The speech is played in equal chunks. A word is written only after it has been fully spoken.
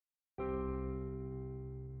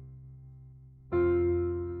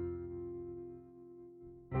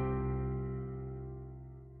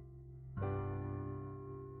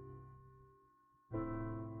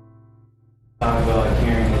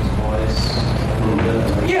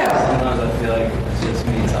Yeah. Sometimes I feel like it's just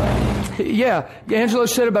me talking. Yeah. Angelo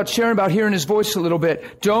said about sharing about hearing his voice a little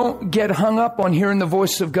bit. Don't get hung up on hearing the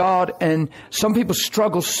voice of God. And some people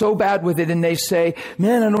struggle so bad with it and they say,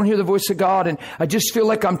 man, I don't hear the voice of God and I just feel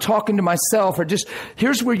like I'm talking to myself, or just,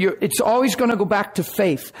 here's where it's always going to go back to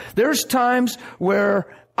faith. There's times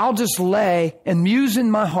where I'll just lay and muse in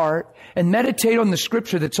my heart and meditate on the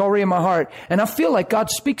scripture that's already in my heart. And I feel like God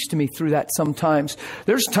speaks to me through that sometimes.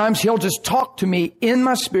 There's times He'll just talk to me in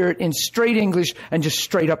my spirit in straight English and just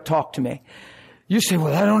straight up talk to me. You say,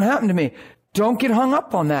 well, that don't happen to me. Don't get hung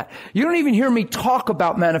up on that. You don't even hear me talk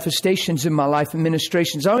about manifestations in my life and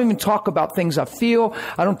ministrations. I don't even talk about things I feel.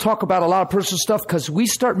 I don't talk about a lot of personal stuff because we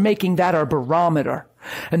start making that our barometer.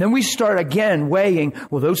 And then we start again weighing,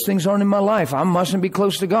 well, those things aren't in my life. I mustn't be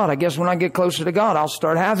close to God. I guess when I get closer to God, I'll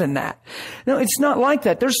start having that. No, it's not like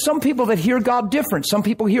that. There's some people that hear God different. Some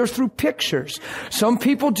people hear through pictures. Some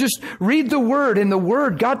people just read the Word. In the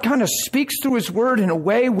Word, God kind of speaks through His Word in a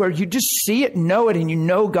way where you just see it, know it, and you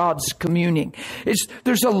know God's communing.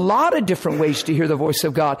 There's a lot of different ways to hear the voice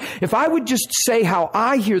of God. If I would just say how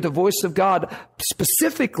I hear the voice of God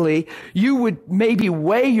specifically, you would maybe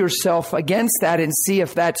weigh yourself against that and see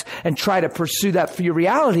if that's, and try to pursue that for your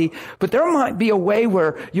reality. But there might be a way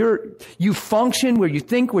where you function, where you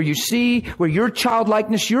think, where you see, where your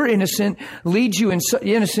childlikeness, your innocence leads you in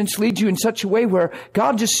such a way where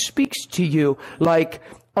God just speaks to you like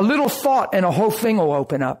a little thought and a whole thing will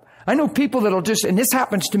open up. I know people that'll just, and this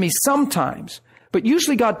happens to me sometimes, but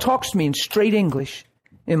usually God talks to me in straight English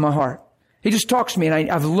in my heart. He just talks to me and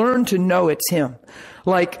I've learned to know it's Him.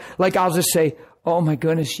 Like I'll just say, oh my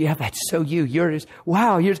goodness, yeah, that's so you. You're just,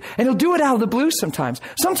 wow, and He'll do it out of the blue sometimes.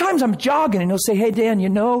 Sometimes I'm jogging and He'll say, hey Dan, you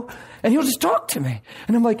know, and He'll just talk to me.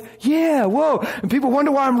 And I'm like, yeah, whoa. And people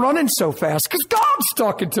wonder why I'm running so fast because God's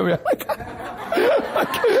talking to me.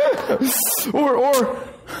 Or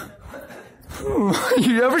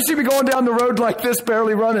you ever see me going down the road like this,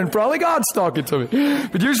 barely running? Probably God's talking to me.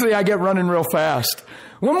 But usually I get running real fast.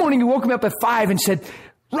 One morning He woke me up at 5 and said,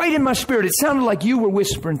 right in my spirit, it sounded like you were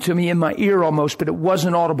whispering to me in my ear almost, but it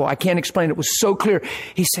wasn't audible. I can't explain. It was so clear.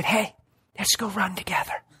 He said, hey, let's go run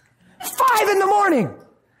together. 5 a.m.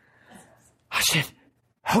 I said,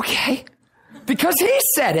 okay. Because He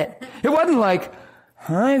said it. It wasn't like,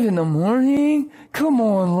 5 a.m? Come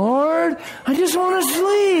on, Lord. I just want to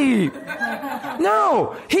sleep.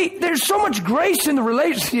 No. There's so much grace in the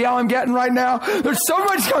relationship. See how I'm getting right now? There's so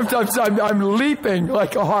much, I'm leaping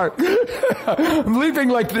like a hart. I'm leaping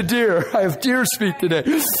like the deer. I have deer speak today.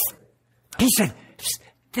 He said,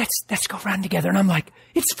 let's go run together. And I'm like,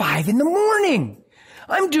 it's 5 a.m.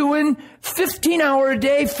 I'm doing 15-hour a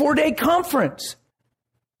day, 4-day conference.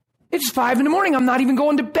 It's 5 a.m. I'm not even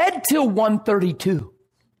going to bed till 1:32.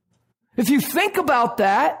 If you think about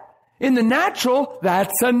that in the natural,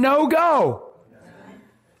 that's a no-go.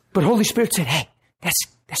 But Holy Spirit said, hey,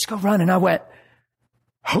 let's go run. And I went,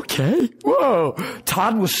 okay. Whoa.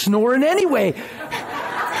 Todd was snoring anyway.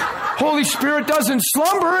 Holy Spirit doesn't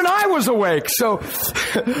slumber, and I was awake. So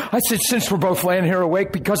I said, since we're both laying here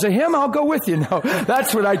awake because of Him, I'll go with you. No,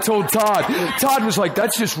 that's what I told Todd. Todd was like,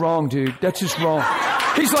 that's just wrong, dude. That's just wrong.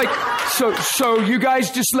 He's like, so you guys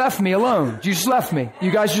just left me alone. You just left me. You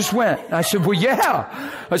guys just went. I said, well,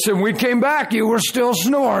 yeah. I said, when we came back, you were still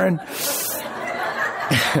snoring. He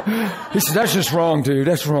said, that's just wrong, dude.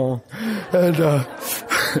 That's wrong. And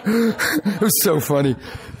it was so funny.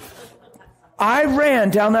 I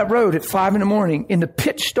ran down that road at 5 a.m. in the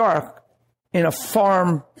pitch dark in a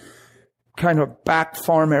farm, kind of back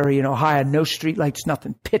farm area in Ohio, no street lights,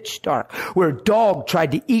 nothing, pitch dark, where a dog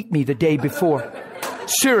tried to eat me the day before.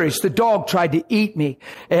 Serious, the dog tried to eat me,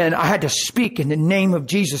 and I had to speak in the name of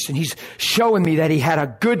Jesus, and He's showing me that He had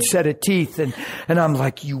a good set of teeth, and I'm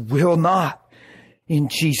like, you will not, in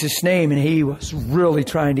Jesus' name, and he was really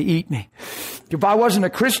trying to eat me. If I wasn't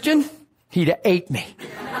a Christian, he'd have ate me.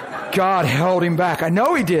 God held him back. I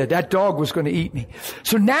know He did. That dog was going to eat me.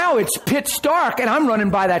 So now it's pitch dark and I'm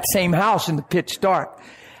running by that same house in the pitch dark.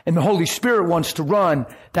 And the Holy Spirit wants to run.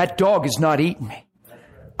 That dog is not eating me.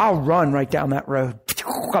 I'll run right down that road.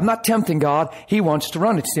 I'm not tempting God. He wants to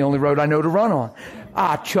run. It's the only road I know to run on.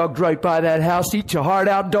 I chugged right by that house. Eat your heart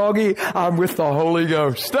out, doggy. I'm with the Holy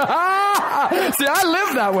Ghost. See, I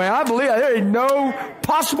live that way. I believe there ain't no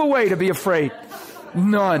possible way to be afraid.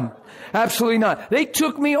 None. Absolutely not. They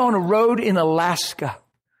took me on a road in Alaska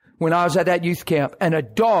when I was at that youth camp, and a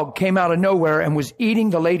dog came out of nowhere and was eating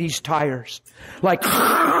the lady's tires. Like,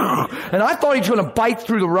 and I thought he was going to bite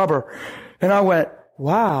through the rubber. And I went,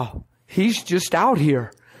 wow, he's just out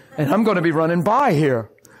here, and I'm going to be running by here.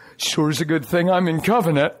 Sure is a good thing I'm in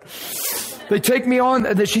covenant. They take me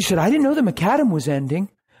on. She said, I didn't know the macadam was ending.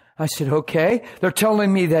 I said, okay. They're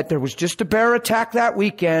telling me that there was just a bear attack that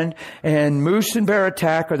weekend, and moose and bear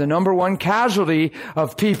attack are the number one casualty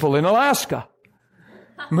of people in Alaska.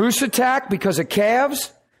 Moose attack because of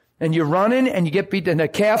calves, and you're running and you get beat, and the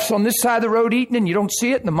calf's on this side of the road eating and you don't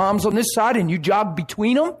see it, and the mom's on this side and you jog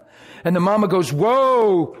between them, and the mama goes,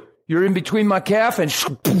 whoa, you're in between my calf, and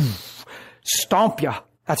stomp you.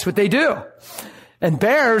 That's what they do. And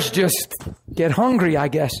bears just get hungry, I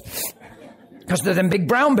guess, because they're them big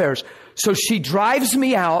brown bears. So she drives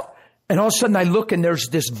me out, and all of a sudden I look, and there's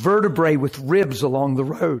this vertebrae with ribs along the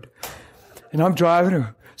road. And I'm driving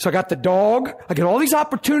her. So I got the dog. I get all these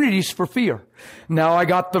opportunities for fear. Now I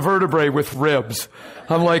got the vertebrae with ribs.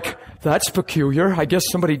 I'm like, that's peculiar. I guess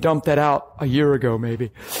somebody dumped that out a year ago,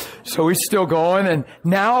 maybe. So he's still going. And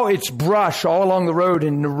now it's brush all along the road,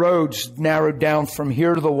 and the road's narrowed down from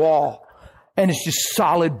here to the wall. And it's just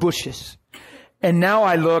solid bushes. And now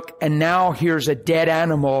I look, and now here's a dead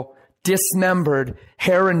animal, dismembered,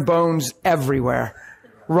 hair and bones everywhere,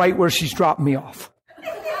 right where she's dropped me off.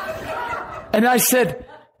 And I said,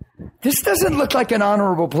 this doesn't look like an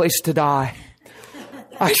honorable place to die.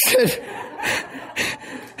 I said,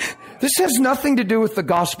 this has nothing to do with the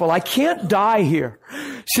gospel. I can't die here.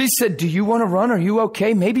 She said, do you want to run? Are you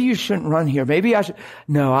okay? Maybe you shouldn't run here. Maybe I should.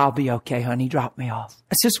 No, I'll be okay, honey. Drop me off.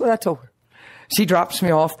 That's just what I told her. She drops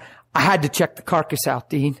me off. I had to check the carcass out,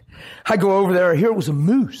 Dean. I go over there. Here it was a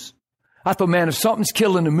moose. I thought, man, if something's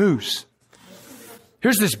killing a moose.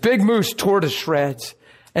 Here's this big moose tore to shreds.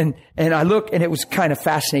 And I look, and it was kind of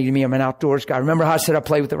fascinating to me. I'm an outdoors guy. Remember how I said I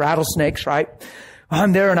play with the rattlesnakes, right?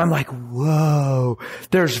 I'm there, and I'm like, whoa,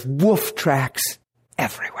 there's wolf tracks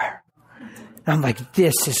everywhere. And I'm like,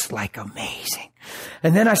 this is like amazing.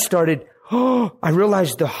 And then I started, I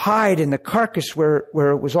realized the hide and the carcass where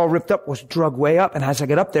it was all ripped up was drug way up. And as I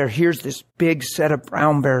get up there, here's this big set of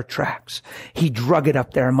brown bear tracks. He drug it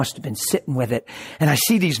up there and must have been sitting with it. And I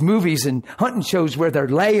see these movies and hunting shows where they're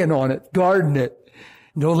laying on it, guarding it.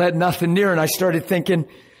 Don't let nothing near. And I started thinking,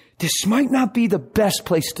 this might not be the best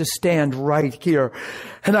place to stand right here.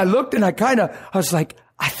 And I looked, and I was like,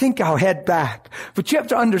 I think I'll head back. But you have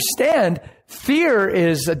to understand, fear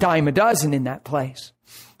is a dime a dozen in that place.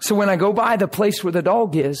 So when I go by the place where the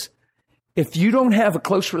dog is, if you don't have a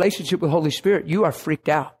close relationship with Holy Spirit, you are freaked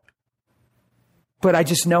out. But I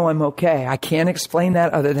just know I'm okay. I can't explain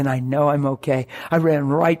that other than I know I'm okay. I ran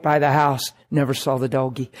right by the house, never saw the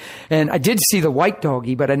doggy. And I did see the white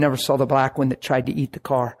doggy, but I never saw the black one that tried to eat the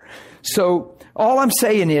car. So all I'm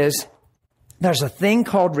saying is there's a thing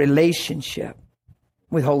called relationship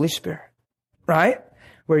with Holy Spirit, right?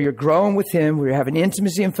 Where you're growing with Him, where you're having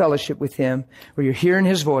intimacy and fellowship with Him, where you're hearing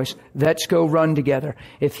His voice. Let's go run together.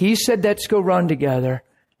 If He said, let's go run together,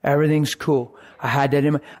 everything's cool. I had that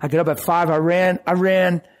in my, I got up at 5. I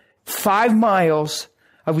ran 5 miles.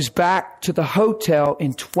 I was back to the hotel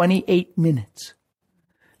in 28 minutes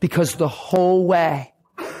because the whole way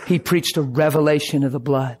He preached a revelation of the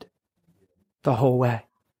blood the whole way.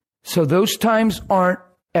 So those times aren't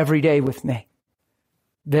every day with me.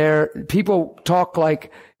 People talk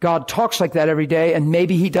like God talks like that every day, and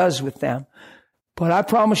maybe He does with them. But I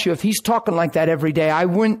promise you, if He's talking like that every day, I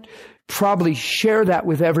wouldn't probably share that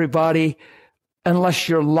with everybody unless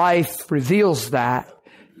your life reveals that,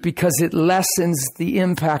 because it lessens the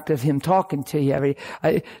impact of Him talking to you.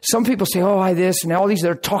 Some people say, oh, I this, and all these,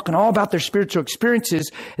 they're talking all about their spiritual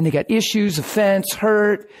experiences, and they got issues, offense,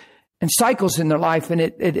 hurt, and cycles in their life.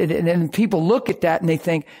 And people look at that and they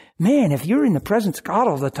think, man, if you're in the presence of God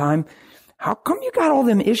all the time, how come you got all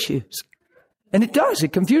them issues? And it does.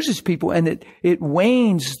 It confuses people, and it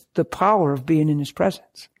wanes the power of being in His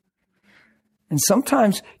presence. And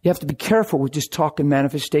sometimes you have to be careful with just talking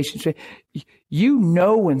manifestations. You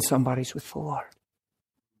know when somebody's with the Lord.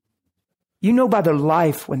 You know by their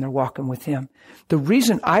life when they're walking with Him. The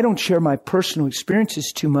reason I don't share my personal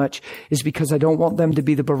experiences too much is because I don't want them to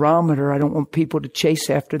be the barometer. I don't want people to chase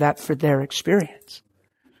after that for their experience.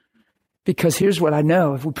 Because here's what I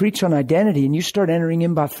know. If we preach on identity and you start entering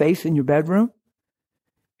in by faith in your bedroom,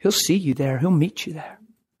 He'll see you there. He'll meet you there.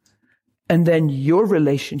 And then your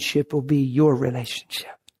relationship will be your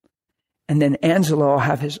relationship. And then Angelo will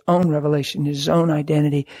have his own revelation, his own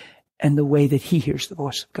identity, and the way that he hears the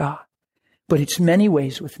voice of God. But it's many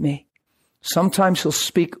ways with me. Sometimes He'll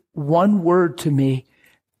speak one word to me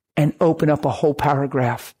and open up a whole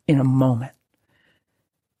paragraph in a moment.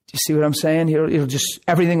 Do you see what I'm saying? It'll just,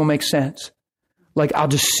 everything will make sense. Like I'll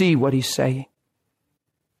just see what He's saying.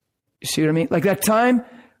 You see what I mean? Like that time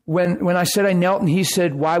when I said I knelt and He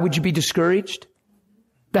said, why would you be discouraged?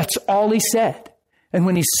 That's all He said. And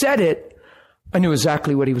when He said it, I knew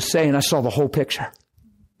exactly what He was saying. I saw the whole picture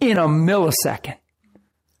in a millisecond.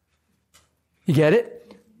 You get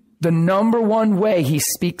it? The number one way he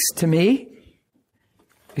speaks to me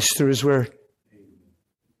is through his word.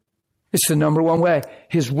 It's the number one way.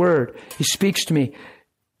 His word. He speaks to me.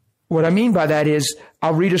 What I mean by that is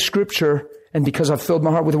I'll read a scripture, and because I've filled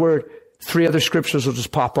my heart with the word, 3 other scriptures will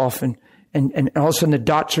just pop off, and all of a sudden the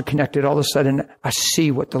dots are connected. All of a sudden I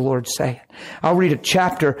see what the Lord's saying. I'll read a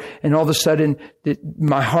chapter, and all of a sudden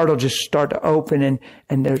my heart will just start to open,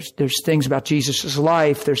 and there's things about Jesus'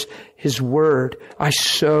 life. There's his word. I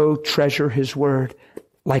so treasure his word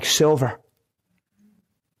like silver.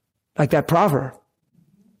 Like that proverb.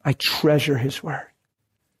 I treasure his word.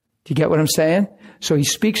 Do you get what I'm saying? So he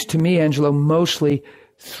speaks to me, Angelo, mostly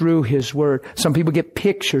through his word. Some people get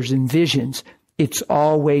pictures and visions. It's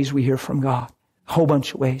all ways we hear from God. A whole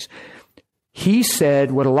bunch of ways. He said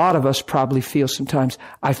what a lot of us probably feel sometimes.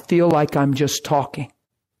 I feel like I'm just talking.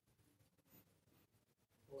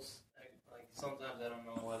 Well, like sometimes I don't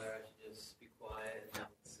know whether I should just be quiet.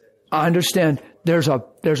 I understand. There's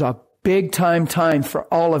a big time for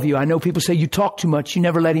all of you. I know people say you talk too much. You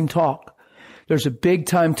never let him talk. There's a big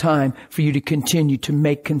time for you to continue to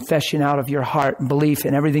make confession out of your heart and belief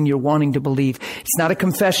in everything you're wanting to believe. It's not a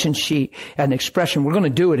confession sheet, an expression. We're going to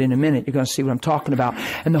do it in a minute. You're going to see what I'm talking about.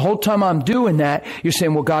 And the whole time I'm doing that, you're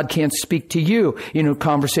saying, well, God can't speak to you. You know,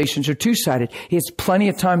 conversations are two-sided. He has plenty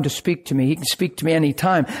of time to speak to me. He can speak to me any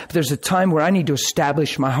time. But there's a time where I need to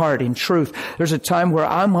establish my heart in truth. There's a time where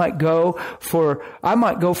I might go for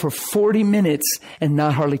 40 minutes and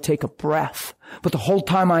not hardly take a breath. But the whole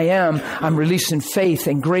time I'm releasing faith,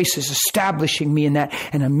 and grace is establishing me in that,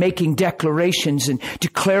 and I'm making declarations and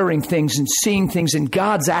declaring things and seeing things, and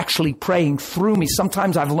God's actually praying through me.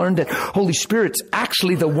 Sometimes I've learned that Holy Spirit's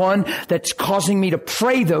actually the one that's causing me to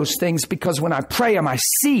pray those things, because when I pray them, I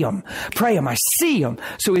see them. Pray them, I see them.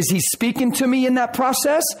 So is he speaking to me in that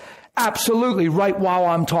process? Absolutely, right while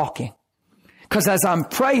I'm talking. Because as I'm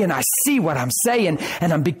praying, I see what I'm saying,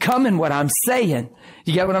 and I'm becoming what I'm saying.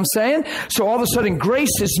 You get what I'm saying? So all of a sudden,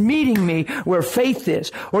 grace is meeting me where faith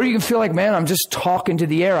is. Or you can feel like, man, I'm just talking to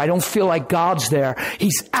the air. I don't feel like God's there.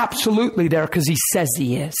 He's absolutely there because he says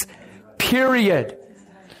he is. Period.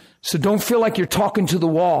 So don't feel like you're talking to the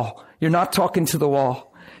wall. You're not talking to the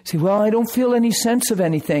wall. Say, well, I don't feel any sense of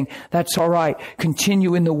anything. That's all right.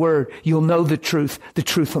 Continue in the word. You'll know the truth. The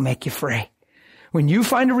truth will make you free. When you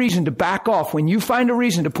find a reason to back off, when you find a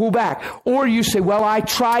reason to pull back, or you say, well, I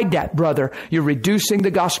tried that, brother, you're reducing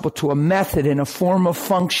the gospel to a method and a form of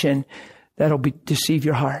function that'll deceive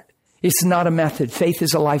your heart. It's not a method. Faith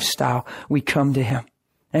is a lifestyle. We come to him.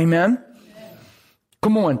 Amen?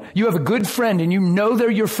 Come on. You have a good friend, and you know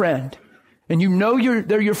they're your friend. And you know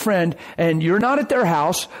they're your friend, and you're not at their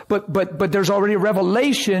house, but there's already a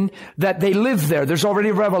revelation that they live there. There's already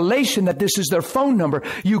a revelation that this is their phone number.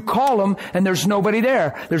 You call them, and there's nobody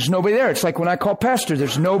there. There's nobody there. It's like when I call Pastor,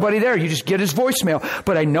 there's nobody there. You just get his voicemail.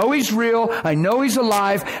 But I know he's real, I know he's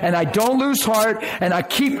alive, and I don't lose heart, and I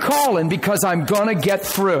keep calling because I'm gonna get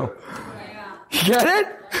through. Get it?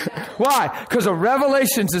 Why? Because a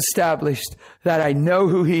revelation's established that I know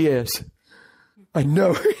who he is. I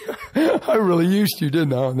know. I really used you,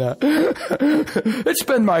 didn't I, on that? It's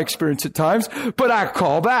been my experience at times, but I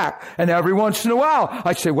call back. And every once in a while,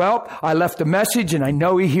 I say, well, I left a message and I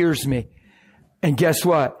know he hears me. And guess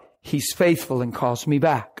what? He's faithful and calls me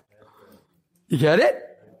back. You get it?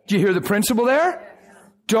 Do you hear the principle there?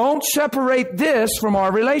 Don't separate this from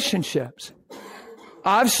our relationships.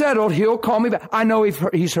 I've settled. He'll call me back. I know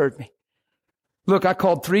he's heard me. Look, I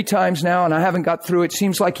called 3 times now and I haven't got through. It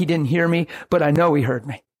seems like he didn't hear me, but I know he heard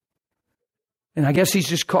me. And I guess he's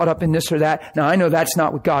just caught up in this or that. Now, I know that's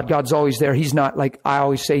not with God. God's always there. He's not, like I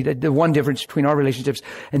always say, that the one difference between our relationships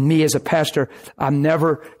and me as a pastor,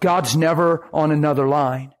 God's never on another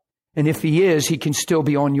line. And if he is, he can still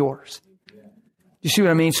be on yours. You see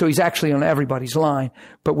what I mean? So he's actually on everybody's line.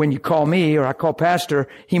 But when you call me or I call Pastor,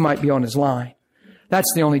 he might be on his line.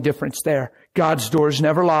 That's the only difference there. God's door is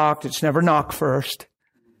never locked. It's never knock first.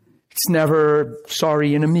 It's never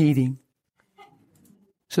sorry in a meeting.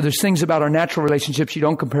 So there's things about our natural relationships you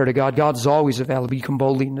don't compare to God. God's always available. You come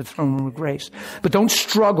boldly into the throne room of grace. But don't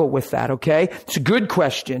struggle with that, okay? It's a good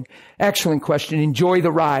question. Excellent question. Enjoy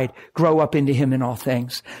the ride. Grow up into him in all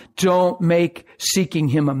things. Don't make seeking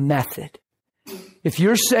him a method. If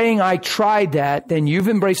you're saying, I tried that, then you've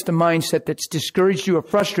embraced the mindset that's discouraged you or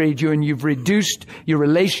frustrated you, and you've reduced your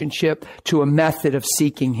relationship to a method of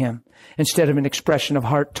seeking him instead of an expression of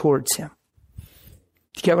heart towards him. Do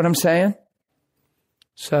you get what I'm saying?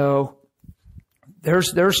 So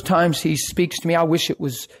there's times he speaks to me. I wish it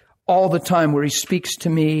was all the time where he speaks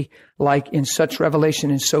to me like in such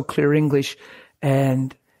revelation in so clear English,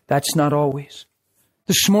 and that's not always.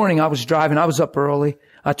 This morning I was driving. I was up early.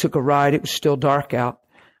 I took a ride. It was still dark out.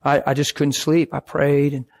 I just couldn't sleep. I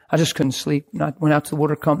prayed and I just couldn't sleep. And I went out to the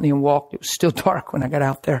water company and walked. It was still dark when I got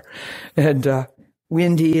out there, and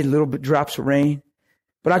windy, a little bit drops of rain.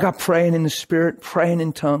 But I got praying in the Spirit, praying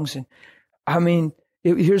in tongues. And I mean,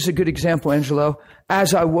 here's a good example, Angelo.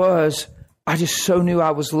 As I just so knew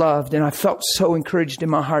I was loved, and I felt so encouraged in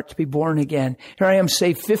my heart to be born again. Here I am,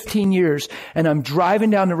 saved 15 years, and I'm driving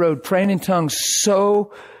down the road praying in tongues,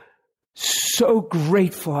 so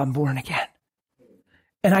grateful I'm born again.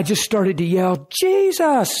 And I just started to yell,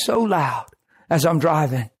 Jesus, so loud as I'm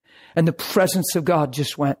driving. And the presence of God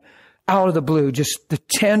just went out of the blue. Just the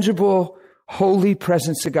tangible, holy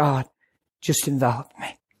presence of God just enveloped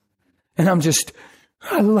me. And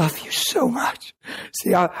I love you so much.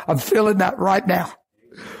 See, I'm feeling that right now.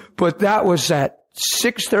 But that was at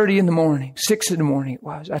 6:30 in the morning. 6 in the morning it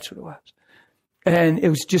was. That's what it was. And it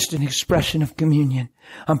was just an expression of communion.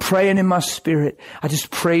 I'm praying in my spirit. I just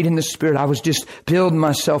prayed in the Spirit. I was just building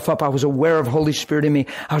myself up. I was aware of Holy Spirit in me.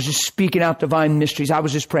 I was just speaking out divine mysteries. I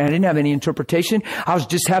was just praying. I didn't have any interpretation. I was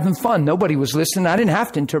just having fun. Nobody was listening. I didn't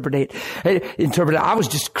have to interpret it. I was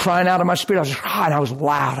just crying out of my spirit. I was just, and I was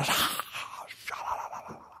loud.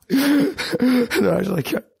 And I was like,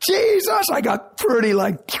 Jesus, I got pretty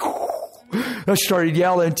I started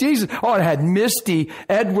yelling, Jesus. Oh, and I had Misty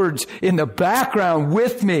Edwards in the background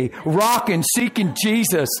with me, rocking, seeking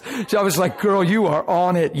Jesus. So I was like, girl, you are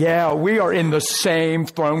on it. Yeah, we are in the same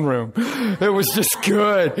throne room. It was just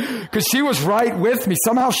good because she was right with me.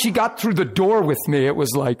 Somehow she got through the door with me. It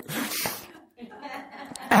was like,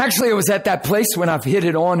 actually, it was at that place when I've hit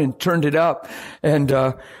it on and turned it up. And,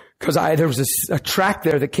 because there was a track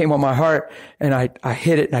there that came on my heart, and I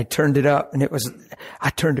hit it and I turned it up, and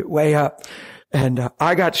I turned it way up, and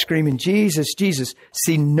I got screaming, Jesus, Jesus.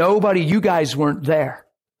 See, you guys weren't there.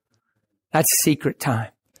 That's secret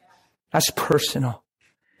time. That's personal.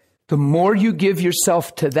 The more you give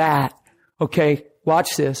yourself to that, okay,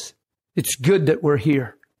 watch this. It's good that we're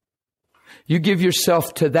here. You give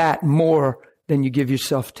yourself to that more than you give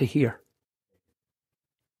yourself to here.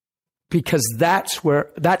 Because that's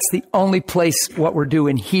the only place what we're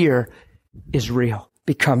doing here is real,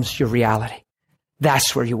 becomes your reality.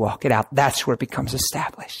 That's where you walk it out. That's where it becomes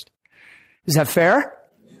established. Is that fair?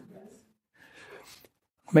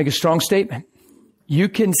 Make a strong statement. You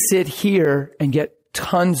can sit here and get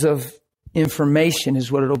tons of information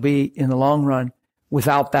is what it'll be in the long run.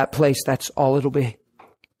 Without that place, that's all it'll be.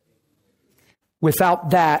 Without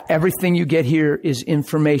that, everything you get here is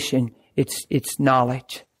information. It's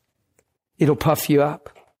knowledge. It'll puff you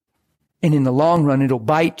up. And in the long run, it'll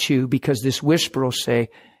bite you because this whisper will say,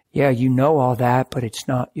 yeah, you know all that, but it's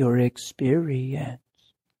not your experience.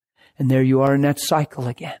 And there you are in that cycle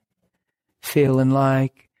again. Feeling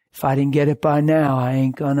like, if I didn't get it by now, I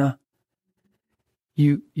ain't gonna.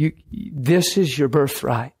 This is your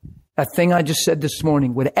birthright. That thing I just said this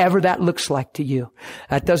morning, whatever that looks like to you,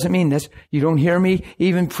 that doesn't mean this. You don't hear me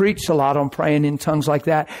even preach a lot on praying in tongues like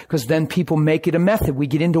that, because then people make it a method. We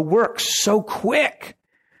get into work so quick.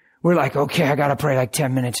 We're like, okay, I got to pray like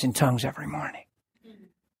 10 minutes in tongues every morning.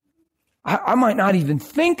 I might not even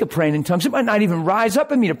think of praying in tongues. It might not even rise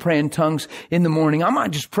up in me to pray in tongues in the morning. I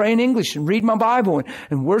might just pray in English and read my Bible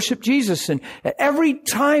and worship Jesus. And every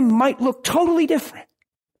time might look totally different.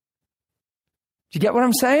 Do you get what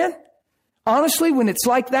I'm saying? Honestly, when it's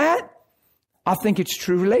like that, I think it's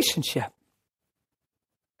true relationship.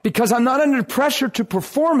 Because I'm not under pressure to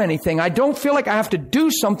perform anything. I don't feel like I have to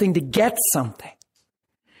do something to get something.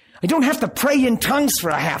 I don't have to pray in tongues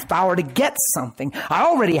for a half hour to get something. I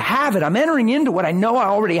already have it. I'm entering into what I know I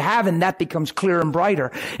already have, and that becomes clearer and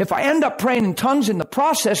brighter. If I end up praying in tongues in the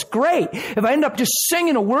process, great. If I end up just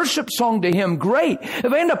singing a worship song to Him, great.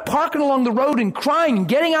 If I end up parking along the road and crying and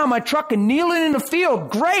getting out of my truck and kneeling in the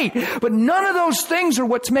field, great. But none of those things are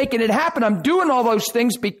what's making it happen. I'm doing all those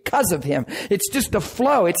things because of Him. It's just a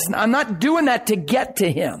flow. I'm not doing that to get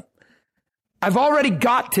to Him. I've already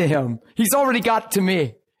got to Him. He's already got to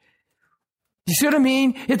me. You see what I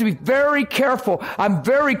mean? You have to be very careful. I'm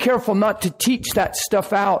very careful not to teach that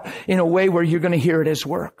stuff out in a way where you're going to hear it as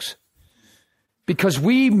works. Because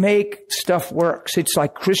we make stuff works. It's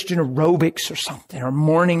like Christian aerobics or something, or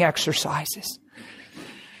morning exercises.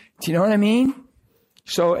 Do you know what I mean?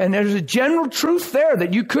 So, and there's a general truth there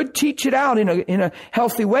that you could teach it out in a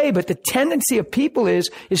healthy way, but the tendency of people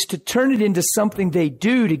is to turn it into something they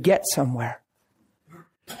do to get somewhere.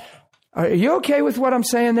 Are you okay with what I'm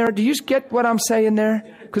saying there? Do you get what I'm saying there?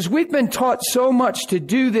 Because we've been taught so much to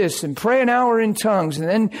do this and pray an hour in tongues and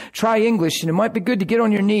then try English, and it might be good to get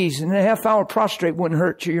on your knees, and a half hour prostrate wouldn't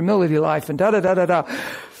hurt your humility life, and da-da-da-da-da.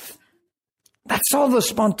 That's all the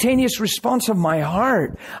spontaneous response of my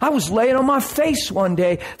heart. I was laying on my face one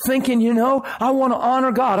day thinking, I want to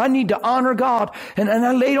honor God. I need to honor God. And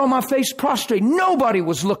I laid on my face prostrate. Nobody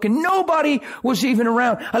was looking. Nobody was even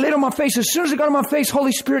around. I laid on my face. As soon as I got on my face,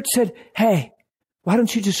 Holy Spirit said, hey, why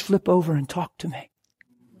don't you just flip over and talk to me?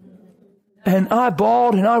 And I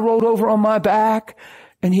bawled and I rolled over on my back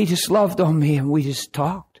and he just loved on me and we just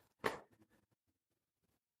talked.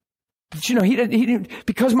 But he didn't,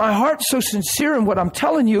 because my heart's so sincere in what I'm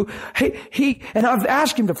telling you, and I've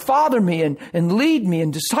asked him to father me and lead me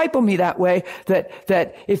and disciple me that way,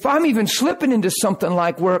 that if I'm even slipping into something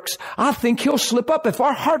like works, I think he'll slip up. If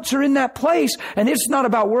our hearts are in that place, and it's not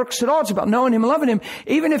about works at all, it's about knowing him and loving him,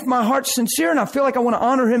 even if my heart's sincere and I feel like I want to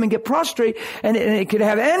honor him and get prostrate, and it could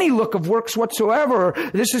have any look of works whatsoever,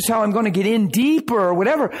 or this is how I'm going to get in deeper or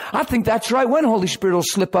whatever, I think that's right when Holy Spirit will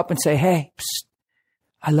slip up and say, hey, psst,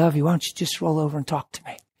 I love you. Why don't you just roll over and talk to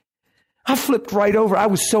me? I flipped right over. I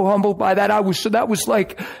was so humbled by that. That was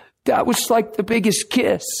like the biggest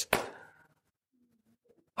kiss.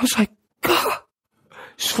 I was like, God.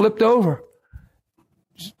 Just flipped over.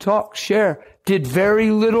 Just talk, share. Did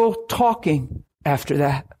very little talking after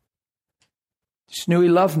that. Just knew he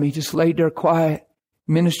loved me. Just laid there quiet.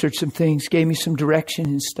 Ministered some things. Gave me some direction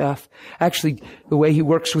and stuff. Actually, the way he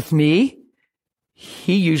works with me,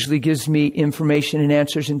 he usually gives me information and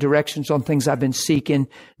answers and directions on things I've been seeking,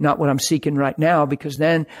 not what I'm seeking right now, because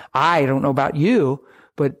then I don't know about you,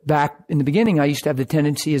 but back in the beginning, I used to have the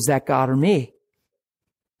tendency, is that God or me?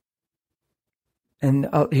 And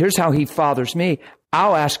here's how he fathers me.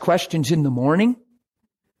 I'll ask questions in the morning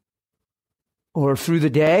or through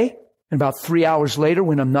the day, and about 3 hours later,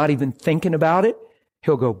 when I'm not even thinking about it,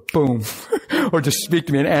 he'll go boom, or just speak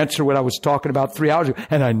to me and answer what I was talking about 3 hours ago.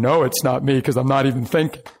 And I know it's not me because I'm not even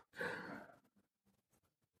thinking.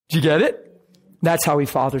 Do you get it? That's how he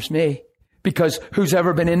fathers me. Because who's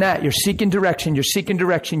ever been in that? You're seeking direction.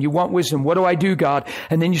 You want wisdom. What do I do, God?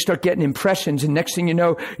 And then you start getting impressions. And next thing you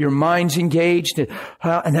know, your mind's engaged.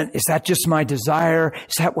 And then, is that just my desire?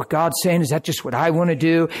 Is that what God's saying? Is that just what I want to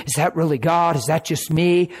do? Is that really God? Is that just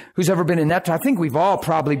me? Who's ever been in that? I think we've all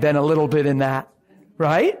probably been a little bit in that.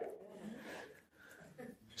 Right?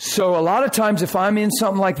 So a lot of times if I'm in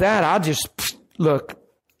something like that, I'll just, look,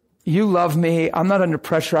 you love me. I'm not under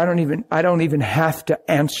pressure. I don't even have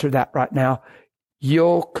to answer that right now.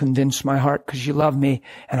 You'll convince my heart because you love me.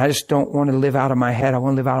 And I just don't want to live out of my head. I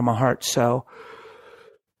want to live out of my heart. So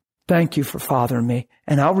thank you for fathering me.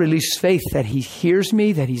 And I'll release faith that he hears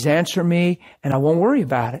me, that he's answered me, and I won't worry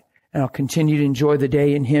about it. And I'll continue to enjoy the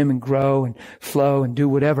day in him and grow and flow and do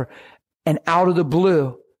whatever. And out of the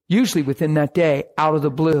blue, usually within that day, out of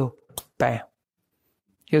the blue, bam.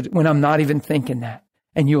 When I'm not even thinking that.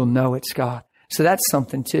 And you'll know it's God. So that's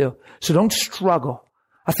something too. So don't struggle.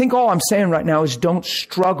 I think all I'm saying right now is don't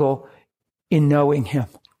struggle in knowing him.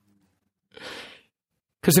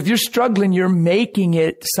 Because if you're struggling, you're making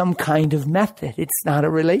it some kind of method. It's not a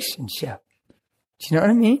relationship. Do you know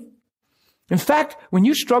what I mean? In fact, when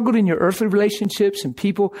you struggled in your earthly relationships and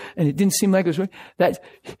people, and it didn't seem like it was right, that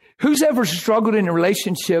who's ever struggled in a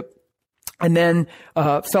relationship and then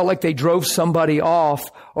felt like they drove somebody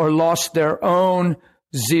off or lost their own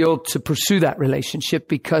zeal to pursue that relationship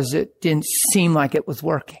because it didn't seem like it was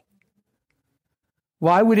working?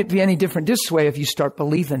 Why would it be any different this way if you start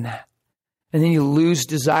believing that? And then you lose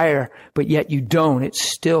desire, but yet you don't. It's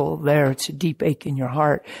still there. It's a deep ache in your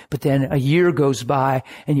heart. But then a year goes by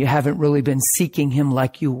and you haven't really been seeking him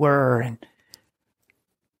like you were. And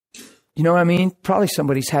you know what I mean? Probably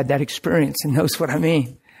somebody's had that experience and knows what I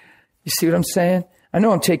mean. You see what I'm saying? I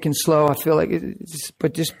know I'm taking slow. I feel like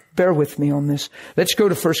but just bear with me on this. Let's go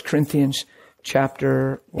to 1 Corinthians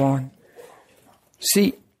chapter 1.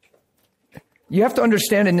 See, you have to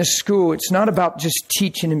understand in this school, it's not about just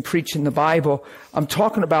teaching and preaching the Bible. I'm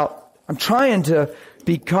trying to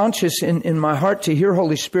be conscious in my heart to hear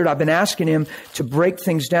Holy Spirit. I've been asking him to break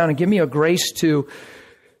things down and give me a grace to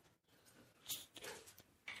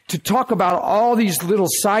talk about all these little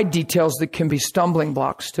side details that can be stumbling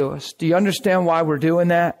blocks to us. Do you understand why we're doing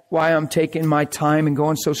that? Why I'm taking my time and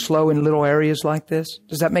going so slow in little areas like this?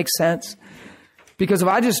 Does that make sense? Because if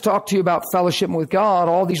I just talk to you about fellowship with God,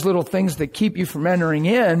 all these little things that keep you from entering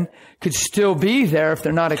in could still be there if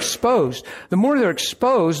they're not exposed. The more they're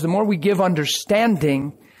exposed, the more we give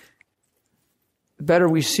understanding, the better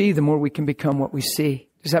we see, the more we can become what we see.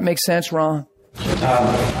 Does that make sense, Ron?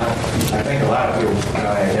 I think a lot of people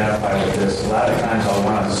identify with this. A lot of times I'll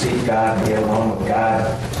want to seek God and get alone with God,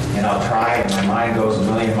 and I'll try, and my mind goes a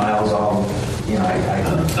million miles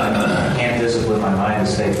I can't discipline my mind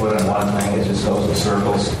to stay put on one thing. It just goes in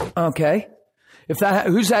circles. Okay. Who's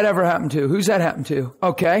that ever happened to? Who's that happened to?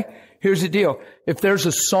 Okay. Here's the deal. If there's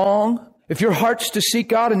a song, if your heart's to seek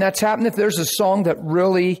God and that's happened, if there's a song that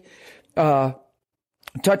really,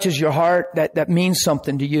 touches your heart, that means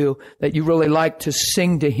something to you, that you really like to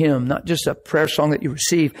sing to Him, not just a prayer song that you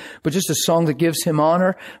receive, but just a song that gives Him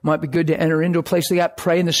honor. Might be good to enter into a place like that,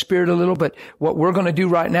 pray in the Spirit a little, but what we're going to do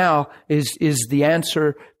right now is the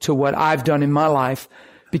answer to what I've done in my life,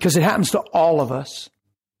 because it happens to all of us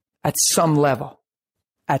at some level,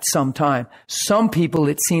 at some time. Some people,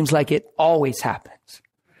 it seems like it always happens.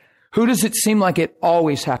 Who does it seem like it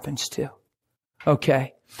always happens to?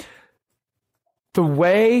 Okay. The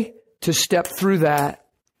way to step through that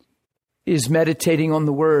is meditating on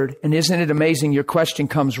the Word. And isn't it amazing? Your question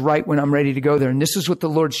comes right when I'm ready to go there. And this is what the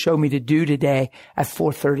Lord showed me to do today at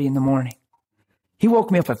 4:30 in the morning. He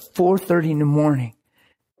woke me up at 4:30 in the morning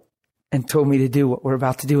and told me to do what we're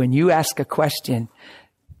about to do. And you ask a question,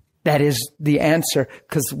 that is the answer.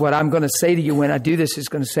 Because what I'm going to say to you when I do this is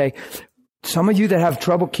going to say, some of you that have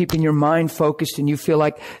trouble keeping your mind focused and you feel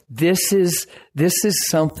like this is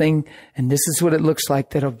something and this is what it looks like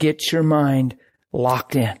that'll get your mind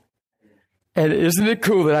locked in. And isn't it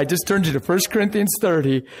cool that I just turned you to 1 Corinthians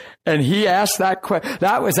 30 and he asked that question?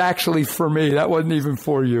 That was actually for me. That wasn't even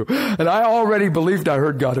for you. And I already believed I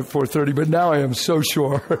heard God at 4:30, but now I am so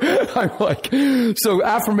sure. I'm like, so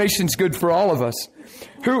affirmation's good for all of us.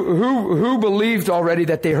 Who believed already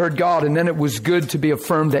that they heard God, and then it was good to be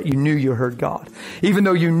affirmed that you knew you heard God, even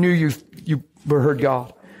though you knew you were heard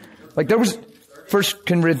God. Like there was 1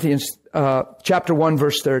 Corinthians chapter 1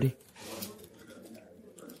 verse 30.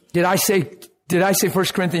 Did I say 1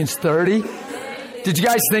 Corinthians 30? Did you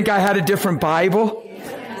guys think I had a different Bible?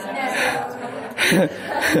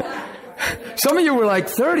 Some of you were like,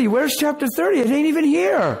 30? Where's chapter 30? It ain't even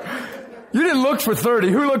here. You didn't look for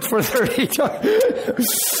 30. Who looked for 30?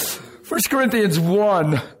 1 Corinthians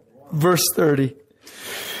 1, verse 30.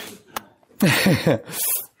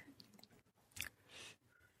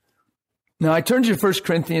 Now, I turned you to 1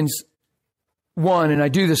 Corinthians 1, and I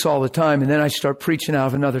do this all the time, and then I start preaching out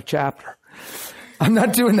of another chapter. I'm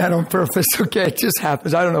not doing that on purpose, okay? It just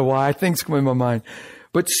happens. I don't know why. Things come in my mind.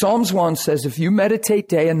 But Psalms 1 says, if you meditate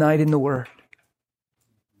day and night in the Word,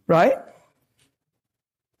 right?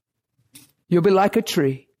 You'll be like a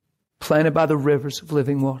tree planted by the rivers of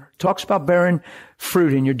living water. Talks about bearing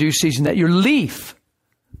fruit in your due season, that your leaf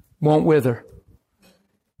won't wither.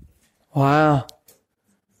 Wow.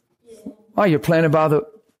 Wow, you're planted by the,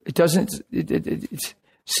 it doesn't,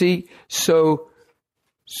 see, so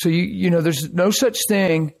you know, there's no such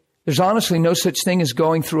thing, there's honestly no such thing as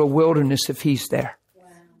going through a wilderness if He's there. Wow.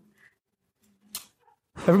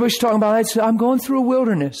 Everybody's talking about, I'm going through a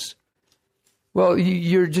wilderness. Well,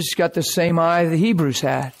 you're just got the same eye the Hebrews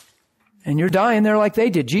had. And you're dying there like they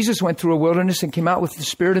did. Jesus went through a wilderness and came out with the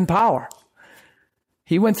Spirit and power.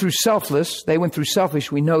 He went through selfless. They went through selfish.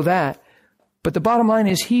 We know that. But the bottom line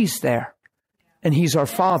is He's there. And He's our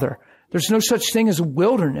Father. There's no such thing as a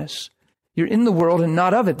wilderness. You're in the world and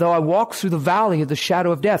not of it. Though I walk through the valley of the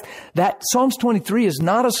shadow of death. That Psalms 23 is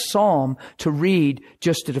not a psalm to read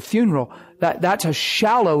just at a funeral. That's a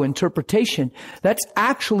shallow interpretation. That's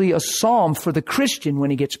actually a psalm for the Christian when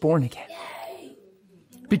he gets born again.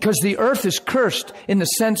 Because the earth is cursed in the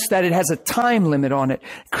sense that it has a time limit on it.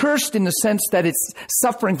 Cursed in the sense that it's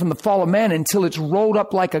suffering from the fall of man until it's rolled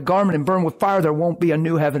up like a garment and burned with fire. There won't be a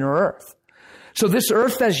new heaven or earth. So this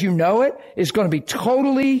earth as you know it is going to be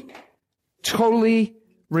totally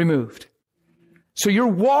removed. So you're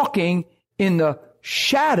walking in the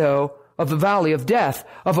shadow of the valley of death,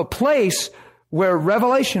 of a place where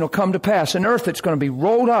revelation will come to pass, an earth that's going to be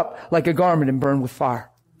rolled up like a garment and burned with fire.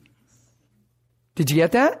 Did you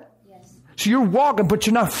get that? Yes. So you're walking, but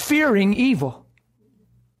you're not fearing evil.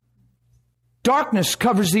 Darkness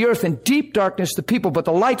covers the earth and deep darkness the people, but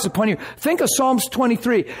the light's upon you. Think of Psalms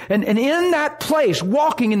 23. And in that place,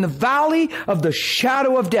 walking in the valley of the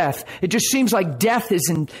shadow of death, it just seems like death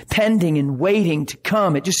is impending and waiting to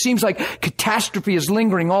come. It just seems like catastrophe is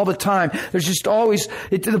lingering all the time. There's just always,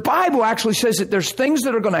 the Bible actually says that there's things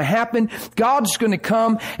that are going to happen. God's going to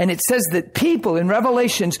come. And it says that people in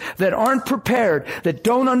Revelations that aren't prepared, that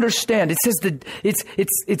don't understand, it says that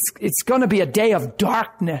it's going to be a day of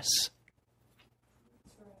darkness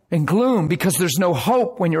and gloom, because there's no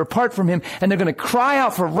hope when you're apart from Him. And they're going to cry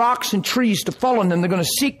out for rocks and trees to fall on them. They're going to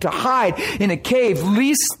seek to hide in a cave,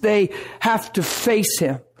 lest they have to face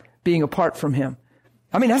Him, being apart from Him.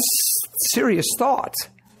 I mean, that's serious thought.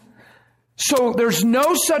 So there's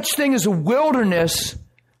no such thing as a wilderness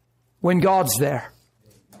when God's there.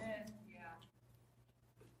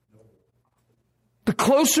 The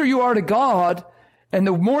closer you are to God, And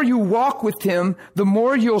the more you walk with Him, the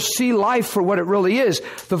more you'll see life for what it really is.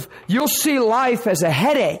 You'll see life as a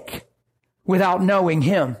headache without knowing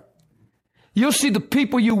Him. You'll see the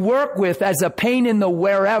people you work with as a pain in the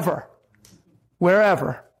wherever.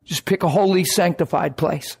 Wherever. Just pick a holy, sanctified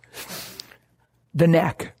place. The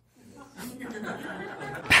neck.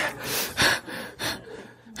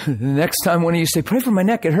 The next time one of you say, pray for my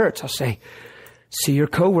neck, it hurts. I'll say, see your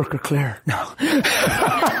coworker clear. No.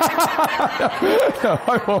 No,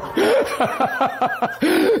 I won't.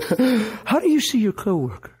 How do you see your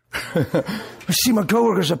coworker? I see my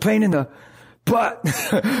coworker's a pain in the butt.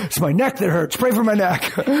 It's my neck that hurts. Pray for my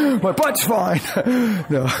neck. My butt's fine.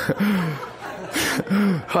 No.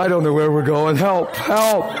 I don't know where we're going. Help,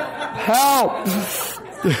 help, help.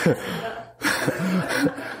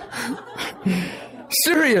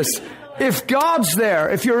 Serious. If God's there,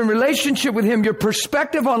 if you're in relationship with Him, your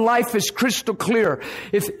perspective on life is crystal clear.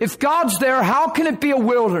 If God's there, how can it be a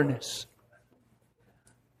wilderness?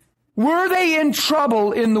 Were they in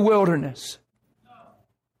trouble in the wilderness?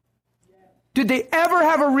 Did they ever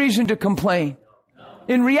have a reason to complain?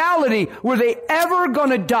 In reality, were they ever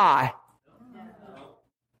going to die?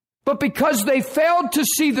 But because they failed to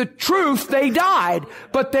see the truth, they died.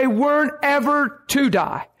 But they weren't ever to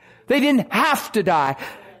die. They didn't have to die.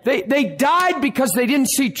 They died because they didn't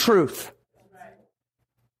see truth.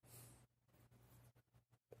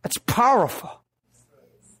 That's powerful.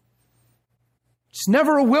 It's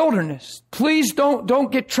never a wilderness. Please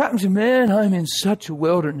don't get trapped and say, man, I'm in such a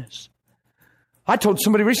wilderness. I told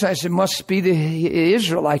somebody recently, I said, it must be the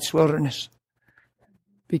Israelites' wilderness.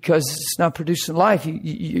 Because it's not producing life.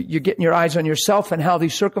 You're getting your eyes on yourself and how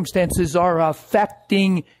these circumstances are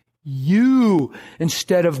affecting you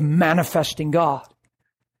instead of manifesting God.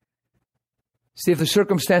 See, if the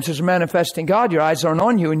circumstances are manifesting God, your eyes aren't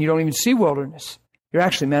on you and you don't even see wilderness. You're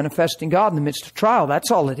actually manifesting God in the midst of trial. That's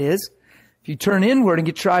all it is. If you turn inward and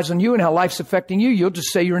get your eyes on you and how life's affecting you, you'll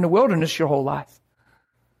just say you're in the wilderness your whole life.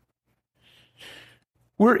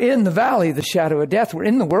 We're in the valley of the shadow of death. We're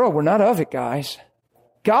in the world. We're not of it, guys.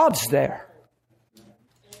 God's there.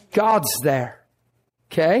 God's there.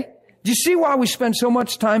 Okay? Do you see why we spend so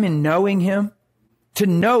much time in knowing Him? To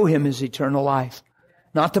know Him is eternal life.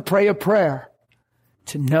 Not to pray a prayer.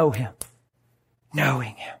 To know Him.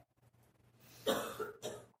 Knowing Him.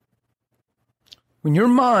 When your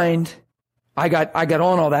mind, I got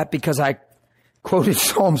on all that because I quoted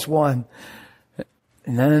Psalms 1.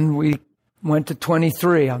 And then we went to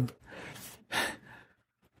 23.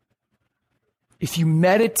 If you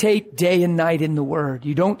meditate day and night in the Word,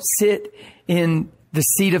 you don't sit in the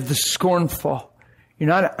seat of the scornful. You're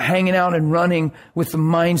not hanging out and running with the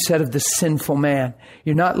mindset of the sinful man.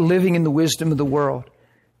 You're not living in the wisdom of the world.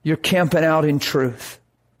 You're camping out in truth.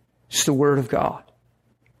 It's the Word of God.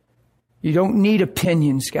 You don't need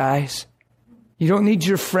opinions, guys. You don't need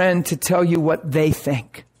your friend to tell you what they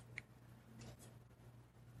think.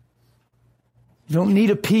 You don't need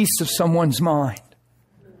a piece of someone's mind.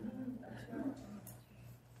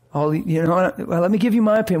 Oh, you know, well, let me give you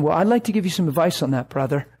my opinion. Well, I'd like to give you some advice on that,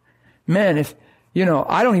 brother. Man,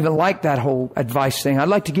 I don't even like that whole advice thing. I'd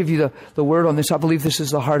like to give you the word on this. I believe this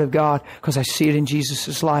is the heart of God because I see it in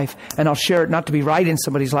Jesus' life. And I'll share it not to be right in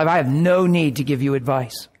somebody's life. I have no need to give you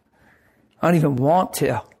advice. I don't even want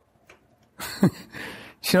to. You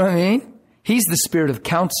know what I mean? He's the Spirit of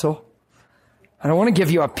counsel. I don't want to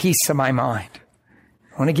give you a piece of my mind.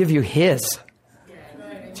 I want to give you His.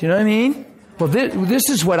 Do you know what I mean? Well, this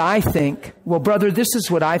is what I think. Well, brother, this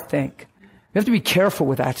is what I think. You have to be careful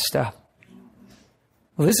with that stuff.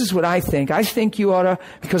 Well, this is what I think. I think you ought to,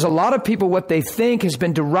 because a lot of people, what they think has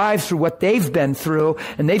been derived through what they've been through,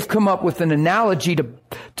 and they've come up with an analogy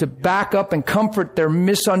to back up and comfort their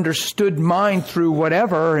misunderstood mind through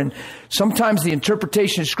whatever. And sometimes the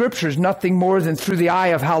interpretation of Scripture is nothing more than through the eye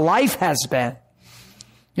of how life has been.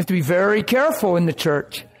 You have to be very careful in the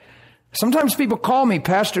church. Sometimes people call me,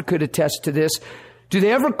 Pastor could attest to this. Do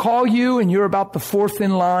they ever call you and you're about the fourth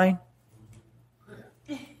in line?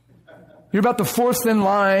 You're about the fourth in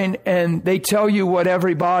line and they tell you what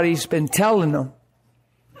everybody's been telling them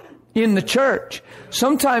in the church.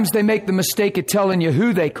 Sometimes they make the mistake of telling you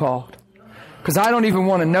who they called. Because I don't even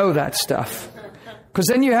want to know that stuff. Because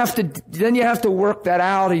then you have to work that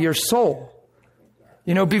out of your soul.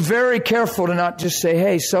 You know, be very careful to not just say,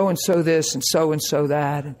 hey, so-and-so this and so-and-so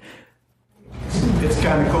that. It's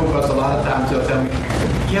kind of cool because a lot of times they'll tell me,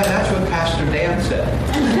 yeah, that's what Pastor Dan said.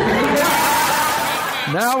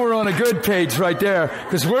 Now we're on a good page right there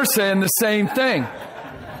because we're saying the same thing.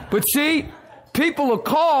 But see, people will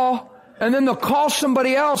call And then they'll call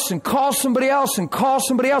somebody else and call somebody else and call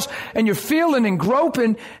somebody else. And you're feeling and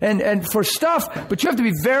groping and for stuff. But you have to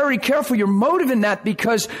be very careful your motive in that,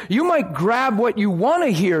 because you might grab what you want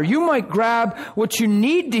to hear. You might grab what you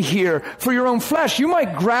need to hear for your own flesh. You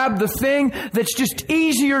might grab the thing that's just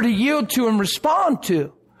easier to yield to and respond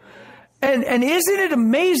to. And isn't it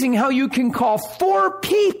amazing how you can call 4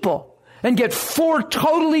 people and get 4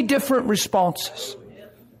 totally different responses?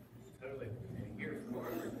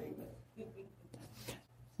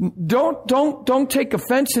 Don't take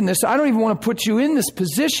offense in this. I don't even want to put you in this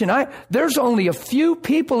position. There's only a few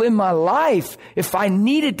people in my life, if I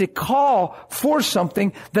needed to call for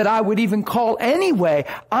something, that I would even call anyway.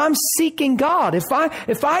 I'm seeking God. If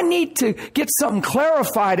I need to get something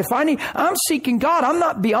clarified, I'm seeking God. I'm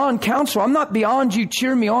not beyond counsel. I'm not beyond you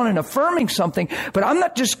cheering me on and affirming something, but I'm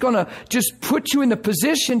not just going to just put you in the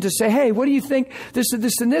position to say, hey, what do you think? This and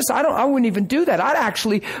this and this. I wouldn't even do that.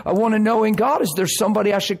 I want to know in God, is there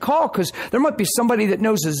somebody I should call? Because there might be somebody that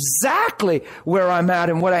knows exactly where I'm at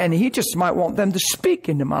and he just might want them to speak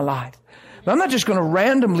into my life. But I'm not just going to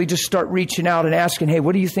randomly just start reaching out and asking, hey,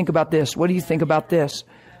 what do you think about this? What do you think about this?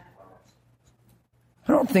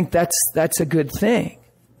 I don't think that's a good thing.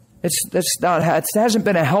 It hasn't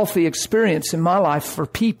been a healthy experience in my life for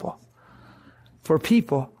people.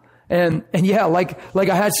 And yeah, like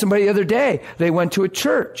I had somebody the other day, they went to a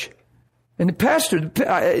church. And the pastor,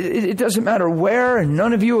 it doesn't matter where, and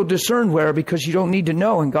none of you will discern where, because you don't need to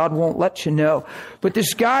know, and God won't let you know. But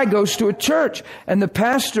this guy goes to a church, and the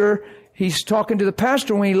pastor, he's talking to the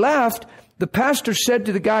pastor. When he left, the pastor said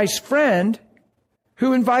to the guy's friend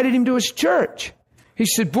who invited him to his church, he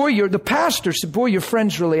said, the pastor said, boy, your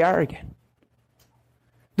friend's really arrogant.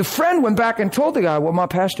 The friend went back and told the guy, well, my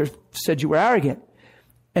pastor said you were arrogant.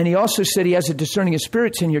 And he also said he has a discerning of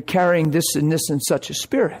spirits, and you're carrying this and such a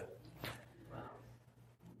spirit.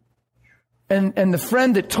 And the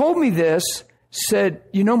friend that told me this said,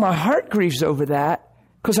 my heart grieves over that,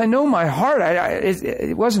 because I know my heart,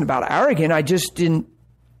 it wasn't about arrogant. I just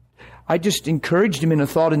encouraged him in a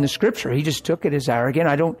thought in the scripture. He just took it as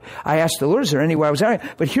arrogant. I asked the Lord, is there any way I was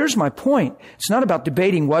arrogant? But here's my point. It's not about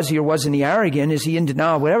debating, was he or wasn't he arrogant? Is he in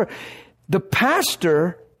denial? Whatever. The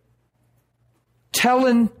pastor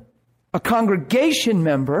telling a congregation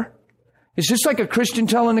member is just like a Christian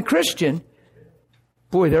telling a Christian,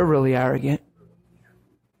 boy, they're really arrogant.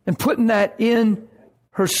 And putting that in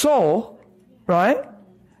her soul, right?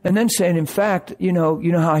 And then saying, in fact, you know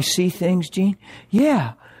how I see things, Gene?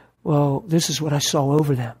 Yeah. Well, this is what I saw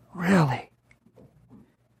over them. Really?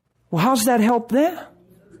 Well, how's that help them?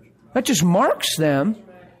 That just marks them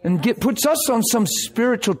and puts us on some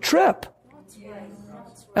spiritual trip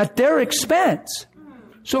at their expense.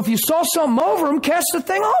 So if you saw something over them, cast the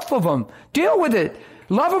thing off of them. Deal with it.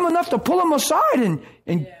 Love them enough to pull them aside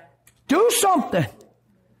and do something.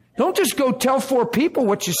 Don't just go tell 4 people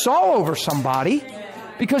what you saw over somebody,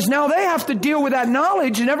 because now they have to deal with that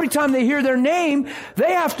knowledge, and every time they hear their name,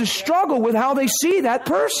 they have to struggle with how they see that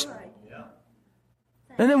person.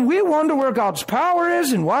 And then we wonder where God's power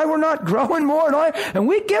is and why we're not growing more. And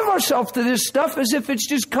we give ourselves to this stuff as if it's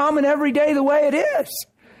just common every day the way it is.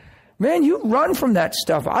 Man, you run from that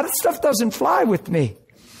stuff. That stuff doesn't fly with me.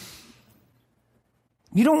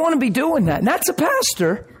 You don't want to be doing that. And that's a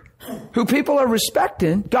pastor who people are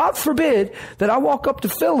respecting. God forbid that I walk up to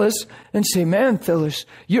Phyllis and say, man, Phyllis,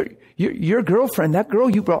 your girlfriend, that girl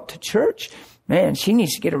you brought to church, man, she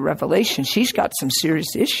needs to get a revelation. She's got some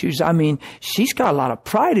serious issues. I mean, she's got a lot of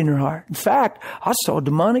pride in her heart. In fact, I saw a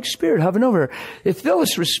demonic spirit hovering over her. If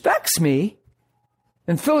Phyllis respects me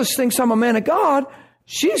and Phyllis thinks I'm a man of God,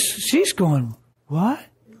 she's going, what?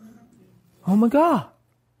 Oh my God.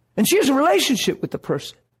 And she has a relationship with the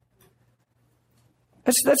person.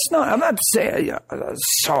 That's not, I'm not saying I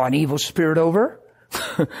saw an evil spirit over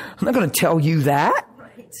her. I'm not going to tell you that.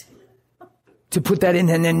 Right. To put that in,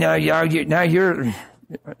 and then now you're, and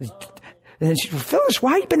then she, Phyllis,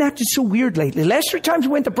 why have you been acting so weird lately? Last 3 times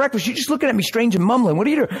we went to breakfast, you're just looking at me strange and mumbling. What are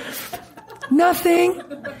you doing? Nothing.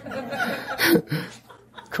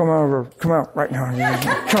 Come out right now.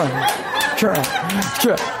 Come on.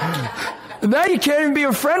 And now you can't even be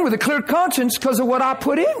a friend with a clear conscience because of what I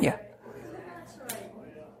put in you.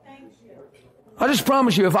 I just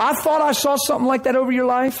promise you, if I thought I saw something like that over your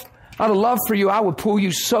life, out of love for you, I would pull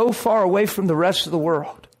you so far away from the rest of the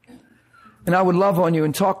world. And I would love on you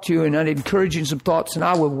and talk to you, and I'd encourage you in some thoughts, and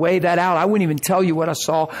I would weigh that out. I wouldn't even tell you what I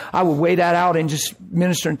saw. I would weigh that out and just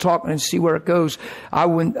minister and talk and see where it goes. I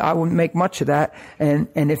wouldn't make much of that. And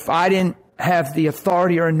if I didn't have the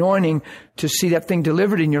authority or anointing to see that thing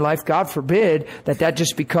delivered in your life, God forbid that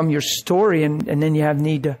just become your story, and then you have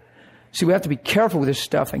need to See, we have to be careful with this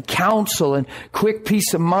stuff and counsel and quick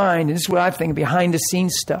peace of mind. And this is what I think behind the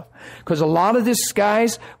scenes stuff. Because a lot of this,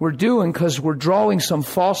 guys, we're doing because we're drawing some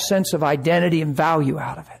false sense of identity and value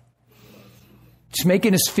out of it. It's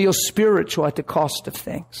making us feel spiritual at the cost of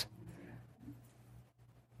things.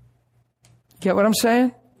 Get what I'm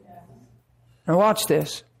saying? Now watch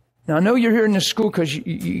this. Now I know you're here in this school because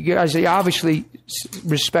you guys obviously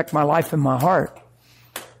respect my life and my heart.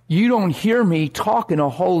 You don't hear me talking a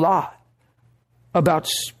whole lot about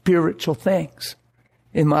spiritual things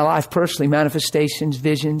in my life personally, manifestations,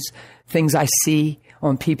 visions, things I see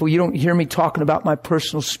on people. You don't hear me talking about my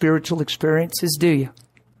personal spiritual experiences, do you?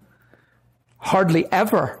 Hardly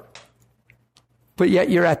ever. But yet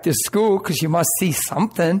you're at this school because you must see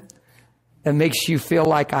something that makes you feel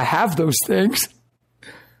like I have those things.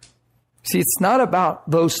 See, it's not about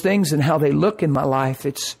those things and how they look in my life.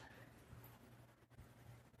 It's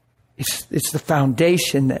the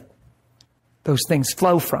foundation that those things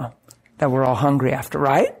flow from, that we're all hungry after,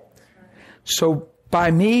 right? So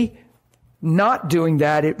by me not doing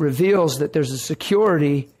that, it reveals that there's a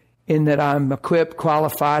security in that I'm equipped,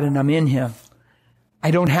 qualified, and I'm in Him.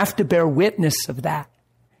 I don't have to bear witness of that.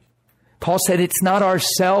 Paul said it's not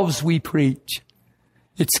ourselves we preach,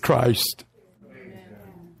 it's Christ.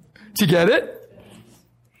 Did you get it?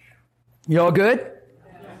 You all good?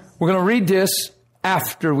 We're going to read this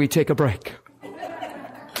after we take a break.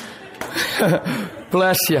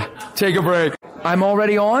 Bless you. Take a break. I'm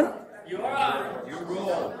already on? You are. You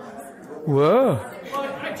roll. Whoa.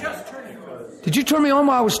 I just turned you on. Did you turn me on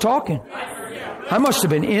while I was talking? I must have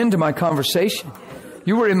been into my conversation.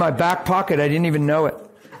 You were in my back pocket. I didn't even know it.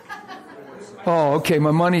 Oh, okay.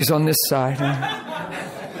 My money's on this side.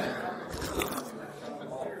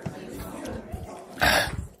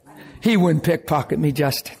 He wouldn't pickpocket me,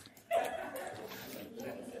 Justin.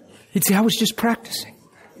 He'd say, I was just practicing.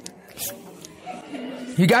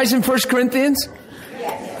 You guys in 1 Corinthians?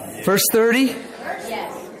 Yes. Verse 30?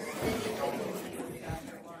 Yes.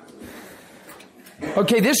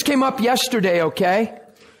 Okay, this came up yesterday, okay?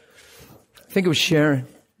 I think it was Sharon.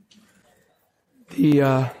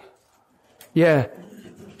 Yeah.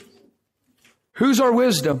 Who's our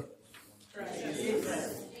wisdom?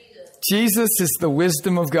 Jesus is the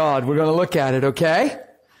wisdom of God. We're going to look at it, okay?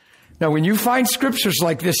 Now, when you find scriptures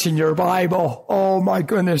like this in your Bible, oh my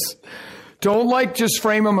goodness, don't just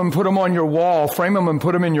frame them and put them on your wall. Frame them and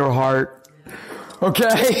put them in your heart.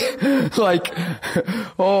 Okay?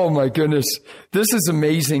 Oh my goodness, this is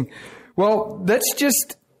amazing. Well, let's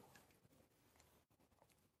just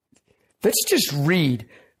read.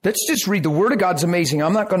 Let's just read. The Word of God's amazing.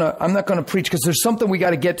 I'm not gonna preach because there's something we got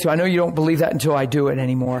to get to. I know you don't believe that until I do it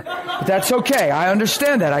anymore. But that's okay. I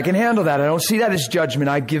understand that. I can handle that. I don't see that as judgment.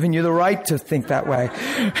 I've given you the right to think that way.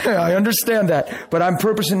 I understand that. But I'm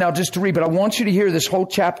purposing now just to read. But I want you to hear this whole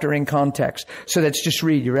chapter in context. So let's just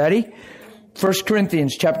read. You ready? 1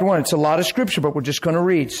 Corinthians chapter 1. It's a lot of scripture, but we're just going to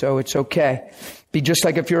read. So it's okay. Be just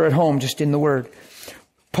like if you're at home, just in the Word.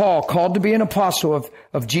 Paul, called to be an apostle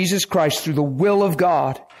of Jesus Christ through the will of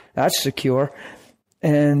God. That's secure.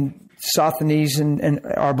 And Sosthenes and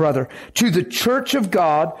our brother. To the church of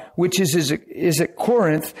God, which is at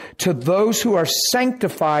Corinth, to those who are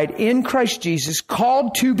sanctified in Christ Jesus,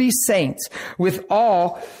 called to be saints, with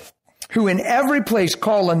all who in every place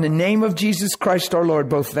call on the name of Jesus Christ our Lord,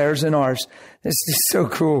 both theirs and ours. This is so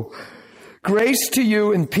cool. Grace to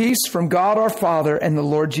you and peace from God our Father and the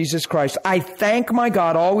Lord Jesus Christ. I thank my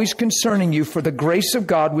God always concerning you for the grace of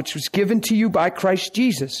God which was given to you by Christ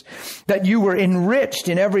Jesus, that you were enriched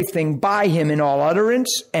in everything by Him in all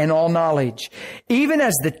utterance and all knowledge, even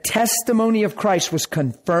as the testimony of Christ was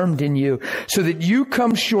confirmed in you, so that you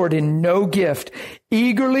come short in no gift,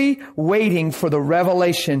 eagerly waiting for the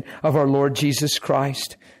revelation of our Lord Jesus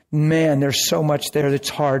Christ. Man, there's so much there that's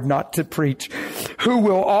hard not to preach. Who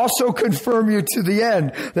will also confirm you to the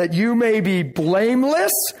end, that you may be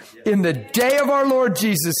blameless in the day of our Lord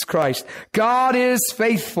Jesus Christ. God is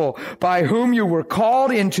faithful, by whom you were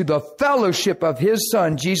called into the fellowship of His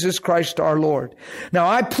Son, Jesus Christ our Lord. Now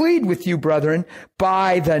I plead with you, brethren,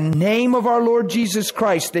 by the name of our Lord Jesus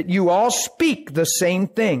Christ, that you all speak the same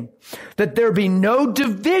thing, that there be no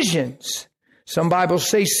divisions. Some Bibles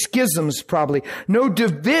say schisms, probably. No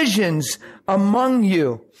divisions among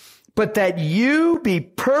you, but that you be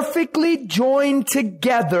perfectly joined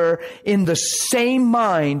together in the same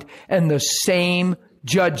mind and the same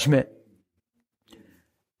judgment.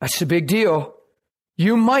 That's a big deal.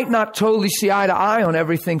 You might not totally see eye to eye on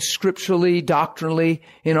everything scripturally, doctrinally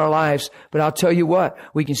in our lives, but I'll tell you what,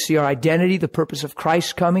 we can see our identity, the purpose of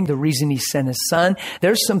Christ coming, the reason He sent His Son.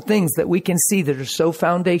 There's some things that we can see that are so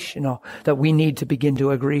foundational that we need to begin to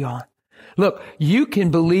agree on. Look, you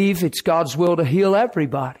can believe it's God's will to heal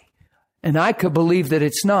everybody. And I could believe that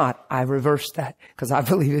it's not. I reversed that because I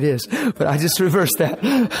believe it is. But I just reversed that.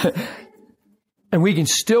 And we can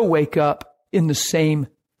still wake up in the same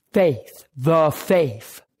faith. The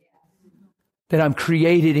faith. That I'm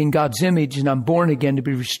created in God's image and I'm born again to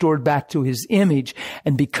be restored back to His image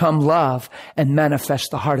and become love and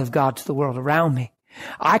manifest the heart of God to the world around me.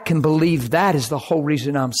 I can believe that is the whole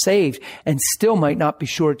reason I'm saved and still might not be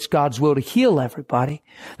sure it's God's will to heal everybody.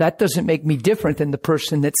 That doesn't make me different than the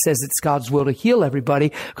person that says it's God's will to heal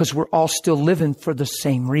everybody because we're all still living for the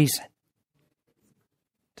same reason.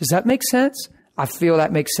 Does that make sense? I feel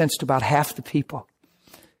that makes sense to about half the people.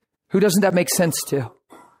 Who doesn't that make sense to?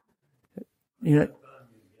 You know,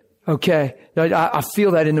 okay. I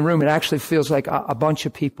feel that in the room. It actually feels like a bunch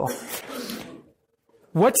of people.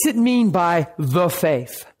 What's it mean by the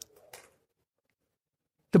faith?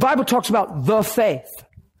 The Bible talks about the faith.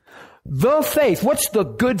 The faith. What's the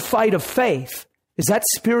good fight of faith? Is that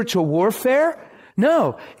spiritual warfare?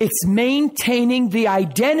 No. It's maintaining the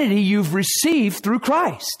identity you've received through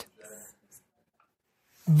Christ.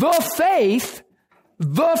 The faith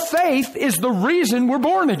is the reason we're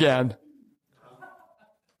born again.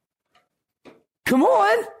 Come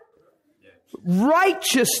on.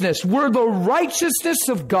 Righteousness. We're the righteousness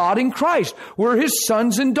of God in Christ. We're His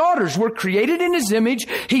sons and daughters. We're created in His image.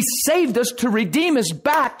 He saved us to redeem us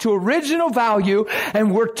back to original value,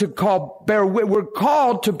 and we're called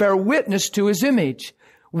to bear witness to His image.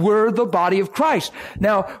 We're the body of Christ.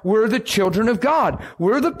 Now, we're the children of God.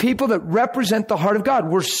 We're the people that represent the heart of God.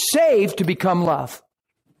 We're saved to become love.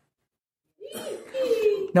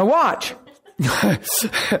 Now watch.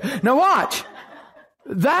 Now watch.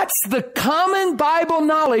 That's the common Bible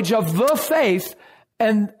knowledge of the faith.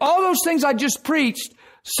 And all those things I just preached,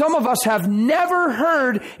 some of us have never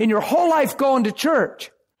heard in your whole life going to church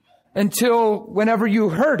until whenever you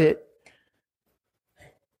heard it.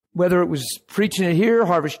 Whether it was preaching it here,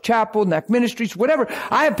 Harvest Chapel, Neck Ministries, whatever.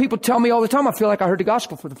 I have people tell me all the time, I feel like I heard the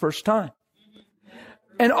gospel for the first time.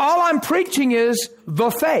 And all I'm preaching is the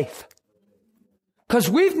faith. Because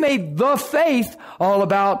we've made the faith all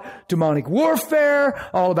about demonic warfare,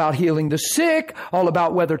 all about healing the sick, all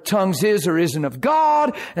about whether tongues is or isn't of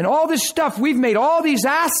God, and all this stuff. We've made all these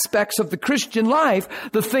aspects of the Christian life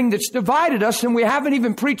the thing that's divided us, and we haven't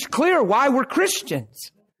even preached clear why we're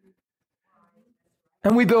Christians.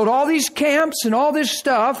 And we build all these camps and all this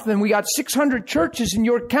stuff, and we got 600 churches in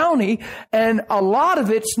York County, and a lot of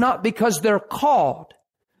it's not because they're called.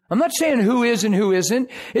 I'm not saying who is and who isn't.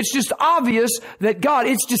 It's just obvious that God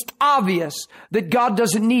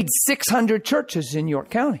doesn't need 600 churches in York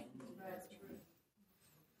County.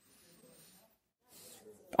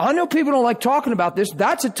 I know people don't like talking about this.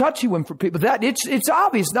 That's a touchy one for people. It's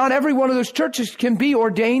obvious. Not every one of those churches can be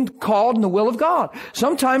ordained, called in the will of God.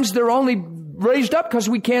 Sometimes they're only raised up because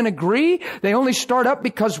we can't agree. They only start up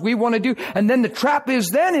because we want to do. And then the trap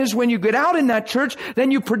is when you get out in that church,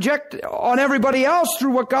 then you project on everybody else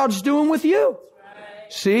through what God's doing with you.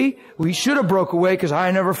 Right. See, we should have broke away because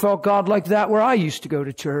I never felt God like that where I used to go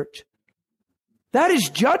to church. That is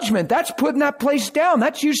judgment. That's putting that place down.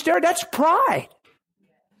 That's you staring. That's pride.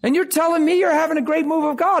 And you're telling me you're having a great move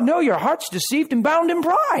of God. No, your heart's deceived and bound in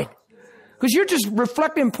pride. Because you're just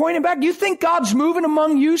reflecting and pointing back. You think God's moving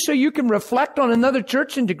among you so you can reflect on another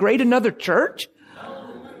church and degrade another church?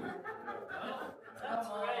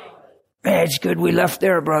 Man, it's good we left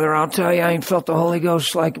there, brother. I'll tell you, I ain't felt the Holy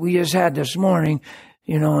Ghost like we just had this morning,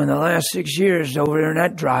 in the last 6 years over there in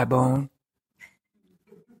that dry bone.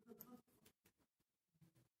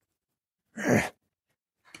 That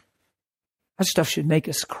stuff should make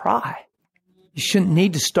us cry. You shouldn't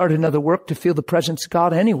need to start another work to feel the presence of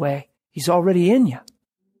God anyway. He's already in you.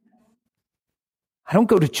 I don't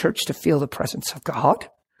go to church to feel the presence of God.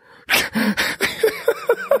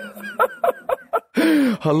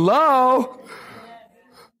 Hello?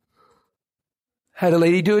 Had a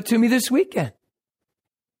lady do it to me this weekend.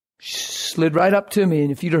 She slid right up to me,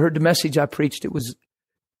 and if you'd have heard the message I preached, it was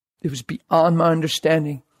beyond my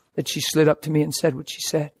understanding that she slid up to me and said what she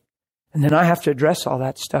said. And then I have to address all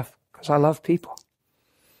that stuff because I love people.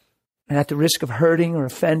 And at the risk of hurting or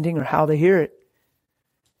offending or how they hear it,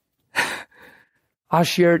 I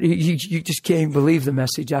shared, you just can't even believe the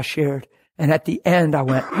message I shared. And at the end, I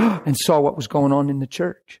went and saw what was going on in the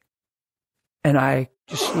church. And I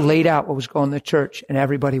just laid out what was going on in the church, and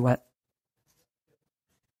everybody went.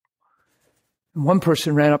 And one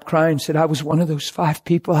person ran up crying and said, I was one of those 5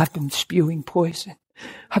 people. I've been spewing poison.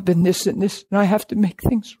 I've been this and this, and I have to make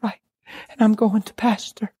things right. And I'm going to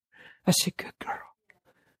pastor. I said, good girl.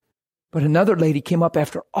 But another lady came up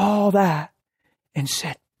after all that and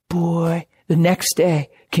said, boy, the next day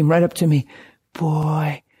came right up to me.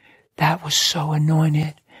 Boy, that was so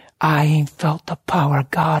anointed. I ain't felt the power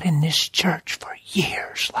of God in this church for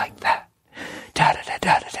years like that. Da, da, da,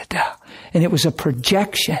 da, da, da, da. And it was a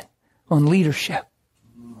projection on leadership.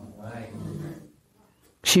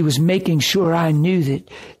 She was making sure I knew that,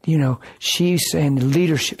 she's saying the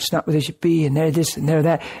leadership's not what they should be, and they're this and they're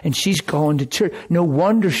that. And she's going to church. No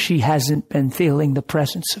wonder she hasn't been feeling the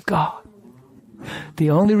presence of God.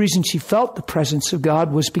 The only reason she felt the presence of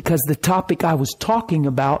God was because the topic I was talking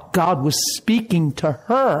about, God was speaking to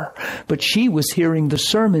her, but she was hearing the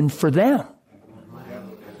sermon for them.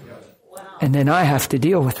 And then I have to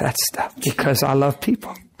deal with that stuff because I love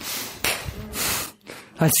people.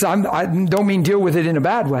 I don't mean deal with it in a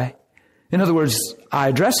bad way. In other words, I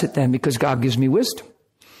address it then because God gives me wisdom.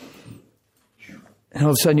 And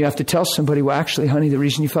all of a sudden you have to tell somebody, well, actually, honey, the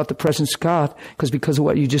reason you felt the presence of God, because of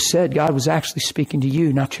what you just said, God was actually speaking to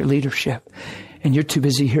you, not your leadership. And you're too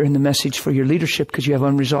busy hearing the message for your leadership because you have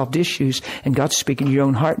unresolved issues, and God's speaking to your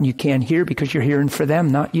own heart and you can't hear because you're hearing for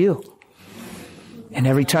them, not you. And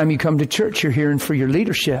every time you come to church, you're hearing for your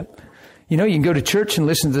leadership. You can go to church and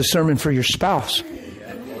listen to the sermon for your spouse.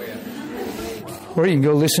 Or you can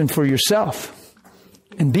go listen for yourself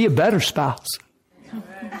and be a better spouse.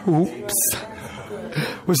 Oops.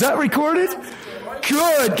 Was that recorded?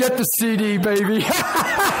 Good. Get the CD, baby.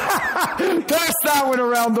 Pass that one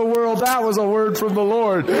around the world. That was a word from the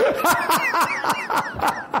Lord.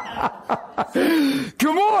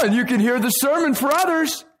 Come on. You can hear the sermon for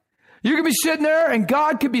others. You could be sitting there and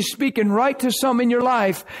God could be speaking right to some in your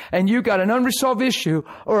life, and you got an unresolved issue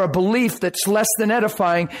or a belief that's less than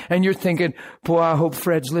edifying, and you're thinking, boy, I hope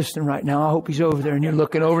Fred's listening right now. I hope he's over there. And you're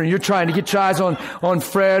looking over and you're trying to get your eyes on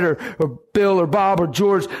Fred or Bill or Bob or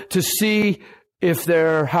George to see if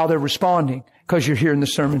how they're responding, because you're hearing the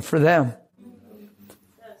sermon for them.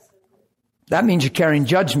 That means you're carrying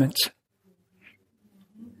judgments.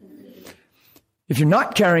 If you're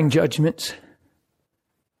not carrying judgments,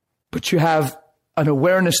 but you have an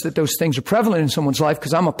awareness that those things are prevalent in someone's life,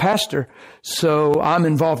 because I'm a pastor, so I'm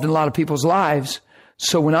involved in a lot of people's lives.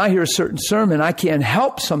 So when I hear a certain sermon, I can't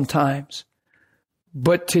help sometimes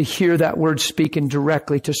but to hear that word speaking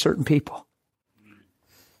directly to certain people.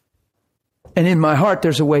 And in my heart,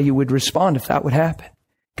 there's a way you would respond if that would happen.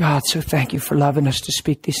 God, so thank you for loving us to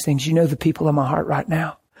speak these things. You know the people in my heart right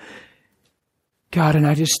now. God, and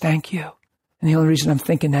I just thank you. And the only reason I'm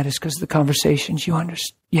thinking that is because of the conversations you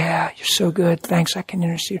understand. Yeah, you're so good. Thanks. I can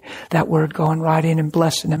understand that word going right in and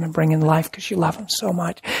blessing them and bringing life because you love them so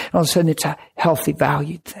much. And all of a sudden it's a healthy,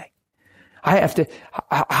 valued thing.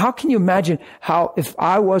 How can you imagine how, if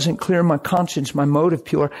I wasn't clear in my conscience, my motive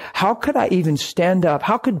pure, how could I even stand up?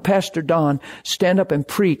 How could Pastor Don stand up and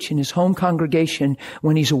preach in his home congregation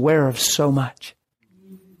when he's aware of so much?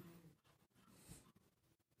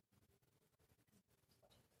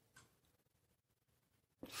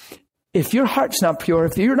 If your heart's not pure,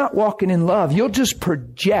 if you're not walking in love, you'll just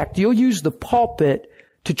project. You'll use the pulpit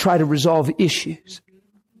to try to resolve issues.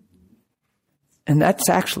 And that's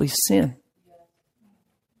actually sin.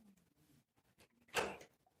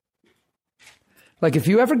 Like if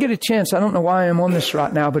you ever get a chance, I don't know why I'm on this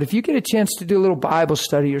right now, but if you get a chance to do a little Bible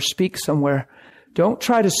study or speak somewhere, don't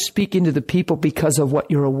try to speak into the people because of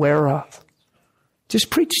what you're aware of. Just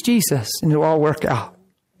preach Jesus and it'll all work out.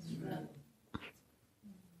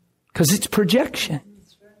 Because it's projection.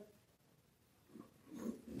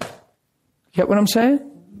 Get what I'm saying?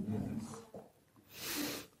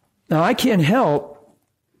 Now, I can't help.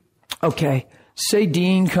 Okay, say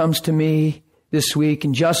Dean comes to me this week,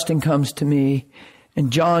 and Justin comes to me, and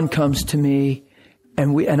John comes to me,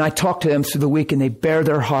 and I talk to them through the week, and they bare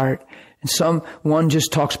their heart. And one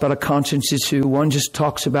just talks about a conscience issue, one just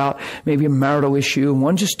talks about maybe a marital issue, and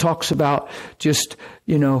one just talks about just,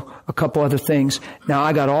 a couple other things. Now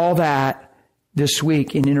I got all that this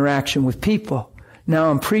week in interaction with people.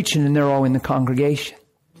 Now I'm preaching and they're all in the congregation.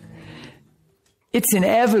 It's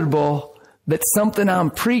inevitable that something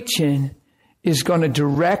I'm preaching is going to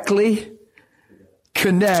directly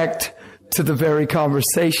connect to the very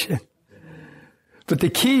conversation. But the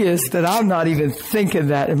key is that I'm not even thinking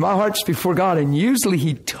that, and my heart's before God, and usually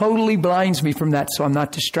He totally blinds me from that so I'm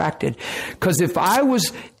not distracted. Because if I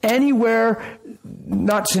was anywhere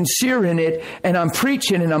not sincere in it, and I'm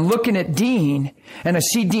preaching and I'm looking at Dean, and I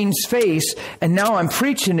see Dean's face, and now I'm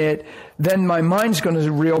preaching it, then my mind's going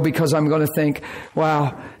to reel because I'm going to think,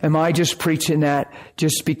 wow, am I just preaching that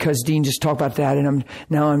just because Dean just talked about that, and I'm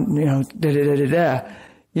da-da-da-da-da.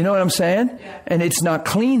 You know what I'm saying? Yeah. And it's not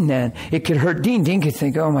clean then. It could hurt Dean. Dean could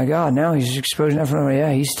think, oh my God, now he's exposing that.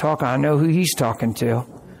 Yeah, he's talking. I know who he's talking to.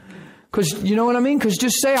 Because, you know what I mean? Because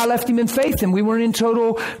just say I left him in faith and we weren't in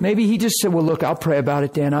total. Maybe he just said, well, look, I'll pray about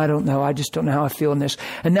it, Dan. I don't know. I just don't know how I feel in this.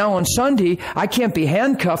 And now on Sunday, I can't be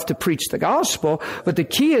handcuffed to preach the gospel. But the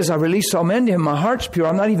key is I release all men to him. My heart's pure.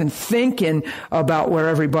 I'm not even thinking about where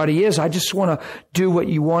everybody is. I just want to do what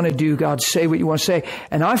you want to do. God, say what you want to say.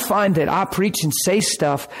 And I find that I preach and say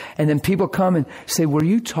stuff and then people come and say, were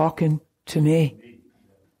you talking to me?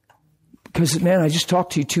 Because, man, I just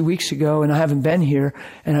talked to you 2 weeks ago and I haven't been here.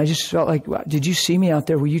 And I just felt like, did you see me out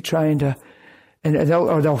there? Were you trying to, and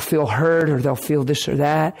they'll feel hurt or they'll feel this or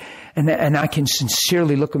that. And I can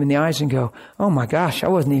sincerely look them in the eyes and go, oh my gosh, I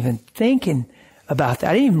wasn't even thinking about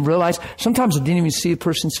that. I didn't even realize, sometimes I didn't even see a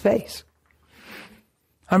person's face.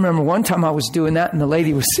 I remember one time I was doing that and the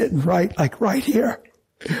lady was sitting right here.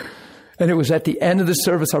 And it was at the end of the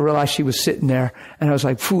service, I realized she was sitting there. And I was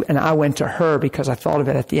like, phew. And I went to her because I thought of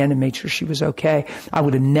it at the end and made sure she was okay. I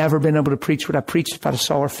would have never been able to preach what I preached if I'd have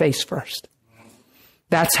saw her face first.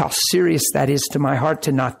 That's how serious that is to my heart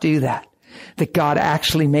to not do that. That God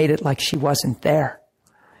actually made it like she wasn't there.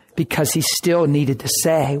 Because he still needed to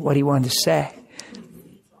say what he wanted to say.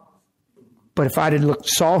 But if I'd have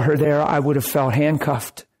saw her there, I would have felt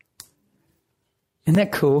handcuffed. Isn't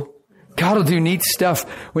that cool? God will do neat stuff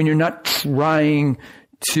when you're not trying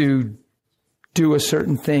to do a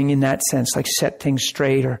certain thing in that sense, like set things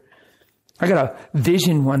straight. Or I got a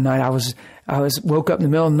vision one night. I woke up in the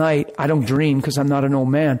middle of the night. I don't dream because I'm not an old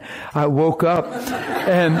man. I woke up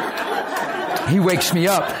and he wakes me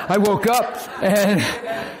up. I woke up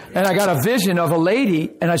and I got a vision of a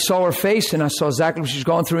lady and I saw her face and I saw exactly what she was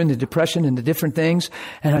going through in the depression and the different things.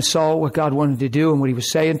 And I saw what God wanted to do and what he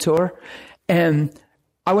was saying to her. And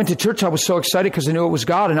I went to church. I was so excited because I knew it was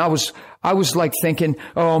God. And I was like thinking,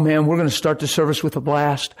 oh man, we're going to start the service with a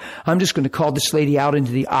blast. I'm just going to call this lady out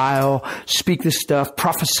into the aisle, speak this stuff,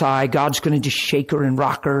 prophesy. God's going to just shake her and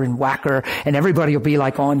rock her and whack her. And everybody will be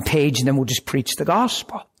like on page and then we'll just preach the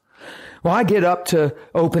gospel. Well, I get up to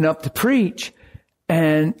open up to preach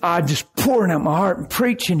and I'm just pouring out my heart and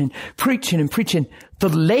preaching and preaching and preaching. The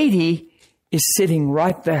lady is sitting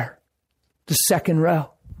right there, the second row.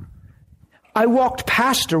 I walked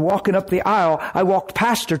past her walking up the aisle. I walked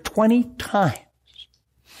past her 20 times.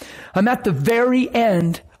 I'm at the very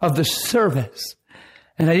end of the service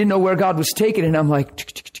and I didn't know where God was taking it. And I'm like,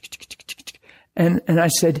 and I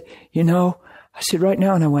said, I said right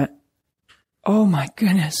now. And I went, oh my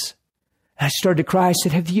goodness. And I started to cry. I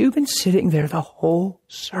said, have you been sitting there the whole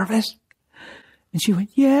service? And she went,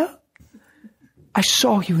 yeah. I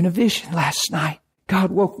saw you in a vision last night.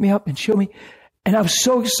 God woke me up and showed me. And I was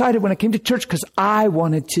so excited when I came to church because I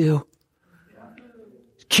wanted to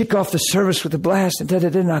kick off the service with a blast.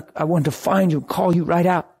 And I wanted to find you and call you right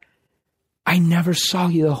out. I never saw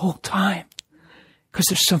you the whole time because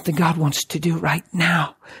there's something God wants to do right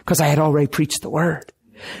now because I had already preached the word.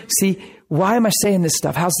 See, why am I saying this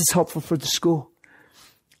stuff? How's this helpful for the school?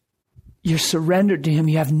 You're surrendered to him.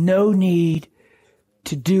 You have no need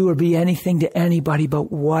to do or be anything to anybody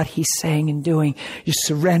but what he's saying and doing. You're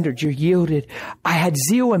surrendered. You're yielded. I had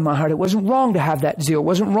zeal in my heart. It wasn't wrong to have that zeal. It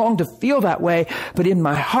wasn't wrong to feel that way. But in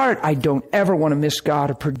my heart, I don't ever want to miss God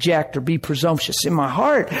or project or be presumptuous. In my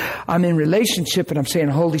heart, I'm in relationship and I'm saying,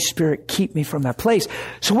 Holy Spirit, keep me from that place.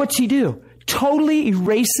 So what's he do? Totally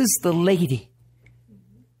erases the lady.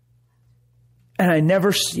 And I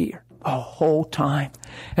never see her the whole time.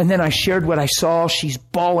 And then I shared what I saw. She's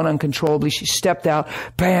bawling uncontrollably. She stepped out.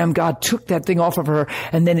 Bam, God took that thing off of her.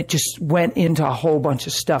 And then it just went into a whole bunch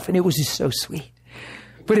of stuff. And it was just so sweet.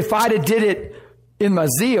 But if I'd have did it in my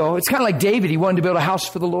zeal, it's kind of like David. He wanted to build a house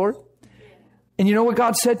for the Lord. And you know what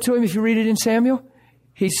God said to him if you read it in Samuel?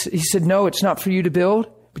 He said, no, it's not for you to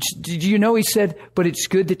build. But did you know he said, but it's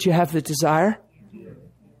good that you have the desire?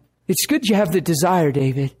 It's good you have the desire,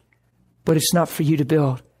 David. But it's not for you to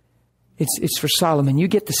build. It's for Solomon. You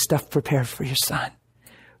get the stuff prepared for your son.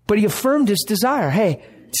 But he affirmed his desire. Hey,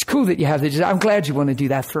 it's cool that you have the desire. I'm glad you want to do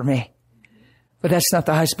that for me. But that's not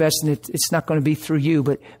the highest best, and it's not going to be through you.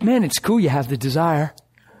 But man, it's cool you have the desire.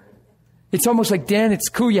 It's almost like, Dan, it's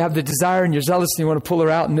cool you have the desire and you're zealous and you want to pull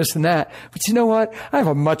her out and this and that. But you know what? I have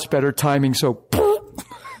a much better timing, so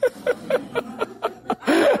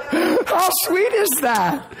how sweet is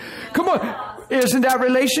that? Come on. Isn't that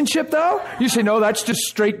relationship though? You say, no, that's just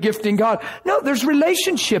straight gifting God. No, there's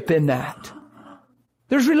relationship in that.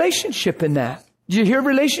 There's relationship in that. Do you hear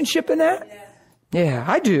relationship in that? Yeah,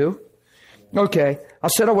 I do. Okay. I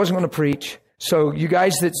said I wasn't going to preach. So you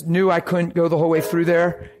guys that knew I couldn't go the whole way through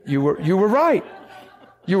there, you were right.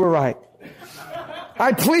 You were right.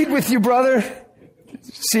 I plead with you, brother.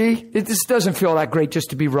 See, this doesn't feel that great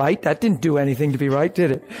just to be right. That didn't do anything to be right,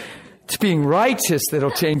 did it? It's being righteous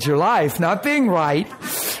that'll change your life, not being right.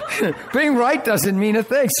 Being right doesn't mean a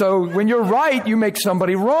thing. So when you're right, you make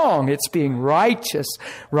somebody wrong. It's being righteous.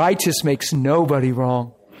 Righteous makes nobody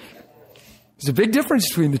wrong. There's a big difference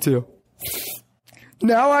between the two.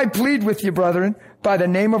 Now I plead with you, brethren, by the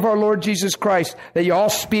name of our Lord Jesus Christ, that you all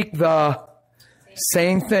speak the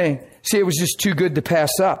same thing. See, it was just too good to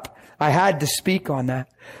pass up. I had to speak on that.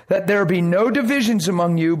 That there be no divisions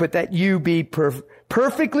among you, but that you be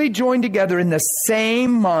perfectly joined together in the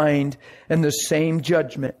same mind and the same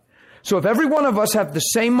judgment. So if every one of us have the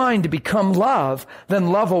same mind to become love, then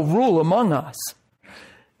love will rule among us.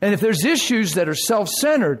 And if there's issues that are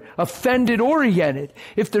self-centered, offended-oriented,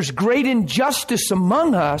 if there's great injustice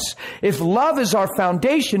among us, if love is our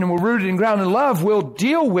foundation and we're rooted and grounded in love, we'll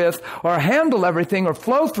deal with or handle everything or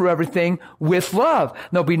flow through everything with love.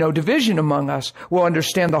 There'll be no division among us. We'll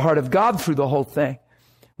understand the heart of God through the whole thing.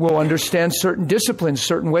 We'll understand certain disciplines,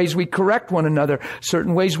 certain ways we correct one another,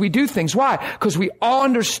 certain ways we do things. Why? Because we all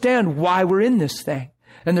understand why we're in this thing.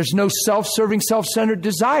 And there's no self-serving, self-centered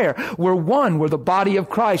desire. We're one. We're the body of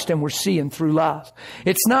Christ, and we're seeing through love.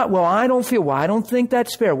 It's not, well, I don't feel, well, I don't think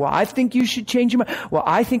that's fair. Well, I think you should change your mind. Well,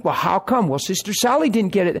 I think, well, how come? Well, Sister Sally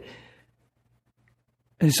didn't get it.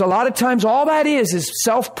 And so a lot of times all that is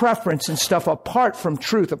self-preference and stuff apart from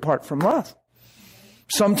truth, apart from love.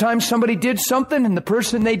 Sometimes somebody did something and the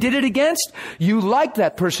person they did it against, you like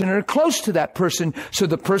that person or are close to that person. So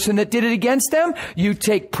the person that did it against them, you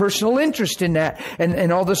take personal interest in that.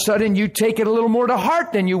 And all of a sudden you take it a little more to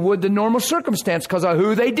heart than you would the normal circumstance because of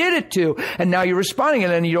who they did it to. And now you're responding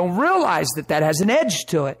and then you don't realize that that has an edge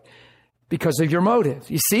to it because of your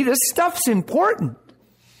motive. You see, this stuff's important.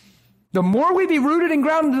 The more we be rooted and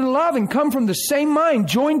grounded in love and come from the same mind,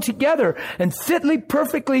 joined together and fitly,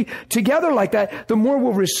 perfectly together like that, the more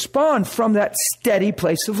we'll respond from that steady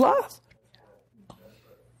place of love.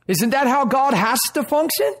 Isn't that how God has to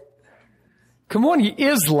function? Come on, He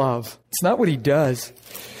is love. It's not what He does.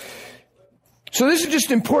 So this is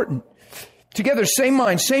just important. Together, same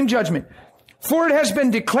mind, same judgment. For it has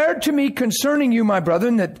been declared to me concerning you, my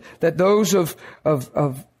brethren, that those of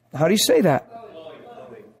how do you say that?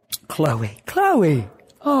 Chloe.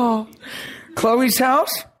 Oh, Chloe's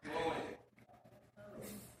house.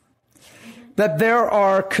 That there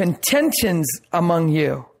are contentions among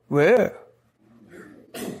you. Where?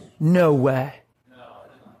 No way.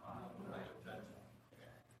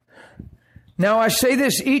 Now I say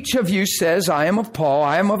this, each of you says, I am of Paul,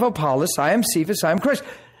 I am of Apollos, I am Cephas, I am Christ.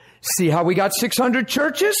 See how we got 600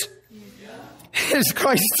 churches? Is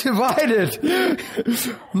Christ divided?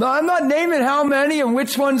 No, I'm not naming how many and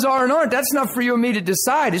which ones are and aren't. That's not for you and me to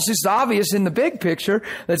decide. It's just obvious in the big picture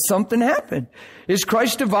that something happened. Is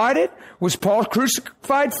Christ divided? Was Paul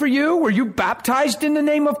crucified for you? Were you baptized in the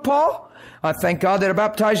name of Paul? I thank God that I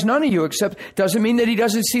baptized none of you, except doesn't mean that He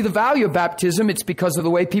doesn't see the value of baptism. It's because of the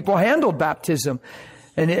way people handled baptism.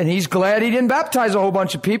 And He's glad He didn't baptize a whole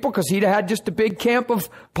bunch of people because He'd had just a big camp of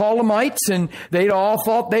Paulamites and they'd all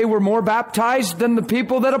thought they were more baptized than the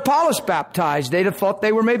people that Apollos baptized. They'd have thought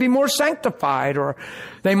they were maybe more sanctified, or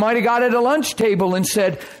they might have got at a lunch table and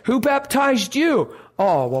said, who baptized you?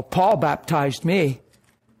 Oh, well, Paul baptized me.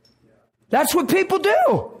 That's what people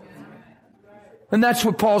do. And that's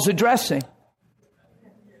what Paul's addressing.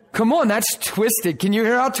 Come on, that's twisted. Can you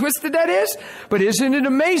hear how twisted that is? But isn't it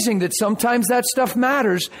amazing that sometimes that stuff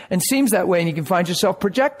matters and seems that way and you can find yourself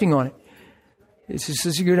projecting on it? It's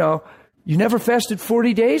just, you know, you never fasted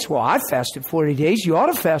 40 days? Well, I fasted 40 days. You ought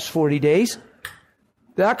to fast 40 days.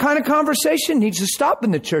 That kind of conversation needs to stop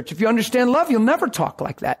in the church. If you understand love, you'll never talk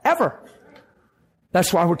like that, ever.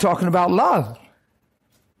 That's why we're talking about love.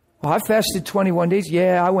 Well, I fasted 21 days.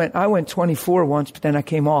 Yeah, I went 24 once, but then I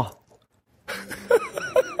came off.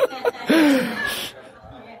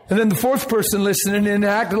 And then the fourth person listening and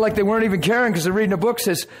acted like they weren't even caring because they're reading a book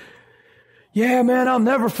says, yeah, man, I'll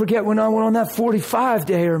never forget when I went on that 45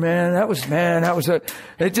 dayer, man.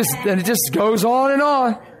 It just goes on and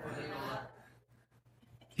on.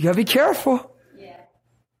 You gotta be careful. Yeah.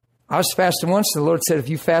 I was fasting once. The Lord said, if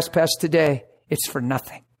you fast past today, it's for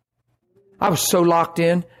nothing. I was so locked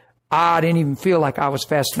in. I didn't even feel like I was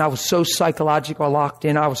fasting. I was so psychological locked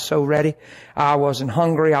in. I was so ready. I wasn't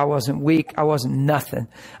hungry. I wasn't weak. I wasn't nothing.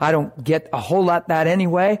 I don't get a whole lot that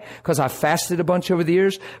anyway because I fasted a bunch over the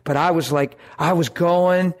years. But I was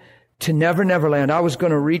going to Neverland. I was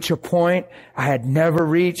going to reach a point I had never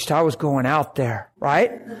reached. I was going out there,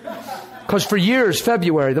 right? Because for years,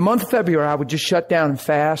 the month of February, I would just shut down and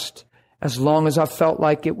fast as long as I felt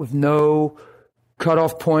like it with no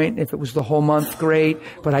cutoff point. If it was the whole month, great.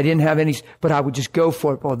 But I didn't have any, but I would just go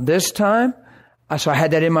for it. Well, this time, so I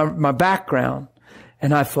had that in my background.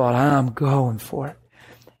 And I thought, I'm going for it.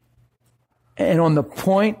 And on the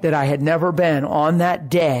point that I had never been on that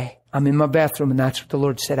day, I'm in my bathroom, and that's what the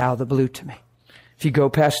Lord said out of the blue to me. If you go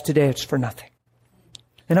past today, it's for nothing.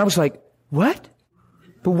 And I was like, what?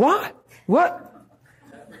 But why? What?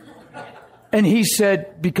 And He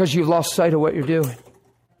said, because you've lost sight of what you're doing.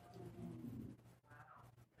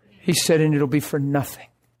 He said, and it'll be for nothing.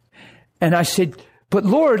 And I said, but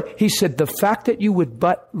Lord, He said, the fact that you would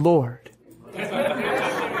but Lord.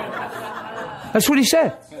 That's what He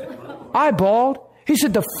said. I bawled. He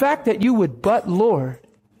said, the fact that you would but Lord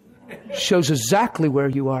shows exactly where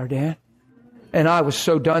you are, Dan. And I was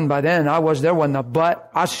so done by then. There wasn't a but.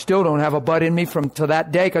 I still don't have a but in me to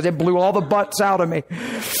that day because it blew all the butts out of me.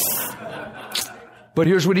 But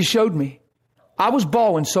here's what He showed me. I was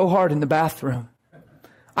bawling so hard in the bathroom.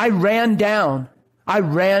 I ran down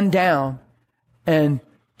and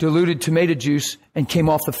diluted tomato juice and came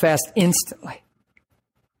off the fast instantly.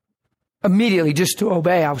 Immediately, just to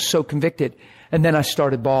obey. I was so convicted. And then I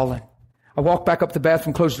started bawling. I walked back up the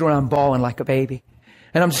bathroom, closed the door, and I'm bawling like a baby.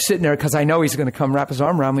 And I'm just sitting there because I know He's going to come wrap His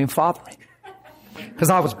arm around me and father me. Because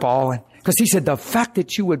I was bawling. Because He said, the fact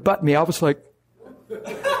that you would butt me, I was like...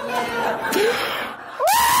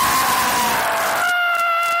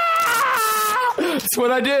 That's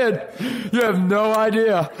what I did. You have no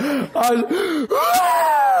idea.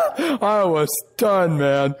 I was done,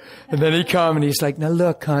 man. And then He come and He's like, now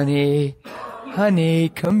look, honey,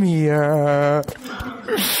 come here.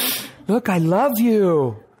 Look, I love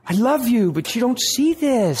you, but you don't see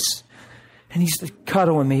this. And He's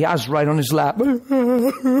cuddling me. I was right on His lap.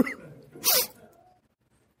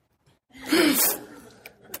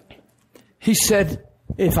 He said,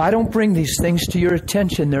 if I don't bring these things to your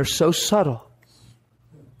attention, they're so subtle.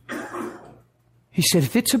 He said,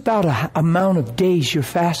 if it's about an amount of days you're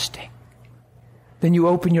fasting, then you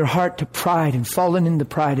open your heart to pride and falling into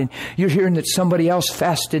pride. And you're hearing that somebody else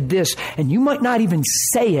fasted this. And you might not even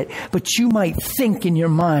say it, but you might think in your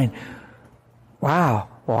mind, wow,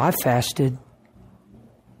 well, I fasted.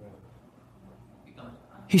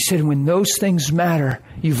 He said, when those things matter,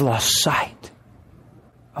 you've lost sight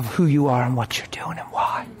of who you are and what you're doing and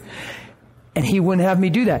why. And He wouldn't have me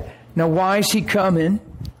do that. Now, why is He coming?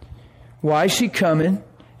 Why is He coming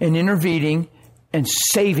and intervening and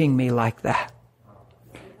saving me like that?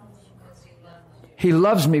 He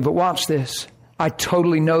loves me, but watch this. I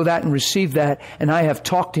totally know that and receive that. And I have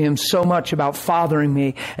talked to Him so much about fathering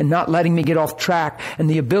me and not letting me get off track. And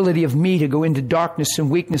the ability of me to go into darkness and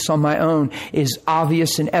weakness on my own is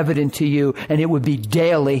obvious and evident to you. And it would be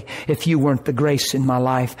daily if you weren't the grace in my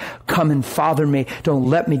life. Come and father me. Don't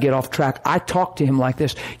let me get off track. I talk to Him like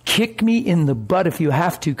this. Kick me in the butt if you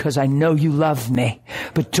have to, because I know you love me.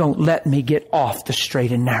 But don't let me get off the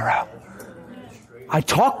straight and narrow. I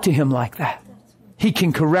talk to Him like that. He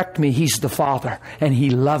can correct me. He's the Father, and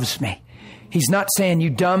He loves me. He's not saying,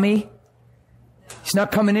 you dummy. He's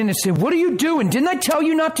not coming in and saying, what are you doing? Didn't I tell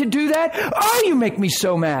you not to do that? Oh, you make me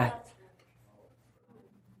so mad.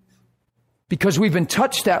 Because we've been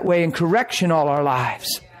touched that way in correction all our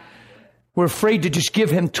lives. We're afraid to just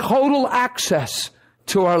give Him total access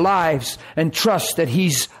to our lives and trust that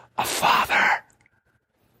He's a Father.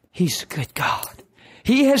 He's a good God.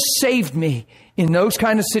 He has saved me in those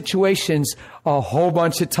kind of situations a whole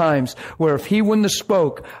bunch of times where if He wouldn't have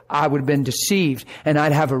spoke, I would have been deceived and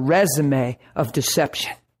I'd have a resume of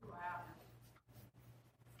deception.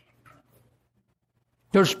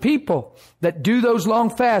 There's people that do those long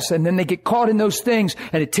fasts and then they get caught in those things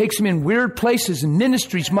and it takes them in weird places and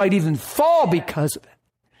ministries might even fall because of it.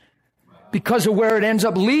 Because of where it ends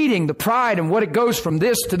up leading, the pride and what it goes from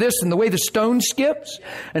this to this and the way the stone skips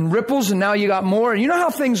and ripples and now you got more. And you know how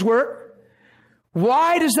things work.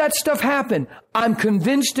 Why does that stuff happen? I'm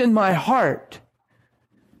convinced in my heart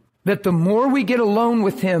that the more we get alone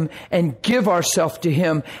with Him and give ourselves to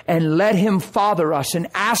Him and let Him father us and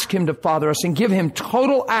ask Him to father us and give Him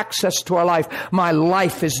total access to our life, my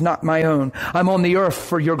life is not my own. I'm on the earth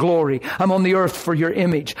for your glory. I'm on the earth for your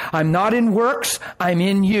image. I'm not in works. I'm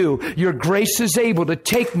in you. Your grace is able to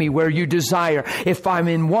take me where you desire. If I'm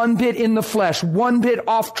in one bit in the flesh, one bit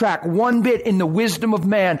off track, one bit in the wisdom of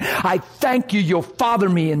man, I thank you. You'll father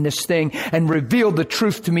me in this thing and reveal the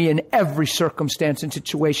truth to me in every circumstance and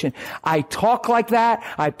situation. I talk like that.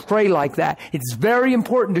 I pray like that. It's very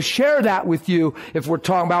important to share that with you if we're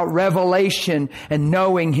talking about revelation and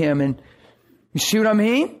knowing Him. And you see what I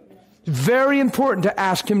mean? It's very important to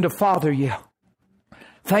ask Him to father you.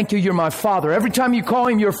 Thank you, you're my Father. Every time you call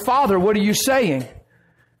Him your Father, what are you saying?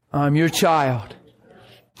 I'm your child.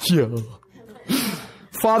 Yeah.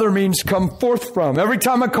 Father means come forth from. Every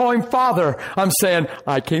time I call Him Father, I'm saying,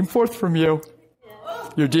 I came forth from you.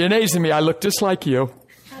 Your DNA's in me. I look just like you.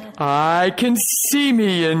 I can see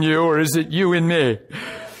me in you, or is it you in me?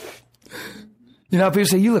 You know, people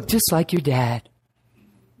say, you look just like your dad.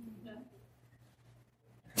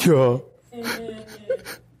 Yeah.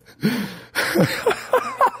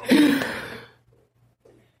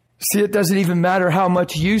 See, it doesn't even matter how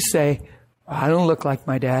much you say, I don't look like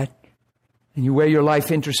my dad. And you weigh your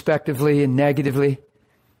life introspectively and negatively.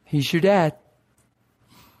 He's your dad.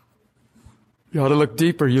 You ought to look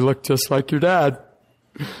deeper. You look just like your dad.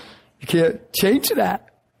 You can't change that.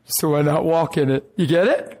 So why not walk in it? You get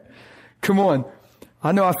it? Come on.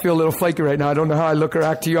 I know I feel a little flaky right now. I don't know how I look or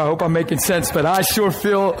act to you. I hope I'm making sense, but I sure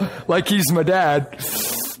feel like he's my dad.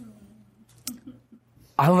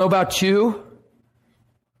 I don't know about you,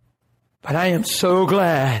 but I am so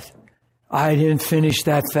glad I didn't finish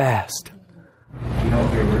that fast. You know,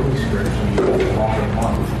 if you're really spiritual, you walk in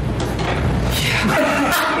one.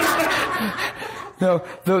 No,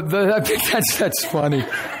 I think that's funny.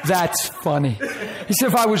 That's funny. He said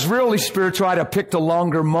if I was really spiritual, I'd have picked a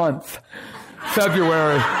longer month.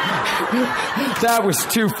 February. That was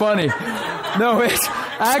too funny. No, it's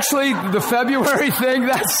actually the February thing,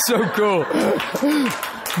 that's so cool.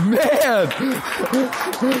 Man.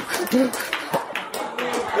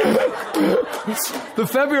 The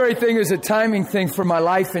February thing is a timing thing for my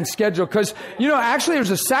life and schedule because, you know, actually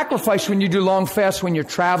there's a sacrifice when you do long fasts when you're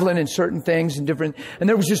traveling and certain things and different, and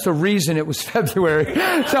there was just a reason it was February.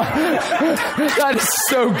 So, that is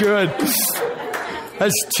so good.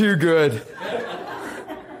 That's too good.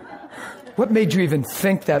 What made you even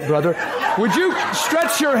think that, brother? Would you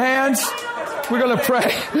stretch your hands? We're going to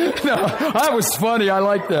pray. No, that was funny. I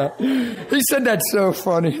like that. He said that's so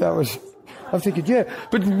funny. I'm thinking, yeah.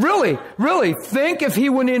 But really, think if he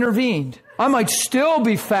wouldn't intervened. I might still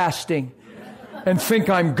be fasting and think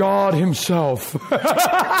I'm God himself. I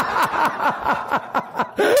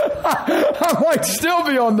might still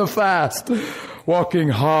be on the fast, walking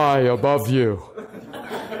high above you.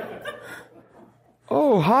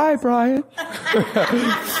 Oh, hi, Brian.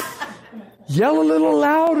 Yell a little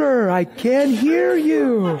louder. I can't hear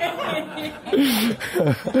you.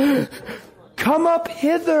 Come up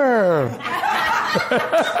hither.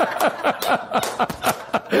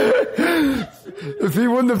 If he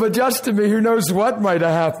wouldn't have adjusted me, who knows what might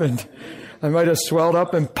have happened. I might have swelled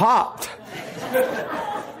up and popped.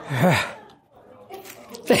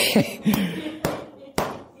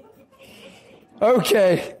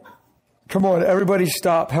 Okay. Come on, everybody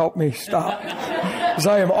stop. Help me. Stop. Because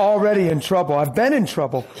I am already in trouble. I've been in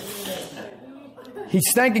trouble.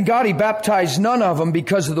 He's thanking God he baptized none of them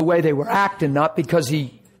because of the way they were acting, not because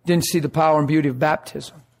he didn't see the power and beauty of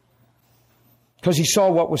baptism. Because he saw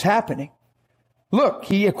what was happening. Look,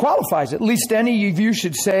 he qualifies. At least any of you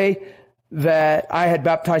should say that I had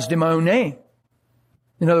baptized in my own name.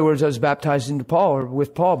 In other words, I was baptized into Paul or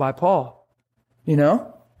with Paul by Paul. You know?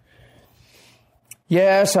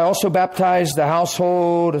 Yes, I also baptized the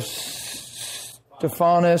household of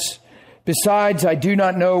Stephanus. Besides, I do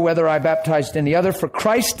not know whether I baptized any other, for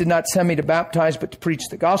Christ did not send me to baptize, but to preach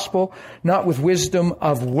the gospel, not with wisdom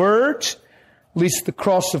of words, lest the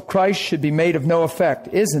cross of Christ should be made of no effect.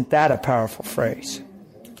 Isn't that a powerful phrase?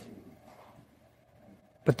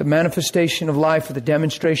 But the manifestation of life, or the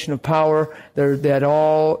demonstration of power,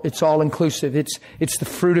 it's all inclusive. It's the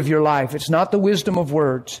fruit of your life. It's not the wisdom of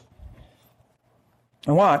words.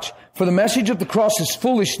 And watch, for the message of the cross is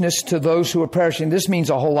foolishness to those who are perishing. This means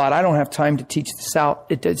a whole lot. I don't have time to teach this out.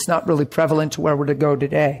 It's not really prevalent to where we're to go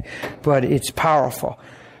today, but it's powerful.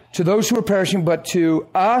 To those who are perishing, but to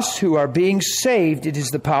us who are being saved, it is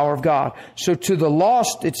the power of God. So to the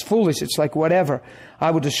lost, it's foolish. It's like whatever. I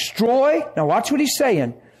will destroy. Now watch what he's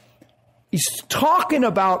saying. He's talking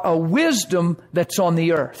about a wisdom that's on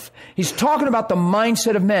the earth. He's talking about the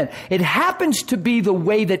mindset of men. It happens to be the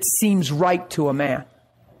way that seems right to a man.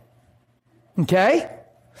 Okay?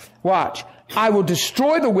 Watch. I will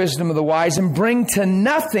destroy the wisdom of the wise and bring to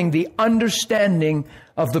nothing the understanding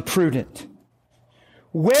of the prudent.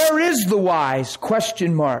 Where is the wise?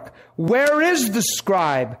 Question mark. Where is the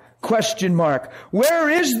scribe? Question mark. Where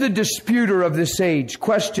is the disputer of this age?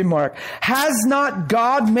 Question mark. Has not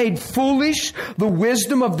God made foolish the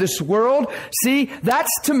wisdom of this world? See,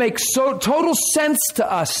 that's to make total sense to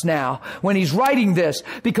us now when he's writing this,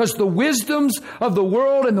 because the wisdoms of the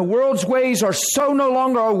world and the world's ways are so no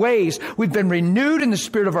longer our ways. We've been renewed in the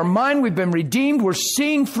spirit of our mind. We've been redeemed. We're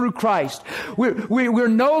seeing through Christ. We're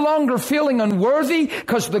no longer feeling unworthy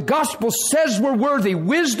because the gospel says we're worthy.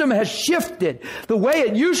 Wisdom has shifted. The way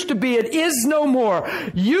it used to to be, it is no more.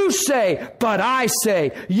 You say, but I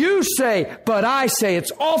say. You say, but I say.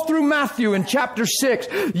 It's all through Matthew in chapter 6.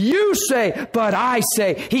 You say, but I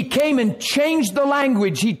say. He came and changed the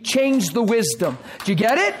language. He changed the wisdom. Do you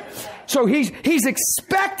get it? So he's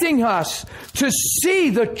expecting us to see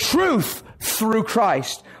the truth through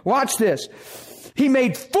Christ. Watch this. He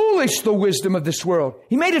made foolish the wisdom of this world.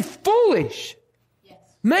 He made it foolish. Yes.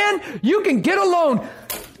 Man, you can get alone.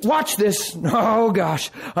 Watch this. Oh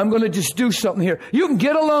gosh, I'm going to just do something here. You can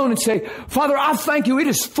get alone and say, Father, I thank you. It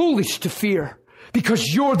is foolish to fear.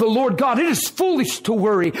 Because you're the Lord God. It is foolish to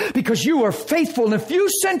worry because you are faithful. And if you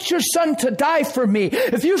sent your Son to die for me,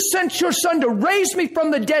 if you sent your Son to raise me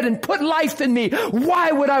from the dead and put life in me,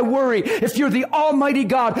 why would I worry if you're the Almighty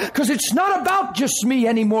God? Because it's not about just me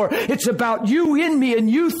anymore. It's about you in me and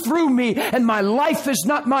you through me. And my life is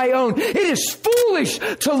not my own. It is foolish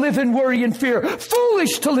to live in worry and fear.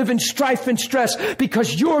 Foolish to live in strife and stress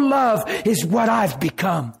because your love is what I've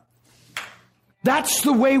become. That's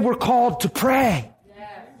the way we're called to pray.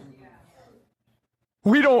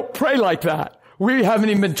 We don't pray like that. We haven't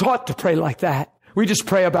even been taught to pray like that. We just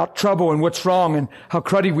pray about trouble and what's wrong and how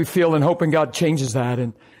cruddy we feel and hoping God changes that.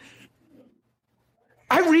 And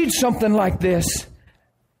I read something like this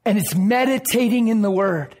and it's meditating in the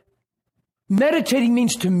Word. Meditating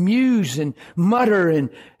means to muse and mutter and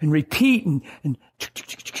repeat and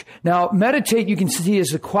now, meditate, you can see,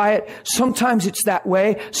 is a quiet. Sometimes it's that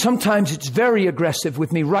way. Sometimes it's very aggressive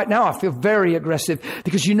with me. Right now, I feel very aggressive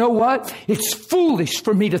because you know what? It's foolish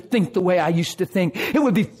for me to think the way I used to think. It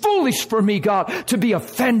would be foolish for me, God, to be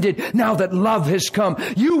offended now that love has come.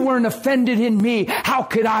 You weren't offended in me. How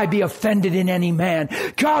could I be offended in any man?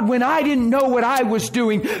 God, when I didn't know what I was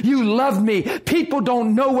doing, you loved me. People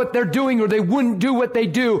don't know what they're doing or they wouldn't do what they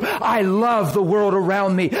do. I love the world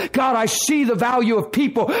around me. God, I see the value of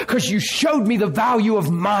people because you showed me the value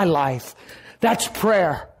of my life. That's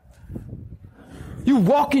prayer. You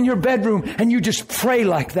walk in your bedroom and you just pray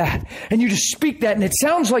like that. And you just speak that. And it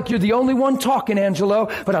sounds like you're the only one talking, Angelo.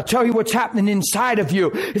 But I'll tell you what's happening inside of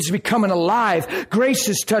you. It's becoming alive. Grace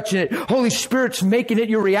is touching it. Holy Spirit's making it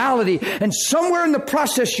your reality. And somewhere in the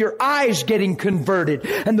process, your eyes getting converted.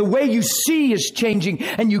 And the way you see is changing.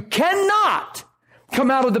 And you cannot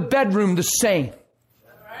come out of the bedroom the same.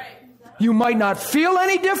 You might not feel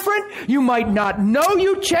any different. You might not know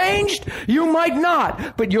you changed. You might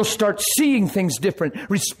not. But you'll start seeing things different,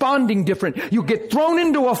 responding different. You'll get thrown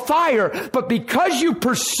into a fire. But because you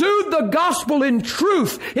pursued the gospel in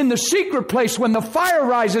truth in the secret place, when the fire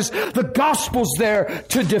rises, the gospel's there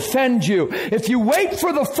to defend you. If you wait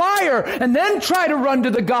for the fire and then try to run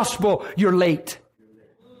to the gospel, you're late.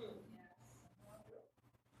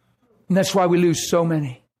 And that's why we lose so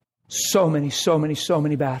many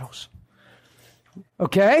battles.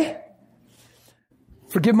 Okay?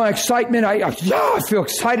 Forgive my excitement. I feel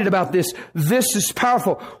excited about this. This is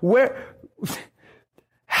powerful. Where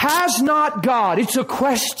has not God, it's a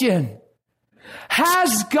question.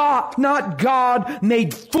 Has not God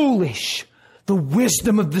made foolish the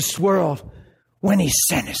wisdom of this world when He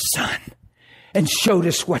sent His Son and showed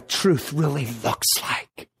us what truth really looks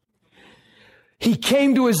like? He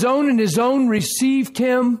came to His own and His own received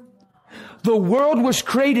Him. The world was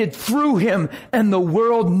created through Him and the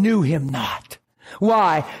world knew Him not.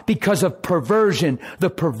 Why? Because of perversion, the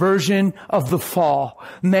perversion of the fall.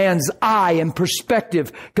 Man's eye and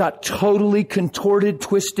perspective got totally contorted,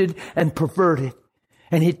 twisted, and perverted.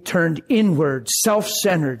 And it turned inward,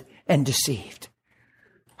 self-centered, and deceived.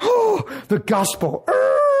 Oh, the gospel,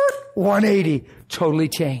 180, totally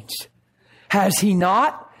changed. Has He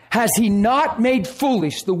not? Has He not made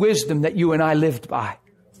foolish the wisdom that you and I lived by?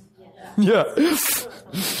 Yeah.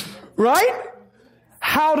 Right?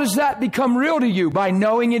 How does that become real to you? By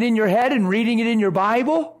knowing it in your head and reading it in your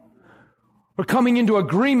Bible? Or coming into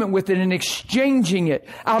agreement with it and exchanging it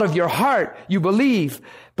out of your heart, you believe,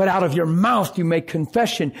 but out of your mouth you make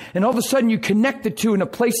confession. And all of a sudden you connect the two in a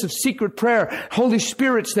place of secret prayer. Holy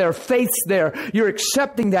Spirit's there, faith's there. You're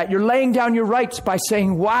accepting that. You're laying down your rights by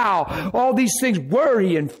saying, wow, all these things,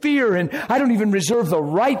 worry and fear, and I don't even reserve the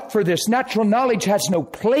right for this. Natural knowledge has no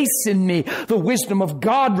place in me. The wisdom of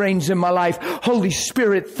God reigns in my life. Holy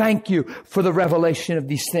Spirit, thank you for the revelation of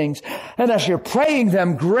these things. And as you're praying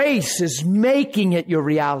them, grace is making it your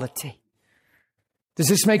reality. Does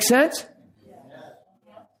this make sense?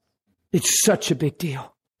 It's such a big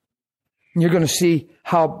deal. And you're going to see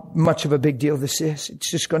how much of a big deal this is.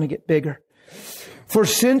 It's just going to get bigger. For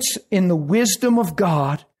since in the wisdom of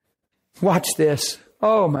God, watch this.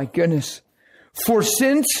 Oh my goodness. For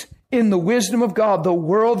since in the wisdom of God, the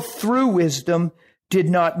world through wisdom did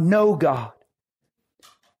not know God.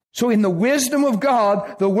 So in the wisdom of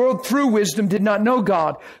God, the world through wisdom did not know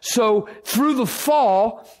God. So through the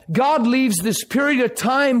fall, God leaves this period of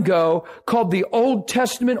time go called the Old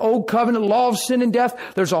Testament, Old Covenant, law of sin and death.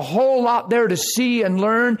 There's a whole lot there to see and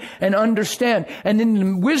learn and understand. And in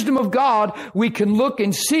the wisdom of God, we can look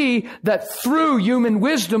and see that through human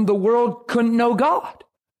wisdom, the world couldn't know God.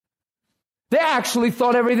 They actually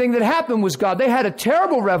thought everything that happened was God. They had a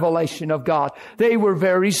terrible revelation of God. They were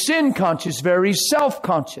very sin conscious, very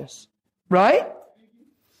self-conscious. Right?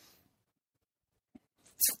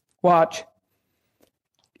 Watch.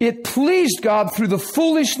 It pleased God through the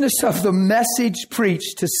foolishness of the message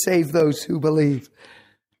preached to save those who believe.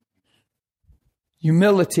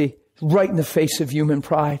 Humility, right in the face of human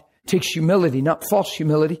pride. It takes humility, not false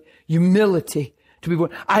humility. Humility to be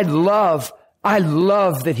born. I love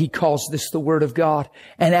that He calls this the Word of God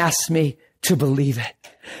and asks me to believe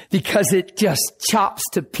it, because it just chops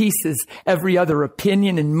to pieces every other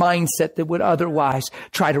opinion and mindset that would otherwise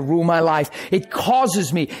try to rule my life. It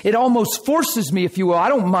causes me, it almost forces me, if you will. I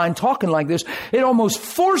don't mind talking like this. It almost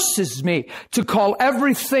forces me to call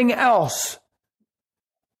everything else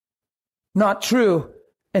not true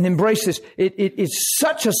and embrace this. It is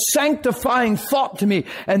such a sanctifying thought to me.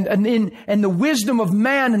 And the wisdom of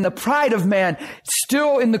man and the pride of man,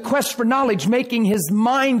 still in the quest for knowledge, making his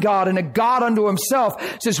mind God and a God unto himself,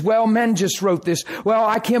 says, well, men just wrote this. Well,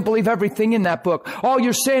 I can't believe everything in that book. All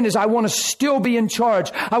you're saying is I want to still be in charge.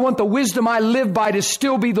 I want the wisdom I live by to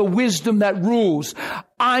still be the wisdom that rules.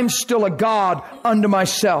 I'm still a God unto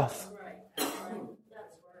myself.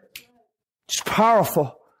 It's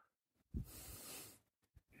powerful.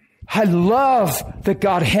 I love that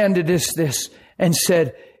God handed us this and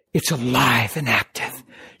said, it's alive and active,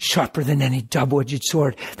 sharper than any double-edged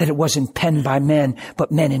sword, that it wasn't penned by men,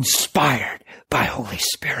 but men inspired by Holy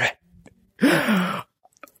Spirit. I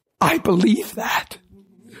believe that.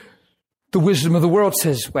 The wisdom of the world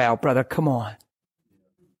says, well, brother, come on.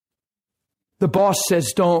 The boss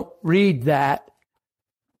says, don't read that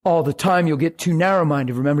all the time. You'll get too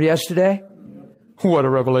narrow-minded. Remember yesterday? What a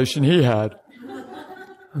revelation he had.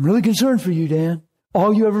 I'm really concerned for you, Dan.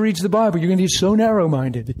 All you ever read is the Bible. You're going to get so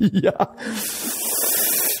narrow-minded. Yeah.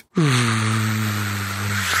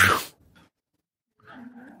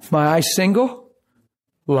 My eyes single?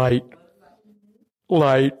 Light.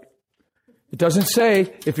 Light. It doesn't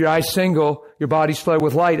say if your eyes single, your body's flooded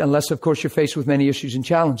with light, unless, of course, you're faced with many issues and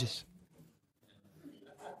challenges.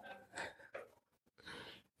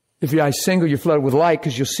 If your eyes single, you're flooded with light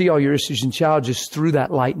because you'll see all your issues and challenges through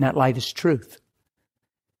that light, and that light is truth.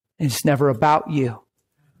 And it's never about you.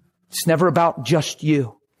 It's never about just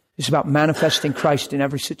you. It's about manifesting Christ in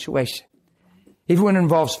every situation. Even when it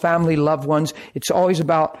involves family, loved ones, it's always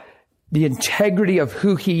about the integrity of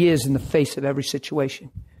who He is in the face of every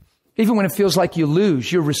situation. Even when it feels like you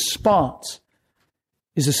lose, your response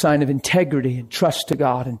is a sign of integrity and trust to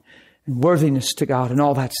God and worthiness to God and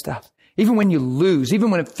all that stuff. Even when you lose,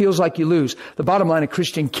 even when it feels like you lose, the bottom line, a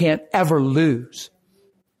Christian can't ever lose.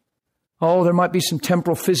 Oh, there might be some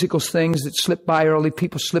temporal, physical things that slip by early.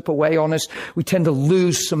 People slip away on us. We tend to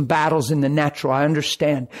lose some battles in the natural. I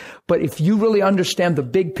understand. But if you really understand the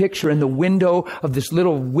big picture and the window of this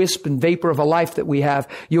little wisp and vapor of a life that we have,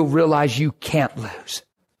 you'll realize you can't lose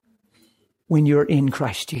when you're in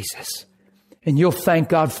Christ Jesus. And you'll thank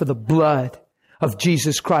God for the blood of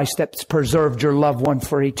Jesus Christ that's preserved your loved one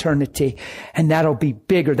for eternity. And that'll be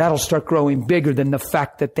bigger. That'll start growing bigger than the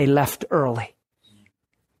fact that they left early.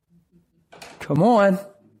 Come on.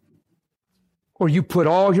 Or you put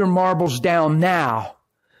all your marbles down now,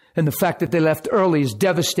 and the fact that they left early is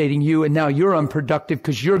devastating you, and now you're unproductive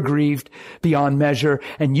because you're grieved beyond measure,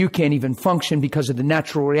 and you can't even function because of the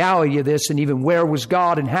natural reality of this, and even where was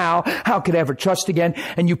God and how could I ever trust again?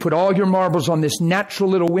 And you put all your marbles on this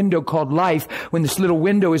natural little window called life, when this little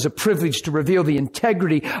window is a privilege to reveal the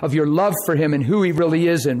integrity of your love for Him and who He really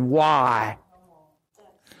is and why.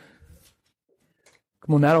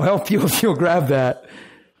 Come on, that'll help you if you'll grab that.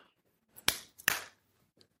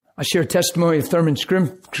 I share testimony of Thurman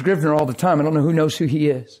Scrivener all the time. I don't know who knows who he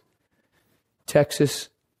is. Texas.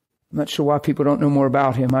 I'm not sure why people don't know more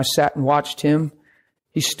about him. I sat and watched him.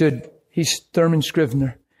 He's Thurman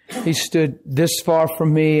Scrivener. He stood this far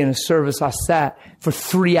from me in a service. I sat for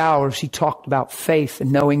 3 hours. He talked about faith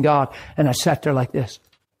and knowing God. And I sat there like this.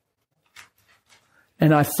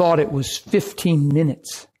 And I thought it was 15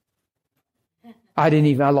 minutes. I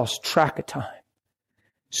lost track of time.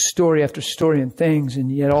 Story after story and things.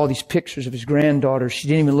 And he had all these pictures of his granddaughter. She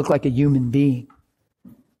didn't even look like a human being.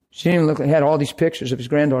 She didn't even look like, he had all these pictures of his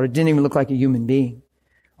granddaughter. Didn't even look like a human being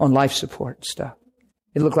on life support and stuff.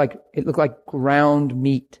 It looked like ground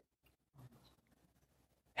meat.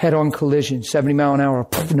 head-on collision, 70 mile an hour,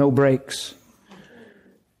 no brakes.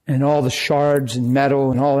 And all the shards and metal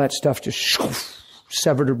and all that stuff just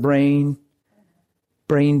severed her brain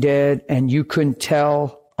dead. And you couldn't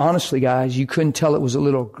tell, honestly guys, you couldn't tell it was a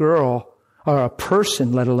little girl or a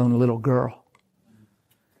person, let alone a little girl.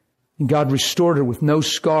 And God restored her with no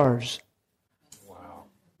scars. Wow.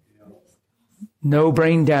 No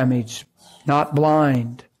brain damage, not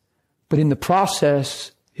blind. But in the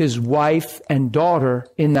process, his wife and daughter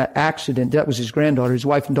in that accident, that was his granddaughter, his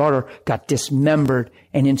wife and daughter got dismembered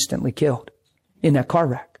and instantly killed in that car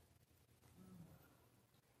wreck.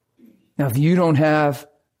 Now, if you don't have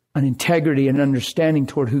an integrity and understanding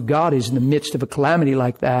toward who God is in the midst of a calamity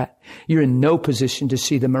like that, you're in no position to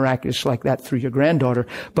see the miraculous like that through your granddaughter.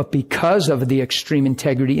 But because of the extreme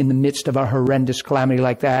integrity in the midst of a horrendous calamity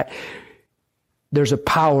like that, there's a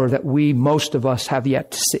power that most of us have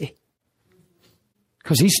yet to see.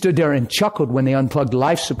 Because he stood there and chuckled when they unplugged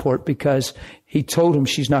life support, because he told him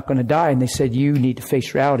she's not going to die. And they said, you need to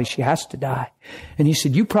face reality. She has to die. And he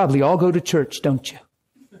said, you probably all go to church, don't you?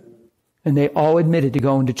 And they all admitted to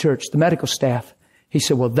going to church, the medical staff. He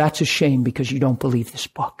said, well, that's a shame because you don't believe this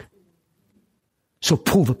book. So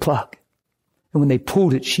pull the plug. And when they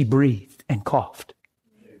pulled it, she breathed and coughed.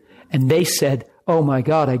 And they said, oh my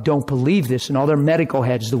God, I don't believe this. And all their medical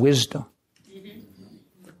heads, the wisdom.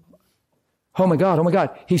 Oh my God, oh my God.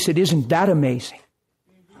 He said, isn't that amazing?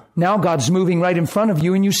 Now God's moving right in front of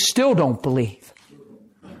you and you still don't believe.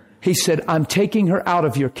 He said, I'm taking her out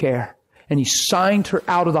of your care. And he signed her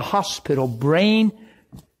out of the hospital,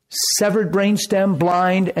 severed brainstem,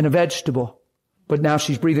 blind, and a vegetable. But now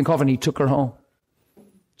she's breathing, coughing. He took her home.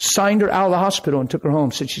 Signed her out of the hospital and took her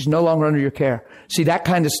home. Said she's no longer under your care. See, that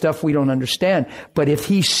kind of stuff we don't understand. But if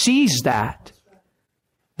he sees that,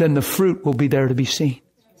 then the fruit will be there to be seen.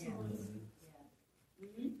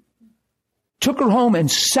 Took her home and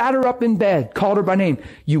sat her up in bed, called her by name.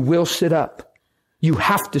 You will sit up. You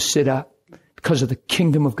have to sit up because of the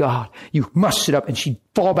kingdom of God. You must sit up. And she'd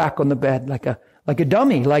fall back on the bed like a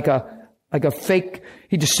dummy, like a fake.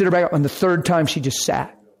 He'd just sit her back up. And the third time she just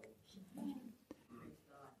sat.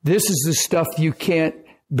 This is the stuff you can't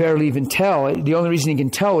barely even tell. The only reason he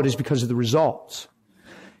can tell it is because of the results.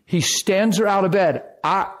 He stands her out of bed.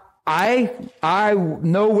 I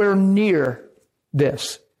nowhere near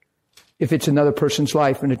this. If it's another person's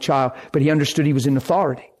life and a child. But he understood he was in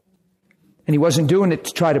authority. And he wasn't doing it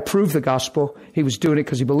to try to prove the gospel. He was doing it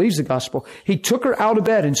because he believes the gospel. He took her out of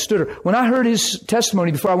bed and stood her. When I heard his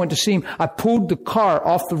testimony before I went to see him, I pulled the car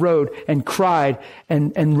off the road and cried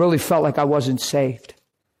and really felt like I wasn't saved.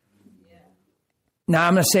 Now,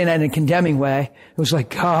 I'm not saying that in a condemning way. It was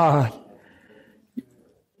like, God,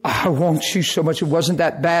 I want you so much. It wasn't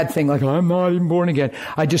that bad thing like, I'm not even born again.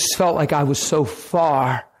 I just felt like I was so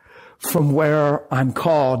far from where I'm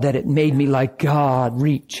called that it made me like, God,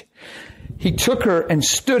 reach. He took her and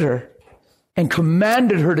stood her and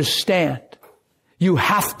commanded her to stand. You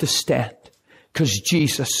have to stand because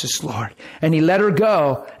Jesus is Lord. And he let her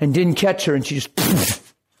go and didn't catch her, and she just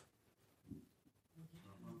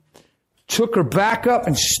took her back up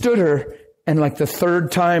and stood her, and like the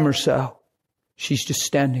third time or so, she's just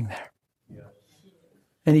standing there.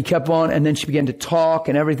 And he kept on, and then she began to talk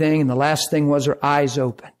and everything, and the last thing was her eyes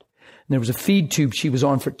opened. And there was a feed tube she was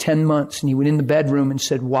on for 10 months, and he went in the bedroom and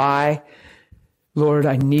said, why, Lord,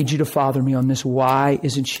 I need you to father me on this. Why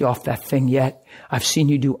isn't she off that thing yet? I've seen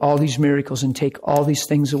you do all these miracles and take all these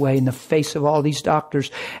things away in the face of all these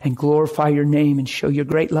doctors and glorify your name and show your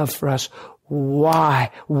great love for us.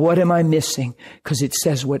 Why? What am I missing? Because it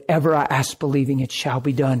says, whatever I ask believing, it shall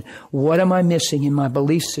be done. What am I missing in my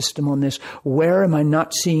belief system on this? Where am I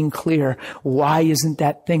not seeing clear? Why isn't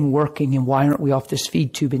that thing working? And why aren't we off this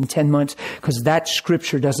feed tube in 10 months? Because that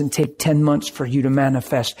scripture doesn't take 10 months for you to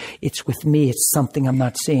manifest. It's with me. It's something I'm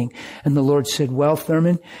not seeing. And the Lord said, well,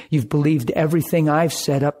 Thurman, you've believed everything I've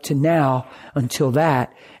said up to now until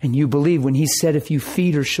that. And you believe when he said, if you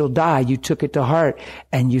feed her, she'll die. You took it to heart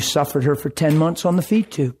and you suffered her for 10 months on the feed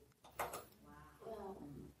tube.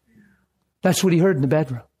 That's what he heard in the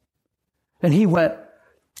bedroom. And he went,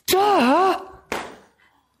 duh!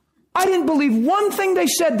 I didn't believe one thing they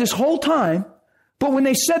said this whole time. But when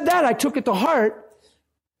they said that, I took it to heart.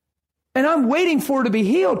 And I'm waiting for her to be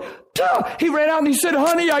healed. Duh! He ran out and he said,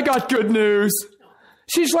 honey, I got good news.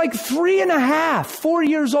 She's like 3.5, 4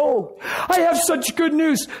 years old. I have such good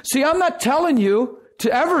news. See, I'm not telling you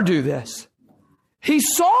to ever do this. He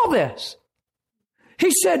saw this.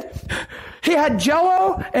 He said, he had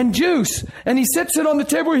Jell-O and juice, and he sits it on the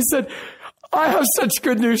table. He said, I have such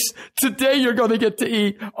good news. Today you're going to get to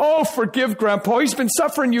eat. Oh, forgive Grandpa. He's been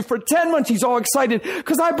suffering you for 10 months. He's all excited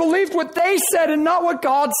because I believed what they said and not what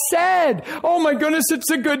God said. Oh my goodness,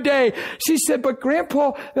 it's a good day. She said, but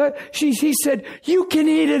Grandpa, he said, you can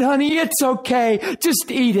eat it, honey. It's okay.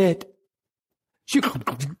 Just eat it.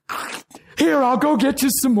 Here, I'll go get you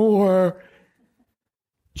some more.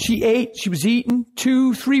 She ate. She was eating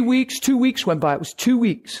 2 weeks. 2 weeks went by. It was 2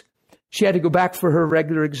 weeks. She had to go back for her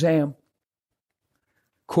regular exam.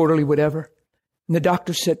 Quarterly, whatever. And the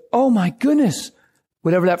doctor said, oh my goodness,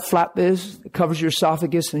 whatever that flap is that covers your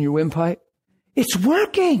esophagus and your windpipe, it's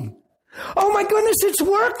working. Oh my goodness, it's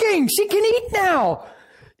working. She can eat now.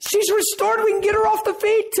 She's restored. We can get her off the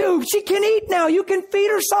feed tube. She can eat now. You can feed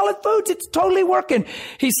her solid foods. It's totally working.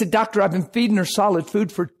 He said, doctor, I've been feeding her solid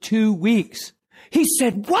food for 2 weeks. He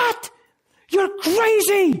said, what? You're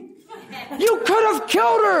crazy. You could have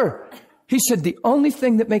killed her. He said, the only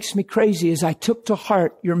thing that makes me crazy is I took to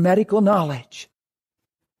heart your medical knowledge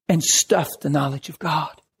and stuffed the knowledge of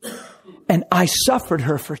God. And I suffered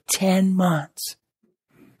her for 10 months.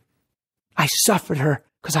 I suffered her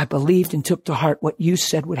because I believed and took to heart what you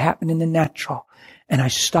said would happen in the natural. And I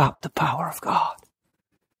stopped the power of God.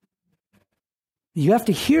 You have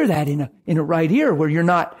to hear that in a right ear where you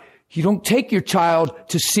don't take your child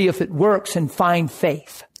to see if it works and find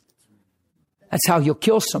faith. That's how you'll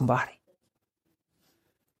kill somebody.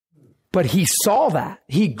 But he saw that.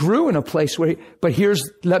 He grew in a place where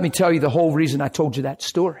let me tell you the whole reason I told you that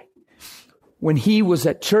story. When he was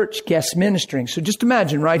at church guest ministering, so just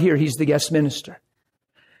imagine right here, he's the guest minister.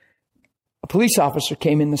 A police officer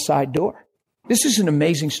came in the side door. This is an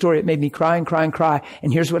amazing story. It made me cry and cry and cry.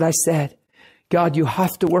 And here's what I said. God, you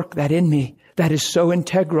have to work that in me. That is so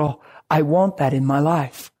integral. I want that in my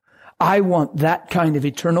life. I want that kind of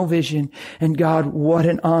eternal vision. And God, what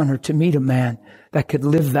an honor to meet a man that could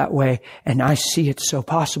live that way. And I see it so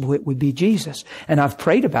possible it would be Jesus. And I've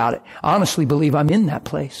prayed about it. I honestly believe I'm in that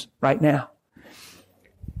place right now.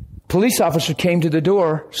 Police officer came to the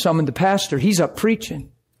door, summoned the pastor. He's up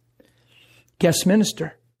preaching. Guest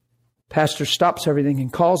minister. Pastor stops everything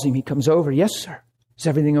and calls him. He comes over. Yes, sir. Is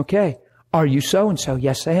everything okay? Are you so-and-so?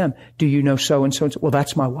 Yes, I am. Do you know so-and-so? Well,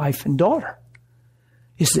 that's my wife and daughter.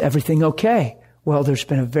 Is everything okay? Well, there's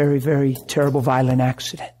been a very, very terrible, violent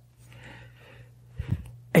accident.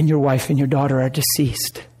 And your wife and your daughter are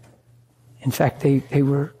deceased. In fact, they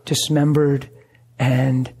were dismembered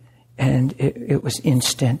and it was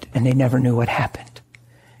instant and they never knew what happened.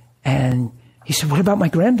 And he said, what about my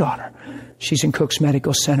granddaughter? She's in Cook's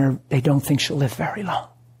Medical Center. They don't think she'll live very long.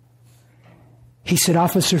 He said,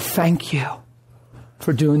 officer, thank you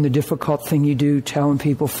for doing the difficult thing you do, telling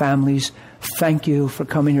people, families, thank you for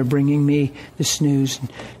coming here, bringing me this news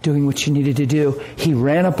and doing what you needed to do. He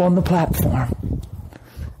ran up on the platform.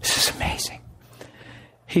 This is amazing.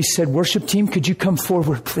 He said, worship team, could you come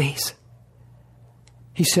forward, please?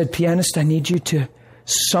 He said, pianist, I need you to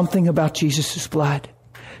something about Jesus' blood.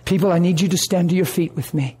 People, I need you to stand to your feet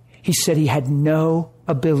with me. He said he had no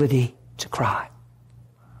ability to cry.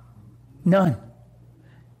 None.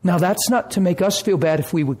 Now, that's not to make us feel bad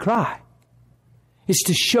if we would cry. It's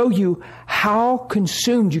to show you how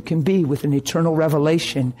consumed you can be with an eternal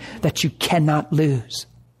revelation that you cannot lose.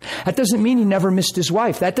 That doesn't mean he never missed his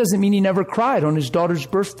wife. That doesn't mean he never cried on his daughter's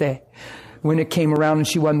birthday when it came around and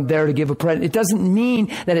she wasn't there to give a present. It doesn't mean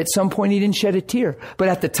that at some point he didn't shed a tear. But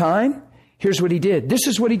at the time, here's what he did. This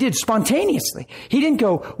is what he did spontaneously. He didn't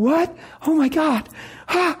go, what? Oh my God.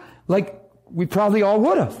 Like we probably all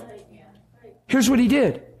would have. Here's what he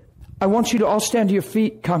did. I want you to all stand to your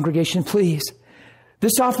feet, congregation, please.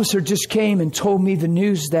 This officer just came and told me the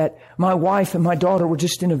news that my wife and my daughter were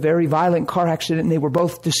just in a very violent car accident and they were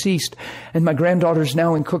both deceased. And my granddaughter's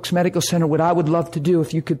now in Cook's Medical Center. What I would love to do,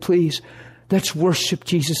 if you could please, let's worship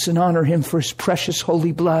Jesus and honor him for his precious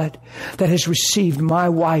holy blood that has received my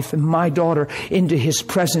wife and my daughter into his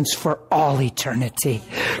presence for all eternity.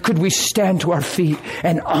 Could we stand to our feet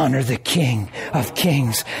and honor the King of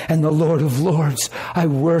Kings and the Lord of Lords? I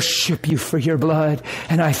worship you for your blood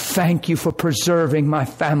and I thank you for preserving my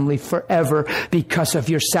family forever because of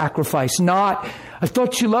your sacrifice. Not, I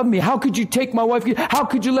thought you loved me. How could you take my wife? How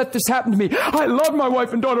could you let this happen to me? I love my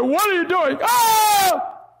wife and daughter. What are you doing?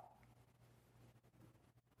 Ah!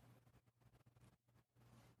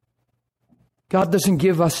 God doesn't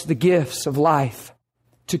give us the gifts of life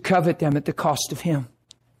to covet them at the cost of him.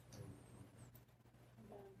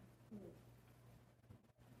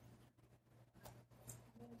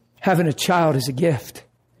 Having a child is a gift.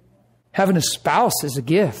 Having a spouse is a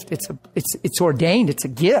gift. It's ordained. It's a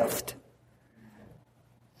gift.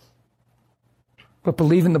 But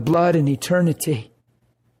believing the blood in eternity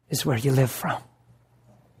is where you live from.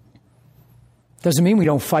 Doesn't mean we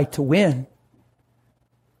don't fight to win.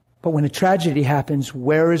 But when a tragedy happens,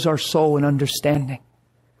 where is our soul and understanding?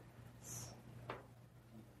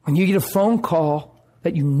 When you get a phone call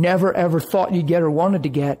that you never ever thought you'd get or wanted to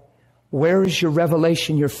get, where is your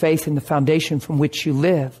revelation, your faith, and the foundation from which you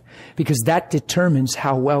live? Because that determines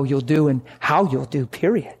how well you'll do and how you'll do,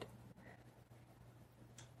 period.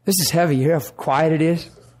 This is heavy. You hear how quiet it is?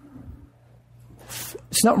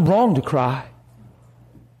 It's not wrong to cry.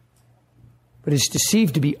 But it's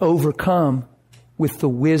deceived to be overcome with the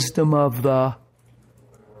wisdom of the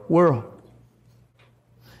world.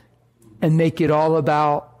 And make it all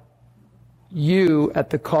about you at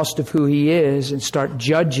the cost of who He is and start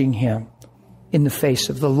judging Him in the face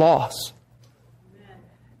of the loss.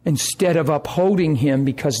 Instead of upholding Him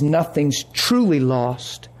because nothing's truly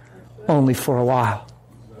lost, only for a while.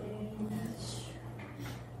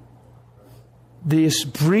 This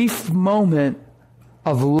brief moment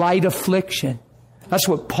of light affliction, that's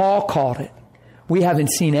what Paul called it. We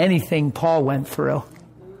haven't seen anything Paul went through.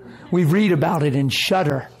 We read about it and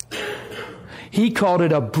shudder. He called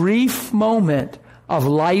it a brief moment of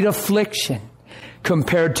light affliction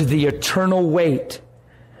compared to the eternal weight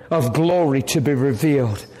of glory to be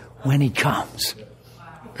revealed when He comes.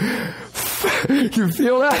 You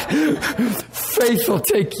feel that? Faith will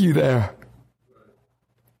take you there.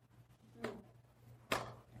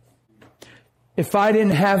 If I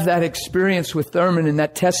didn't have that experience with Thurman and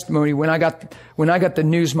that testimony, when I got the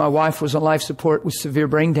news my wife was on life support with severe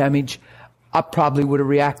brain damage, I probably would have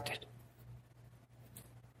reacted.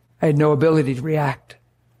 I had no ability to react.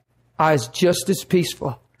 I was just as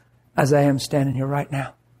peaceful as I am standing here right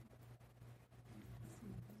now.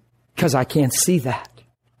 Because I can't see that.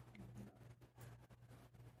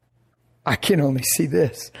 I can only see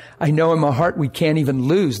this. I know in my heart we can't even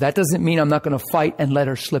lose. That doesn't mean I'm not going to fight and let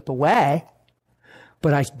her slip away.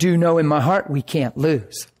 But I do know in my heart we can't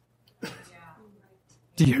lose.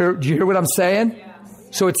 Do you hear what I'm saying?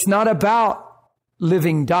 So it's not about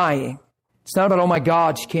living, dying. It's not about, oh my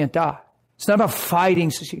God, she can't die. It's not about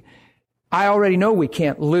fighting. I already know we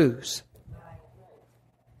can't lose.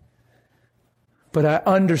 But I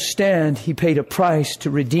understand He paid a price to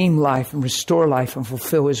redeem life and restore life and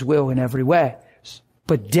fulfill His will in every way.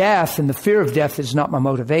 But death and the fear of death is not my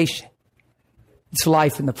motivation. It's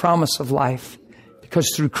life and the promise of life.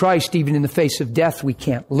 Because through Christ, even in the face of death, we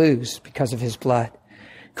can't lose because of His blood.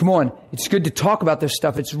 Come on, it's good to talk about this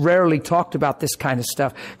stuff. It's rarely talked about, this kind of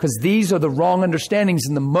stuff, because these are the wrong understandings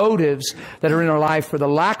and the motives that are in our life, or the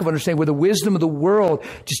lack of understanding, where the wisdom of the world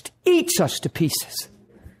just eats us to pieces.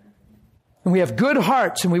 And we have good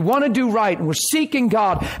hearts and we want to do right and we're seeking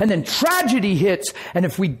God, and then tragedy hits, and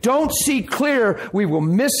if we don't see clear, we will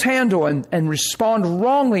mishandle and respond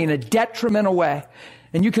wrongly in a detrimental way.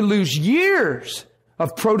 And you can lose years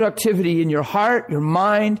of productivity in your heart, your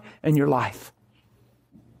mind, and your life.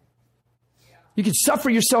 You could suffer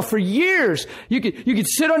yourself for years. You could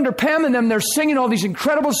sit under Pam and them. They're singing all these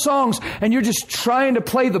incredible songs, and you're just trying to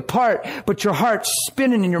play the part, but your heart's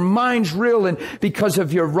spinning and your mind's reeling because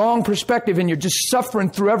of your wrong perspective, and you're just suffering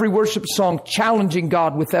through every worship song, challenging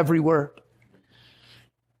God with every word.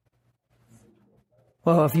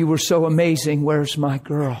 Well, if you were so amazing, where's my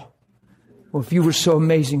girl? Well, if you were so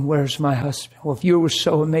amazing, where's my husband? Well, if you were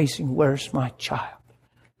so amazing, where's my child?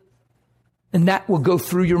 And that will go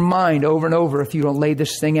through your mind over and over if you don't lay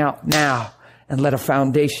this thing out now and let a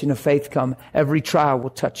foundation of faith come. Every trial will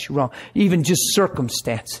touch you wrong. Even just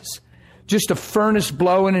circumstances. Just a furnace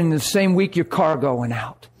blowing, and in the same week your car going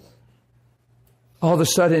out. All of a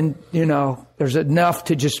sudden, there's enough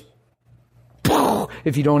to just,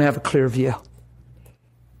 if you don't have a clear view.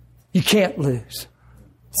 You can't lose.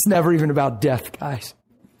 It's never even about death, guys.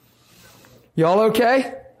 Y'all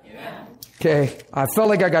okay? Okay, I felt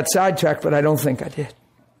like I got sidetracked, but I don't think I did.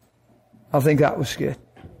 I think that was good.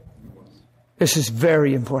 This is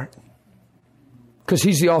very important. Because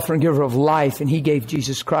He's the author and giver of life, and He gave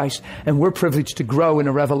Jesus Christ. And we're privileged to grow in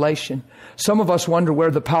a revelation. Some of us wonder where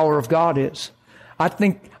the power of God is. I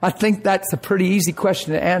think that's a pretty easy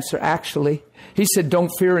question to answer, actually. He said, don't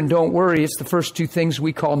fear and don't worry. It's the first two things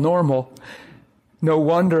we call normal. No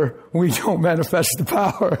wonder we don't manifest the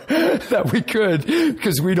power that we could,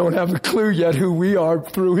 because we don't have a clue yet who we are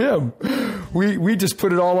through Him. We just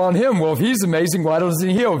put it all on Him. Well, if He's amazing, why doesn't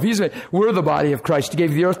He heal? We're the body of Christ. He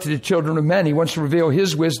gave the earth to the children of men. He wants to reveal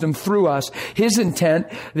His wisdom through us. His intent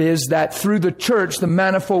is that through the church, the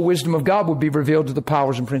manifold wisdom of God would be revealed to the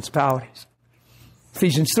powers and principalities.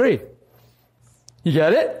 Ephesians 3. You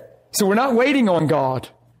get it? So we're not waiting on God.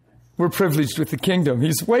 We're privileged with the kingdom.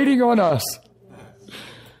 He's waiting on us.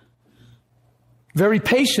 Very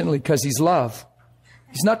patiently, because He's love.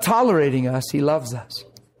 He's not tolerating us. He loves us.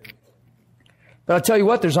 But I'll tell you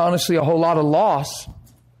what, there's honestly a whole lot of loss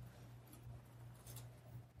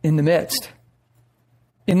in the midst.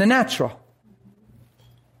 In the natural.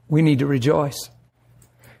 We need to rejoice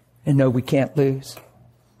and know we can't lose.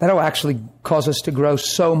 That'll actually cause us to grow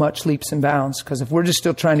so much leaps and bounds. Because if we're just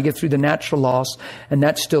still trying to get through the natural loss, and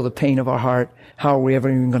that's still the pain of our heart, how are we ever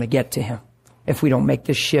even going to get to Him if we don't make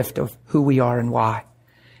this shift of who we are and why?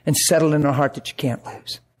 And settle in our heart that you can't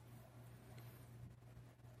lose.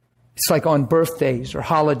 It's like on birthdays or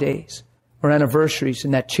holidays or anniversaries,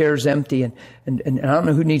 and that chair's empty. And I don't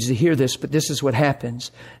know who needs to hear this, but this is what happens.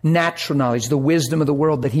 Natural knowledge, the wisdom of the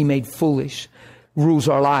world that He made foolish, rules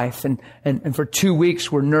our life. And for 2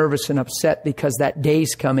 weeks, we're nervous and upset because that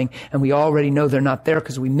day's coming, and we already know they're not there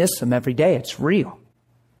because we miss them every day. It's real.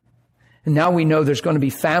 And now we know there's going to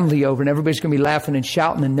be family over and everybody's going to be laughing and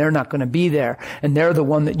shouting, and they're not going to be there. And they're the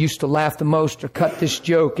one that used to laugh the most or cut this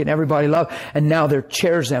joke and everybody loved. And now their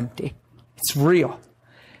chair's empty. It's real.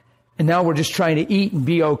 And now we're just trying to eat and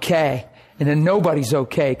be okay. And then nobody's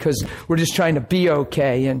okay because we're just trying to be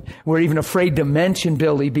okay. And we're even afraid to mention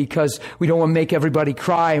Billy because we don't want to make everybody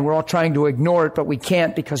cry. And we're all trying to ignore it, but we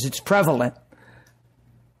can't because it's prevalent.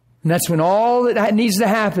 And that's when all that needs to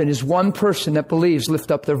happen is one person that believes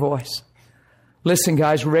lift up their voice. Listen,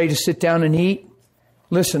 guys, we're ready to sit down and eat.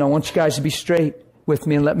 Listen, I want you guys to be straight with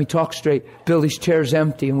me and let me talk straight. Billy's chair's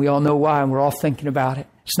empty, and we all know why, and we're all thinking about it.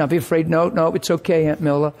 Just not be afraid. No, it's okay, Aunt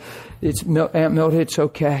Mila. Aunt Milda, it's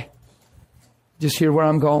okay. Just hear where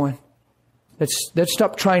I'm going. Let's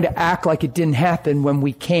stop trying to act like it didn't happen when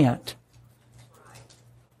we can't.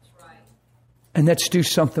 And let's do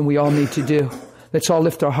something we all need to do. Let's all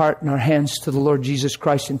lift our heart and our hands to the Lord Jesus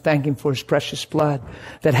Christ and thank Him for His precious blood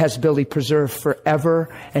that has Billy preserved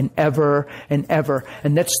forever and ever and ever.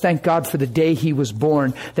 And let's thank God for the day he was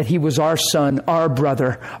born, that he was our son, our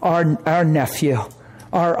brother, our nephew,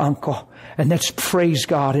 our uncle. And let's praise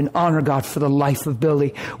God and honor God for the life of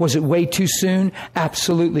Billy. Was it way too soon?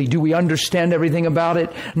 Absolutely. Do we understand everything about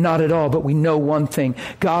it? Not at all. But we know one thing.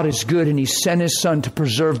 God is good, and He sent His Son to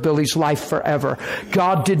preserve Billy's life forever.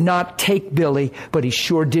 God did not take Billy, but He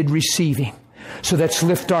sure did receive him. So let's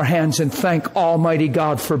lift our hands and thank Almighty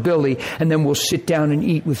God for Billy. And then we'll sit down and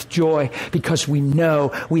eat with joy because we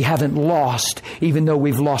know we haven't lost. Even though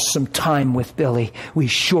we've lost some time with Billy, we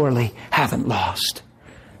surely haven't lost.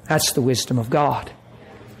 That's the wisdom of God.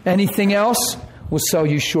 Anything else will sell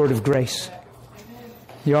you short of grace.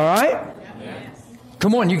 You all right?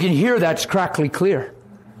 Come on, you can hear that's crackly clear.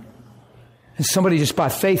 And somebody just by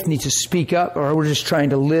faith needs to speak up, or we're just trying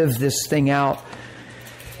to live this thing out.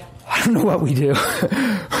 I don't know what we do.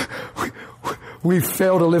 We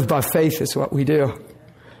fail to live by faith is what we do.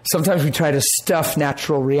 Sometimes we try to stuff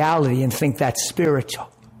natural reality and think that's spiritual.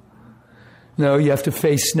 No, you have to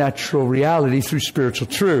face natural reality through spiritual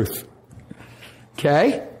truth.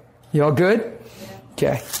 Okay? You all good?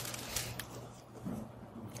 Okay.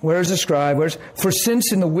 Where's the scribe? For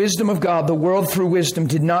since in the wisdom of God, the world through wisdom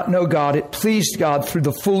did not know God, it pleased God through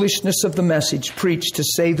the foolishness of the message preached to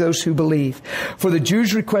save those who believe. For the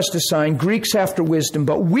Jews request a sign, Greeks after wisdom,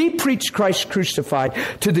 but we preach Christ crucified.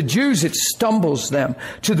 To the Jews it stumbles them.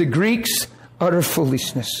 To the Greeks, utter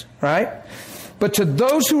foolishness. Right? But to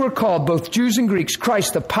those who are called, both Jews and Greeks,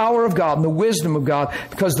 Christ, the power of God and the wisdom of God,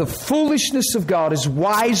 because the foolishness of God is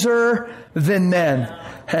wiser than men.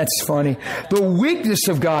 That's funny. The weakness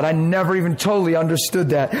of God, I never even totally understood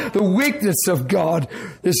that. The weakness of God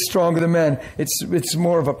is stronger than men. It's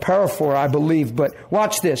more of a paraphor, I believe. But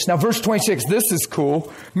watch this. Now, verse 26, this is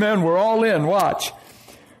cool. Man, we're all in. Watch.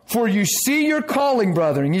 For you see your calling,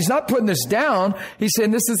 brethren. He's not putting this down. He's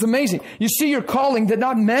saying this is amazing. You see your calling that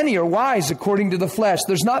not many are wise according to the flesh.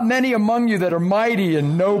 There's not many among you that are mighty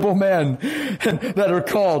and noble men that are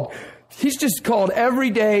called. He's just called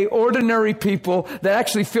everyday, ordinary people that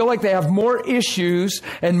actually feel like they have more issues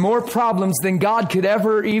and more problems than God could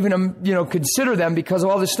ever even, consider them because of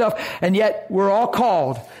all this stuff. And yet we're all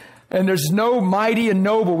called. And there's no mighty and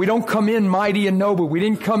noble. We don't come in mighty and noble. We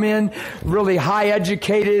didn't come in really high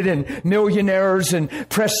educated and millionaires and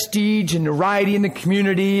prestige and notoriety in the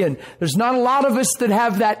community. And there's not a lot of us that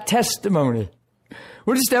have that testimony.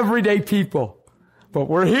 We're just everyday people. But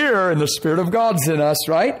we're here and the Spirit of God's in us,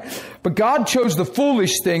 right? But God chose the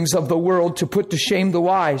foolish things of the world to put to shame the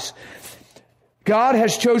wise. God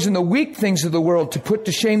has chosen the weak things of the world to put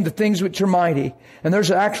to shame the things which are mighty. And there's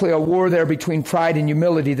actually a war there between pride and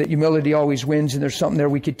humility, that humility always wins, and there's something there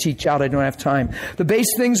we could teach out. I don't have time. The base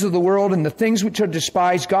things of the world and the things which are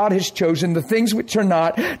despised, God has chosen the things which are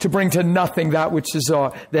not to bring to nothing that which is,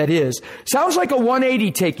 that is. Sounds like a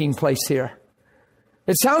 180 taking place here.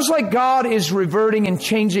 It sounds like God is reverting and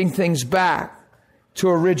changing things back to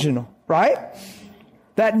original, right?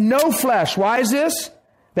 That no flesh. Why is this?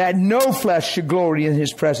 That no flesh should glory in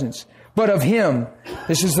His presence, but of Him.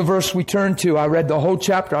 This is the verse we turned to. I read the whole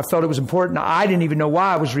chapter. I felt it was important. I didn't even know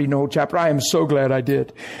why I was reading the whole chapter. I am so glad I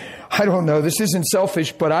did. I don't know. This isn't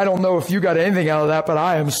selfish, but I don't know if you got anything out of that, but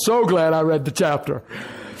I am so glad I read the chapter.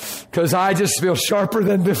 Because I just feel sharper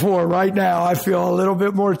than before right now. I feel a little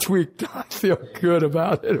bit more tweaked. I feel good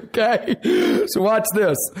about it, okay? So watch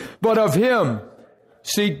this. But of Him.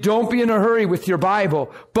 See, don't be in a hurry with your Bible.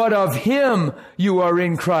 But of Him you are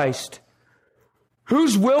in Christ.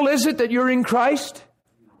 Whose will is it that you're in Christ?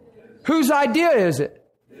 Whose idea is it?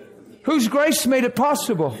 Whose grace made it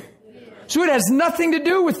possible? So it has nothing to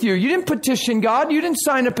do with you. You didn't petition God. You didn't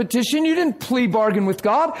sign a petition. You didn't plea bargain with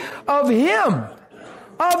God. Of Him.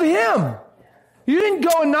 Of Him. You didn't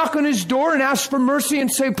go and knock on His door and ask for mercy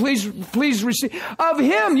and say, please receive. Of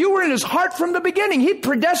Him. You were in His heart from the beginning. He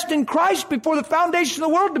predestined Christ before the foundation of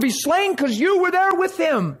the world to be slain because you were there with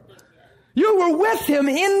Him. You were with Him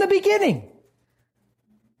in the beginning.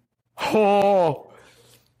 Oh.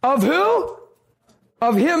 Of who?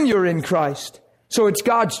 Of Him you're in Christ. So it's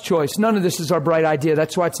God's choice. None of this is our bright idea.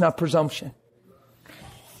 That's why it's not presumption.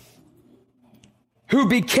 Who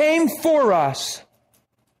became for us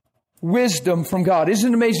wisdom from God.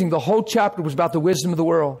 Isn't it amazing? The whole chapter was about the wisdom of the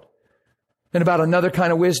world and about another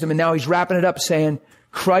kind of wisdom. And now he's wrapping it up saying,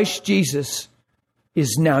 Christ Jesus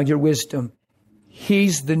is now your wisdom.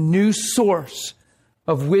 He's the new source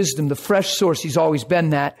of wisdom, the fresh source. He's always been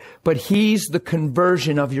that, but He's the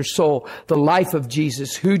conversion of your soul, the life of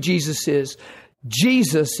Jesus, who Jesus is.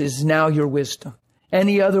 Jesus is now your wisdom.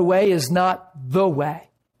 Any other way is not the way.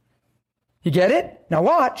 You get it? Now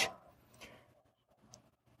watch.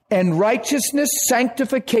 And righteousness,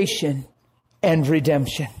 sanctification, and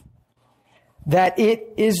redemption. That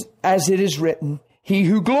it is as it is written, He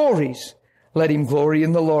who glories, let him glory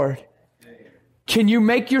in the Lord. Can you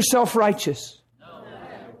make yourself righteous? No.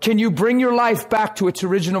 Can you bring your life back to its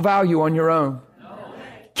original value on your own? No.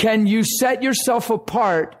 Can you set yourself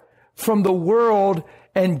apart from the world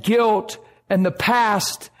and guilt and the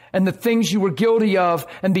past and the things you were guilty of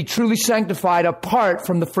and be truly sanctified apart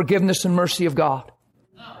from the forgiveness and mercy of God?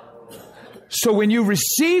 So when you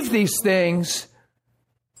receive these things,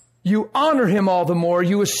 you honor Him all the more,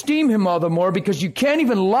 you esteem Him all the more, because you can't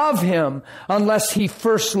even love Him unless He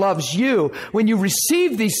first loves you. When you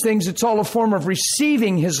receive these things, it's all a form of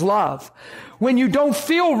receiving His love. When you don't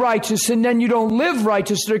feel righteous and then you don't live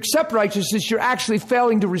righteous or accept righteousness, you're actually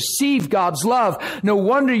failing to receive God's love. No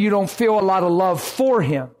wonder you don't feel a lot of love for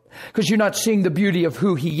Him, because you're not seeing the beauty of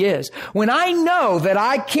who He is. When I know that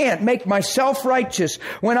I can't make myself righteous,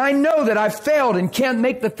 when I know that I've failed and can't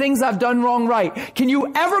make the things I've done wrong right, can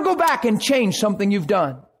you ever go back and change something you've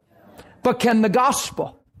done? But can the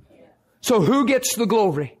gospel? So who gets the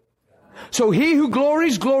glory? So He who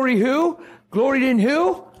glories, glory who? Gloried in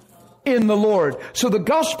who? In the Lord. So the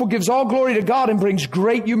gospel gives all glory to God and brings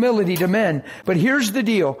great humility to men. But here's the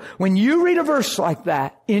deal. When you read a verse like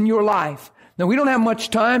that in your life, now, we don't have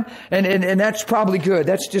much time, and that's probably good.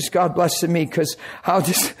 That's just God blessing me, because I'll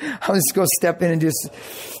just go step in and just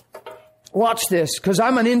watch this, because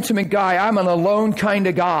I'm an intimate guy. I'm an alone kind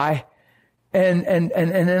of guy, and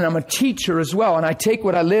then I'm a teacher as well. And I take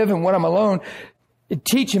what I live and what I'm alone,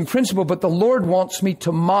 teach in principle, but the Lord wants me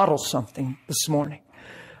to model something this morning.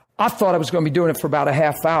 I thought I was going to be doing it for about a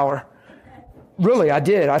half hour. Really, I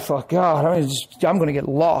did. I thought, God, I'm going to get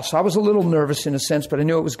lost. I was a little nervous in a sense, but I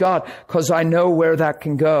knew it was God, because I know where that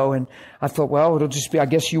can go. And I thought, well, it'll just be, I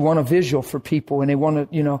guess you want a visual for people and they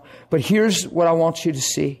want to, but here's what I want you to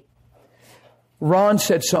see. Ron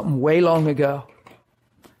said something way long ago.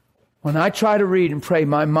 When I try to read and pray,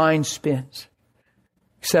 my mind spins,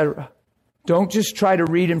 etc. Don't just try to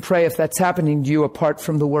read and pray if that's happening to you apart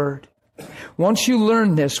from the Word. Once you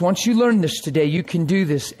learn this today, you can do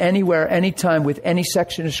this anywhere, anytime, with any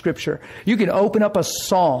section of Scripture. You can open up a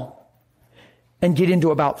psalm and get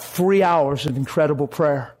into about 3 hours of incredible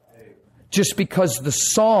prayer. Just because the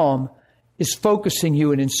psalm is focusing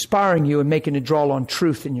you and inspiring you and making it draw on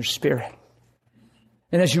truth in your spirit.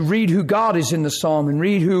 And as you read who God is in the psalm and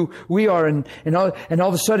read who we are, and all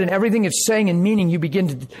of a sudden everything it's saying and meaning, you begin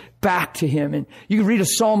to back to Him. And you can read a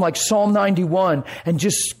psalm like Psalm 91 and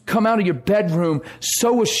just come out of your bedroom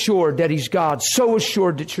so assured that He's God, so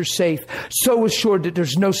assured that you're safe, so assured that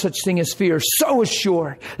there's no such thing as fear, so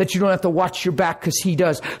assured that you don't have to watch your back because He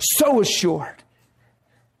does, so assured.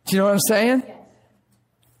 Do you know what I'm saying?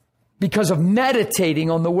 Because of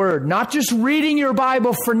meditating on the Word, not just reading your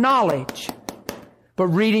Bible for knowledge, but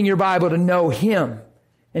reading your Bible to know Him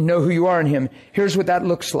and know who you are in Him. Here's what that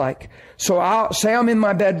looks like. So I'll say I'm in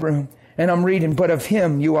my bedroom and I'm reading, but of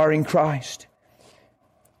Him you are in Christ,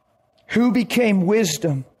 who became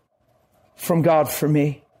wisdom from God for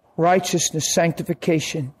me, righteousness,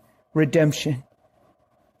 sanctification, redemption.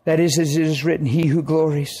 That is, as it is written, he who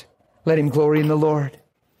glories, let him glory in the Lord.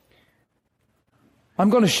 I'm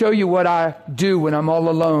going to show you what I do when I'm all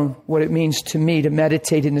alone, what it means to me to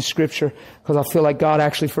meditate in the Scripture, because I feel like God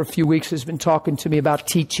actually for a few weeks has been talking to me about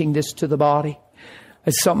teaching this to the body.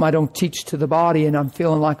 It's something I don't teach to the body, and I'm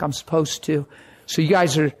feeling like I'm supposed to. So you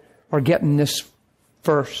guys are getting this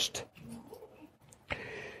first.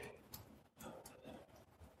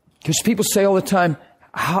 Because people say all the time,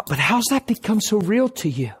 but how's that become so real to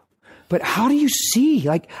you? But how do you see?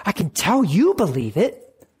 Like, I can tell you believe it.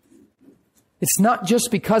 It's not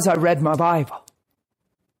just because I read my Bible.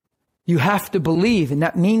 You have to believe, and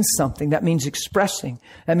that means something. That means expressing.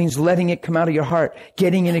 That means letting it come out of your heart,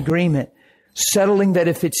 getting in agreement, settling that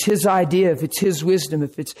if it's His idea, if it's His wisdom,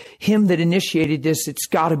 if it's Him that initiated this, it's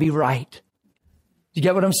got to be right. You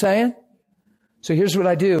get what I'm saying? So here's what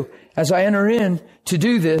I do. As I enter in to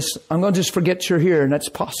do this, I'm going to just forget you're here. And that's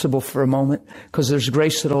possible for a moment because there's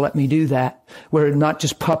grace that'll let me do that. Where not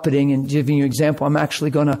just puppeting and giving you an example. I'm actually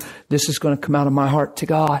this is going to come out of my heart to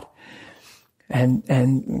God. And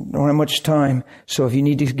don't have much time. So if you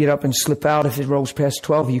need to get up and slip out, if it rolls past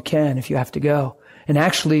 12, you can if you have to go. And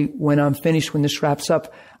actually, when I'm finished, when this wraps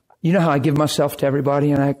up, you know how I give myself to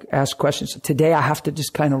everybody and I ask questions. So today I have to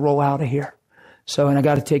just kind of roll out of here. So, and I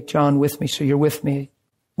got to take John with me. So you're with me.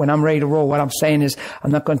 When I'm ready to roll, what I'm saying is I'm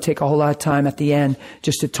not going to take a whole lot of time at the end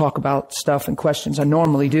just to talk about stuff and questions. I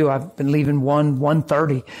normally do. I've been leaving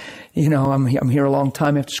 1:30. You know, I'm here a long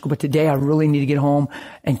time after school, but today I really need to get home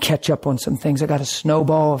and catch up on some things. I got a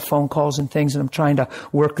snowball of phone calls and things, and I'm trying to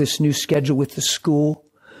work this new schedule with the school.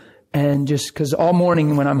 And just because all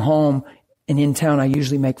morning when I'm home and in town, I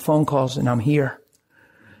usually make phone calls and I'm here.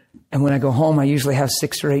 And when I go home, I usually have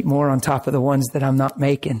 6 or 8 more on top of the ones that I'm not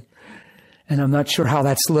making. And I'm not sure how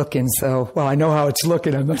that's looking. So, well, I know how it's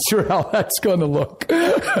looking. I'm not sure how that's going to look.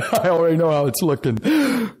 I already know how it's looking.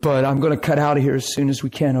 But I'm going to cut out of here as soon as we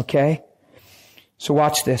can, okay? So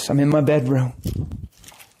watch this. I'm in my bedroom.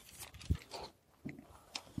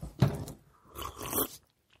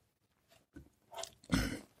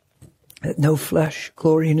 That no flesh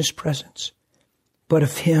glory in His presence, but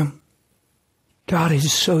of Him. God, it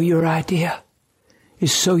is so your idea. It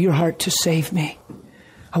is so your heart to save me.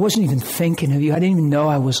 I wasn't even thinking of you. I didn't even know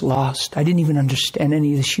I was lost. I didn't even understand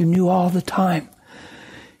any of this. You knew all the time.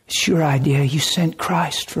 It's your idea. You sent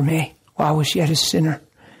Christ for me while I was yet a sinner.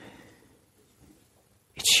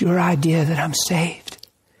 It's your idea that I'm saved.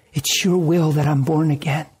 It's your will that I'm born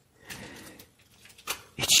again.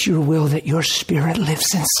 It's your will that your Spirit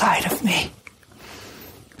lives inside of me.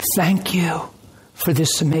 Thank you for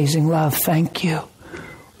this amazing love. Thank you.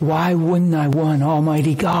 Why wouldn't I want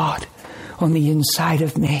Almighty God on the inside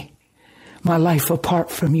of me? My life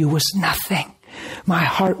apart from you was nothing. My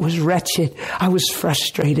heart was wretched. I was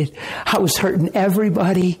frustrated. I was hurting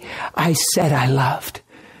everybody I said I loved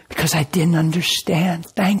because I didn't understand.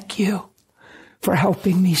 Thank you for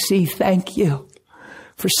helping me see. Thank you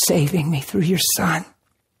for saving me through your Son.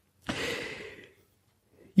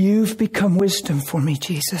 You've become wisdom for me,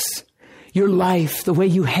 Jesus. Your life, the way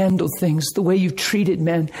you handled things, the way you treated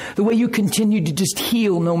men, the way you continued to just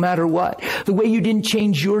heal no matter what, the way you didn't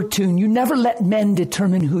change your tune. You never let men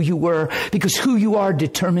determine who you were because who you are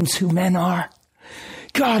determines who men are.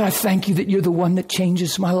 God, I thank you that you're the one that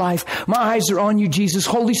changes my life. My eyes are on you, Jesus.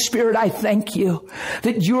 Holy Spirit, I thank you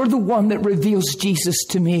that you're the one that reveals Jesus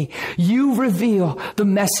to me. You reveal the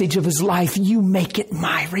message of His life. You make it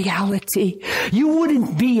my reality. You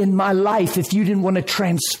wouldn't be in my life if you didn't want to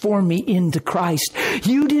transform me into Christ.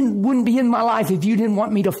 You wouldn't be in my life if you didn't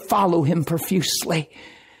want me to follow Him profusely.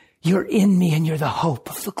 You're in me and you're the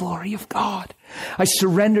hope of the glory of God. I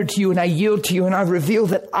surrender to you and I yield to you and I reveal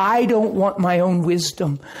that I don't want my own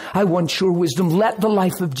wisdom. I want your wisdom. Let the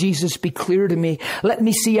life of Jesus be clear to me. Let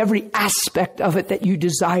me see every aspect of it that you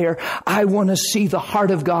desire. I want to see the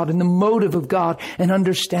heart of God and the motive of God and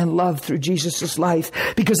understand love through Jesus' life,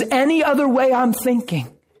 because any other way I'm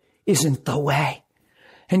thinking isn't the way.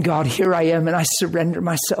 And God, here I am and I surrender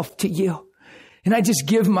myself to you. And I just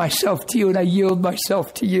give myself to you and I yield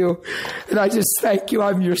myself to you. And I just thank you.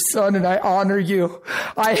 I'm your son and I honor you.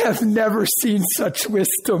 I have never seen such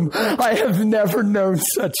wisdom. I have never known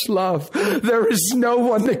such love. There is no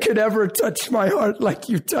one that could ever touch my heart like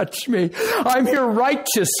you touch me. I'm here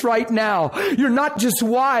righteous right now. You're not just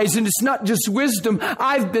wise and it's not just wisdom.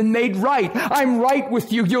 I've been made right. I'm right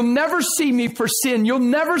with you. You'll never see me for sin. You'll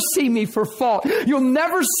never see me for fault. You'll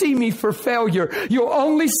never see me for failure. You'll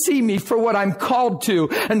only see me for what I'm called to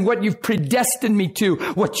and what you've predestined me to,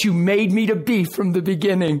 what you made me to be from the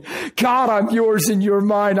beginning. God, I'm yours and you're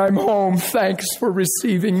mine. I'm home. Thanks for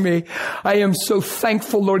receiving me. I am so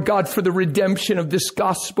thankful, Lord God, for the redemption of this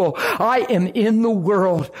gospel. I am in the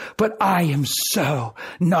world, but I am so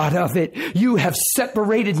not of it. You have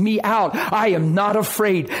separated me out. I am not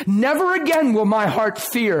afraid. Never again will my heart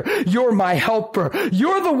fear. You're my helper.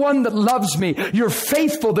 You're the one that loves me. You're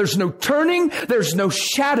faithful. There's no turning. There's no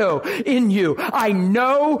shadow in you. I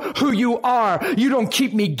know who you are. You don't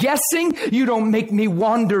keep me guessing. You don't make me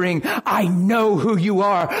wandering. I know who you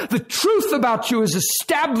are. The truth about you is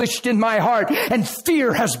established in my heart, and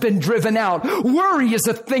fear has been driven out. Worry is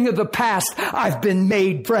a thing of the past. I've been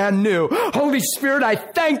made brand new. Holy Spirit, I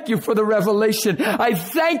thank you for the revelation. I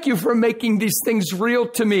thank you for making these things real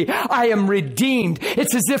to me. I am redeemed.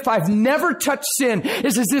 It's as if I've never touched sin.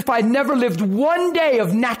 It's as if I never lived one day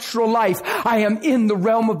of natural life. I am in the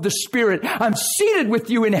realm of the Spirit. I'm seated with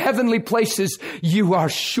you in heavenly places. You are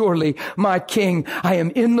surely my King. I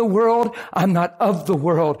am in the world. I'm not of the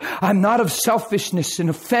world. I'm not of selfishness and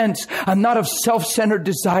offense. I'm not of self-centered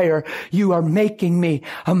desire. You are making me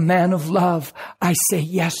a man of love. I say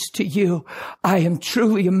yes to you. I am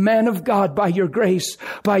truly a man of God by your grace,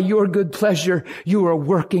 by your good pleasure. You are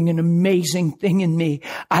working an amazing thing in me.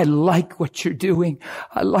 I like what you're doing.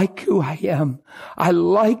 I like who I am. I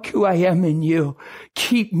like who I am in you.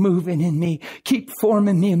 Keep moving in me. Keep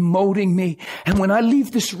forming me and molding me. And when I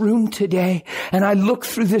leave this room today and I look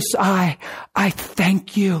through this eye, I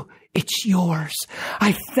thank you. It's yours.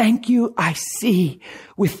 I thank you. I see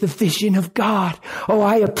with the vision of God. Oh,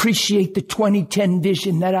 I appreciate the 2010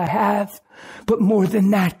 vision that I have. But more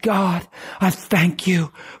than that, God, I thank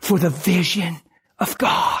you for the vision of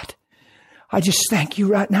God. I just thank you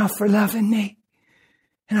right now for loving me.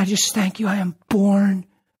 And I just thank you. I am born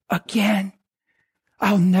again.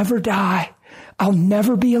 I'll never die. I'll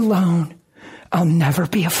never be alone. I'll never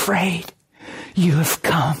be afraid. You have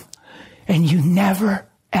come and you never,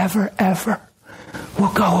 ever, ever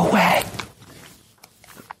will go away.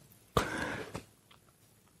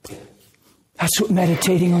 That's what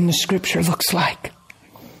meditating on the scripture looks like.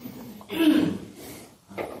 You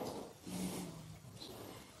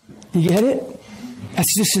get it?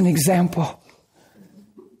 That's just an example.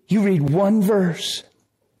 You read one verse.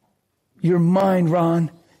 Your mind,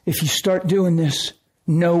 Ron, if you start doing this,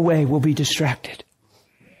 no way will be distracted.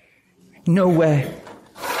 No way.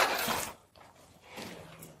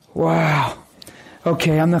 Wow.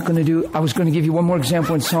 Okay, I was going to give you one more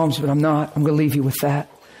example in Psalms, but I'm not. I'm going to leave you with that.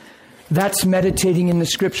 That's meditating in the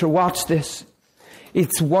scripture. Watch this.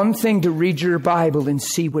 It's one thing to read your Bible and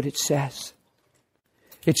see what it says.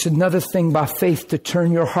 It's another thing by faith to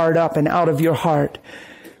turn your heart up and out of your heart.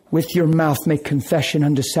 With your mouth, make confession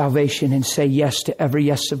unto salvation and say yes to every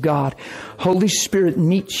yes of God. Holy Spirit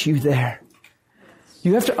meets you there.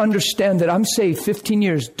 You have to understand that I'm saved 15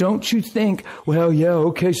 years. Don't you think, well, yeah,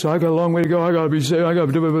 okay, so I got a long way to go. I got to be saved.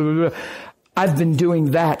 I've been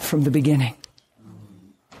doing that from the beginning.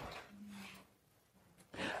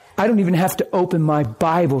 I don't even have to open my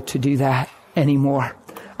Bible to do that anymore.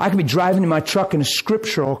 I can be driving in my truck and a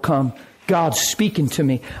scripture will come. God's speaking to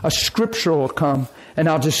me. A scripture will come. And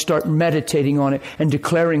I'll just start meditating on it and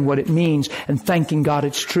declaring what it means and thanking God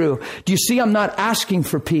it's true. Do you see, I'm not asking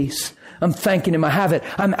for peace. I'm thanking Him I have it.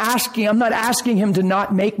 I'm not asking Him to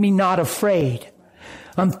not make me not afraid.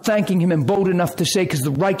 I'm thanking Him and bold enough to say, because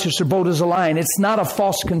the righteous are bold as a lion. It's not a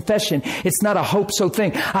false confession. It's not a hope-so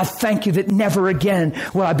thing. I thank you that never again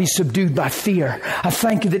will I be subdued by fear. I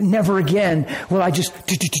thank you that never again will I just...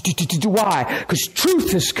 Why? Because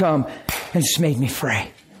truth has come and it's made me free.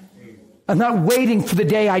 I'm not waiting for the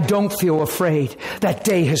day I don't feel afraid. That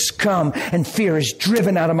day has come and fear is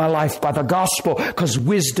driven out of my life by the gospel because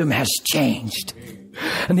wisdom has changed.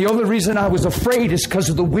 And the only reason I was afraid is because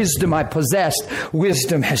of the wisdom I possessed.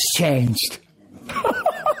 Wisdom has changed.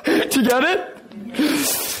 Do you get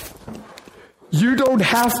it? You don't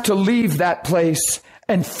have to leave that place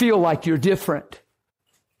and feel like you're different.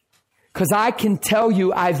 Because I can tell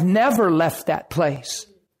you I've never left that place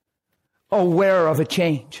aware of a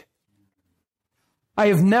change. I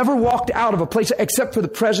have never walked out of a place except for the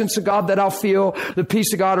presence of God that I'll feel, the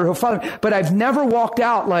peace of God, or He'll follow me. But I've never walked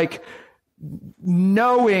out like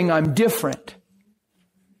knowing I'm different.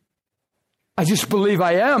 I just believe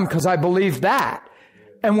I am because I believe that.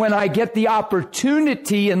 And when I get the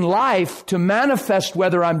opportunity in life to manifest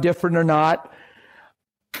whether I'm different or not,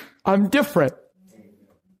 I'm different.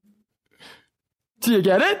 Do you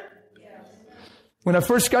get it? When I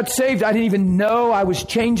first got saved, I didn't even know I was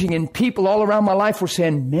changing, and people all around my life were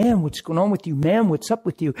saying, man, what's going on with you? Man, what's up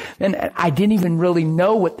with you? And I didn't even really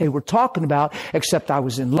know what they were talking about, except I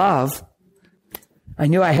was in love. I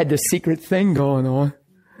knew I had this secret thing going on.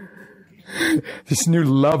 This new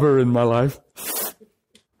lover in my life.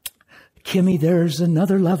 Kimmy, there's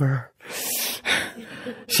another lover.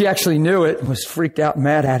 She actually knew it and was freaked out and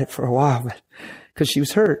mad at it for a while, but because she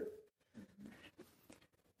was hurt.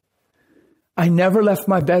 I never left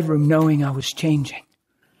my bedroom knowing I was changing.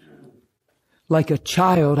 Like a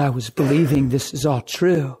child, I was believing this is all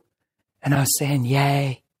true. And I was saying,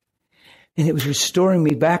 yay. And it was restoring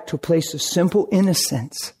me back to a place of simple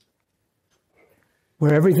innocence,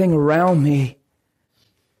 where everything around me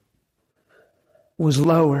was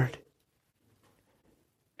lowered.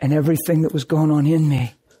 And everything that was going on in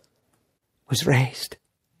me was raised.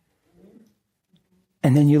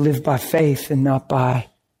 And then you live by faith and not by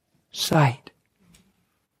sight.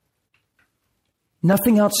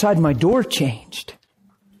 Nothing outside my door changed.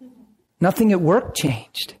 Nothing at work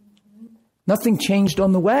changed. Nothing changed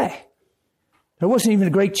on the way. There wasn't even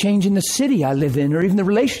a great change in the city I live in or even the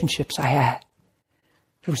relationships I had.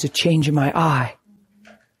 There was a change in my eye.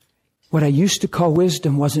 What I used to call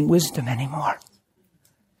wisdom wasn't wisdom anymore.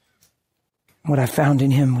 What I found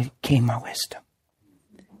in Him became my wisdom.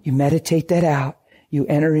 You meditate that out. You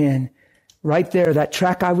enter in. Right there, that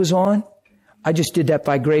track I was on, I just did that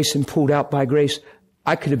by grace and pulled out by grace.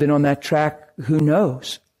 I could have been on that track. Who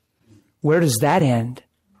knows? Where does that end?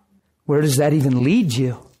 Where does that even lead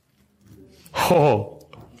you? Oh,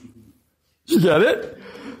 you get it?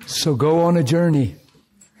 So go on a journey.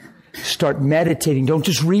 Start meditating. Don't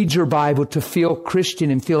just read your Bible to feel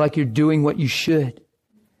Christian and feel like you're doing what you should.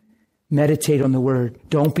 Meditate on the Word.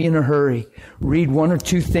 Don't be in a hurry. Read one or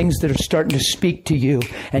two things that are starting to speak to you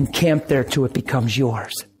and camp there till it becomes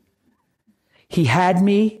yours. He had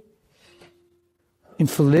me in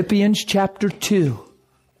Philippians chapter 2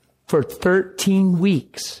 for 13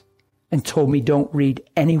 weeks and told me don't read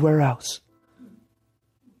anywhere else.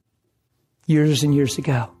 Years and years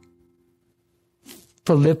ago.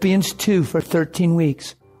 Philippians 2 for 13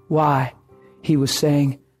 weeks. Why? He was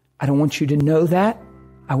saying, I don't want you to know that.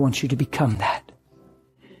 I want you to become that.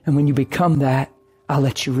 And when you become that, I'll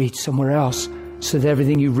let you read somewhere else so that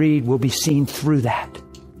everything you read will be seen through that.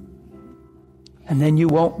 And then you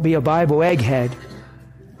won't be a Bible egghead.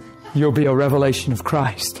 You'll be a revelation of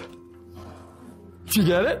Christ. Did you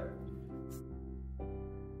get it?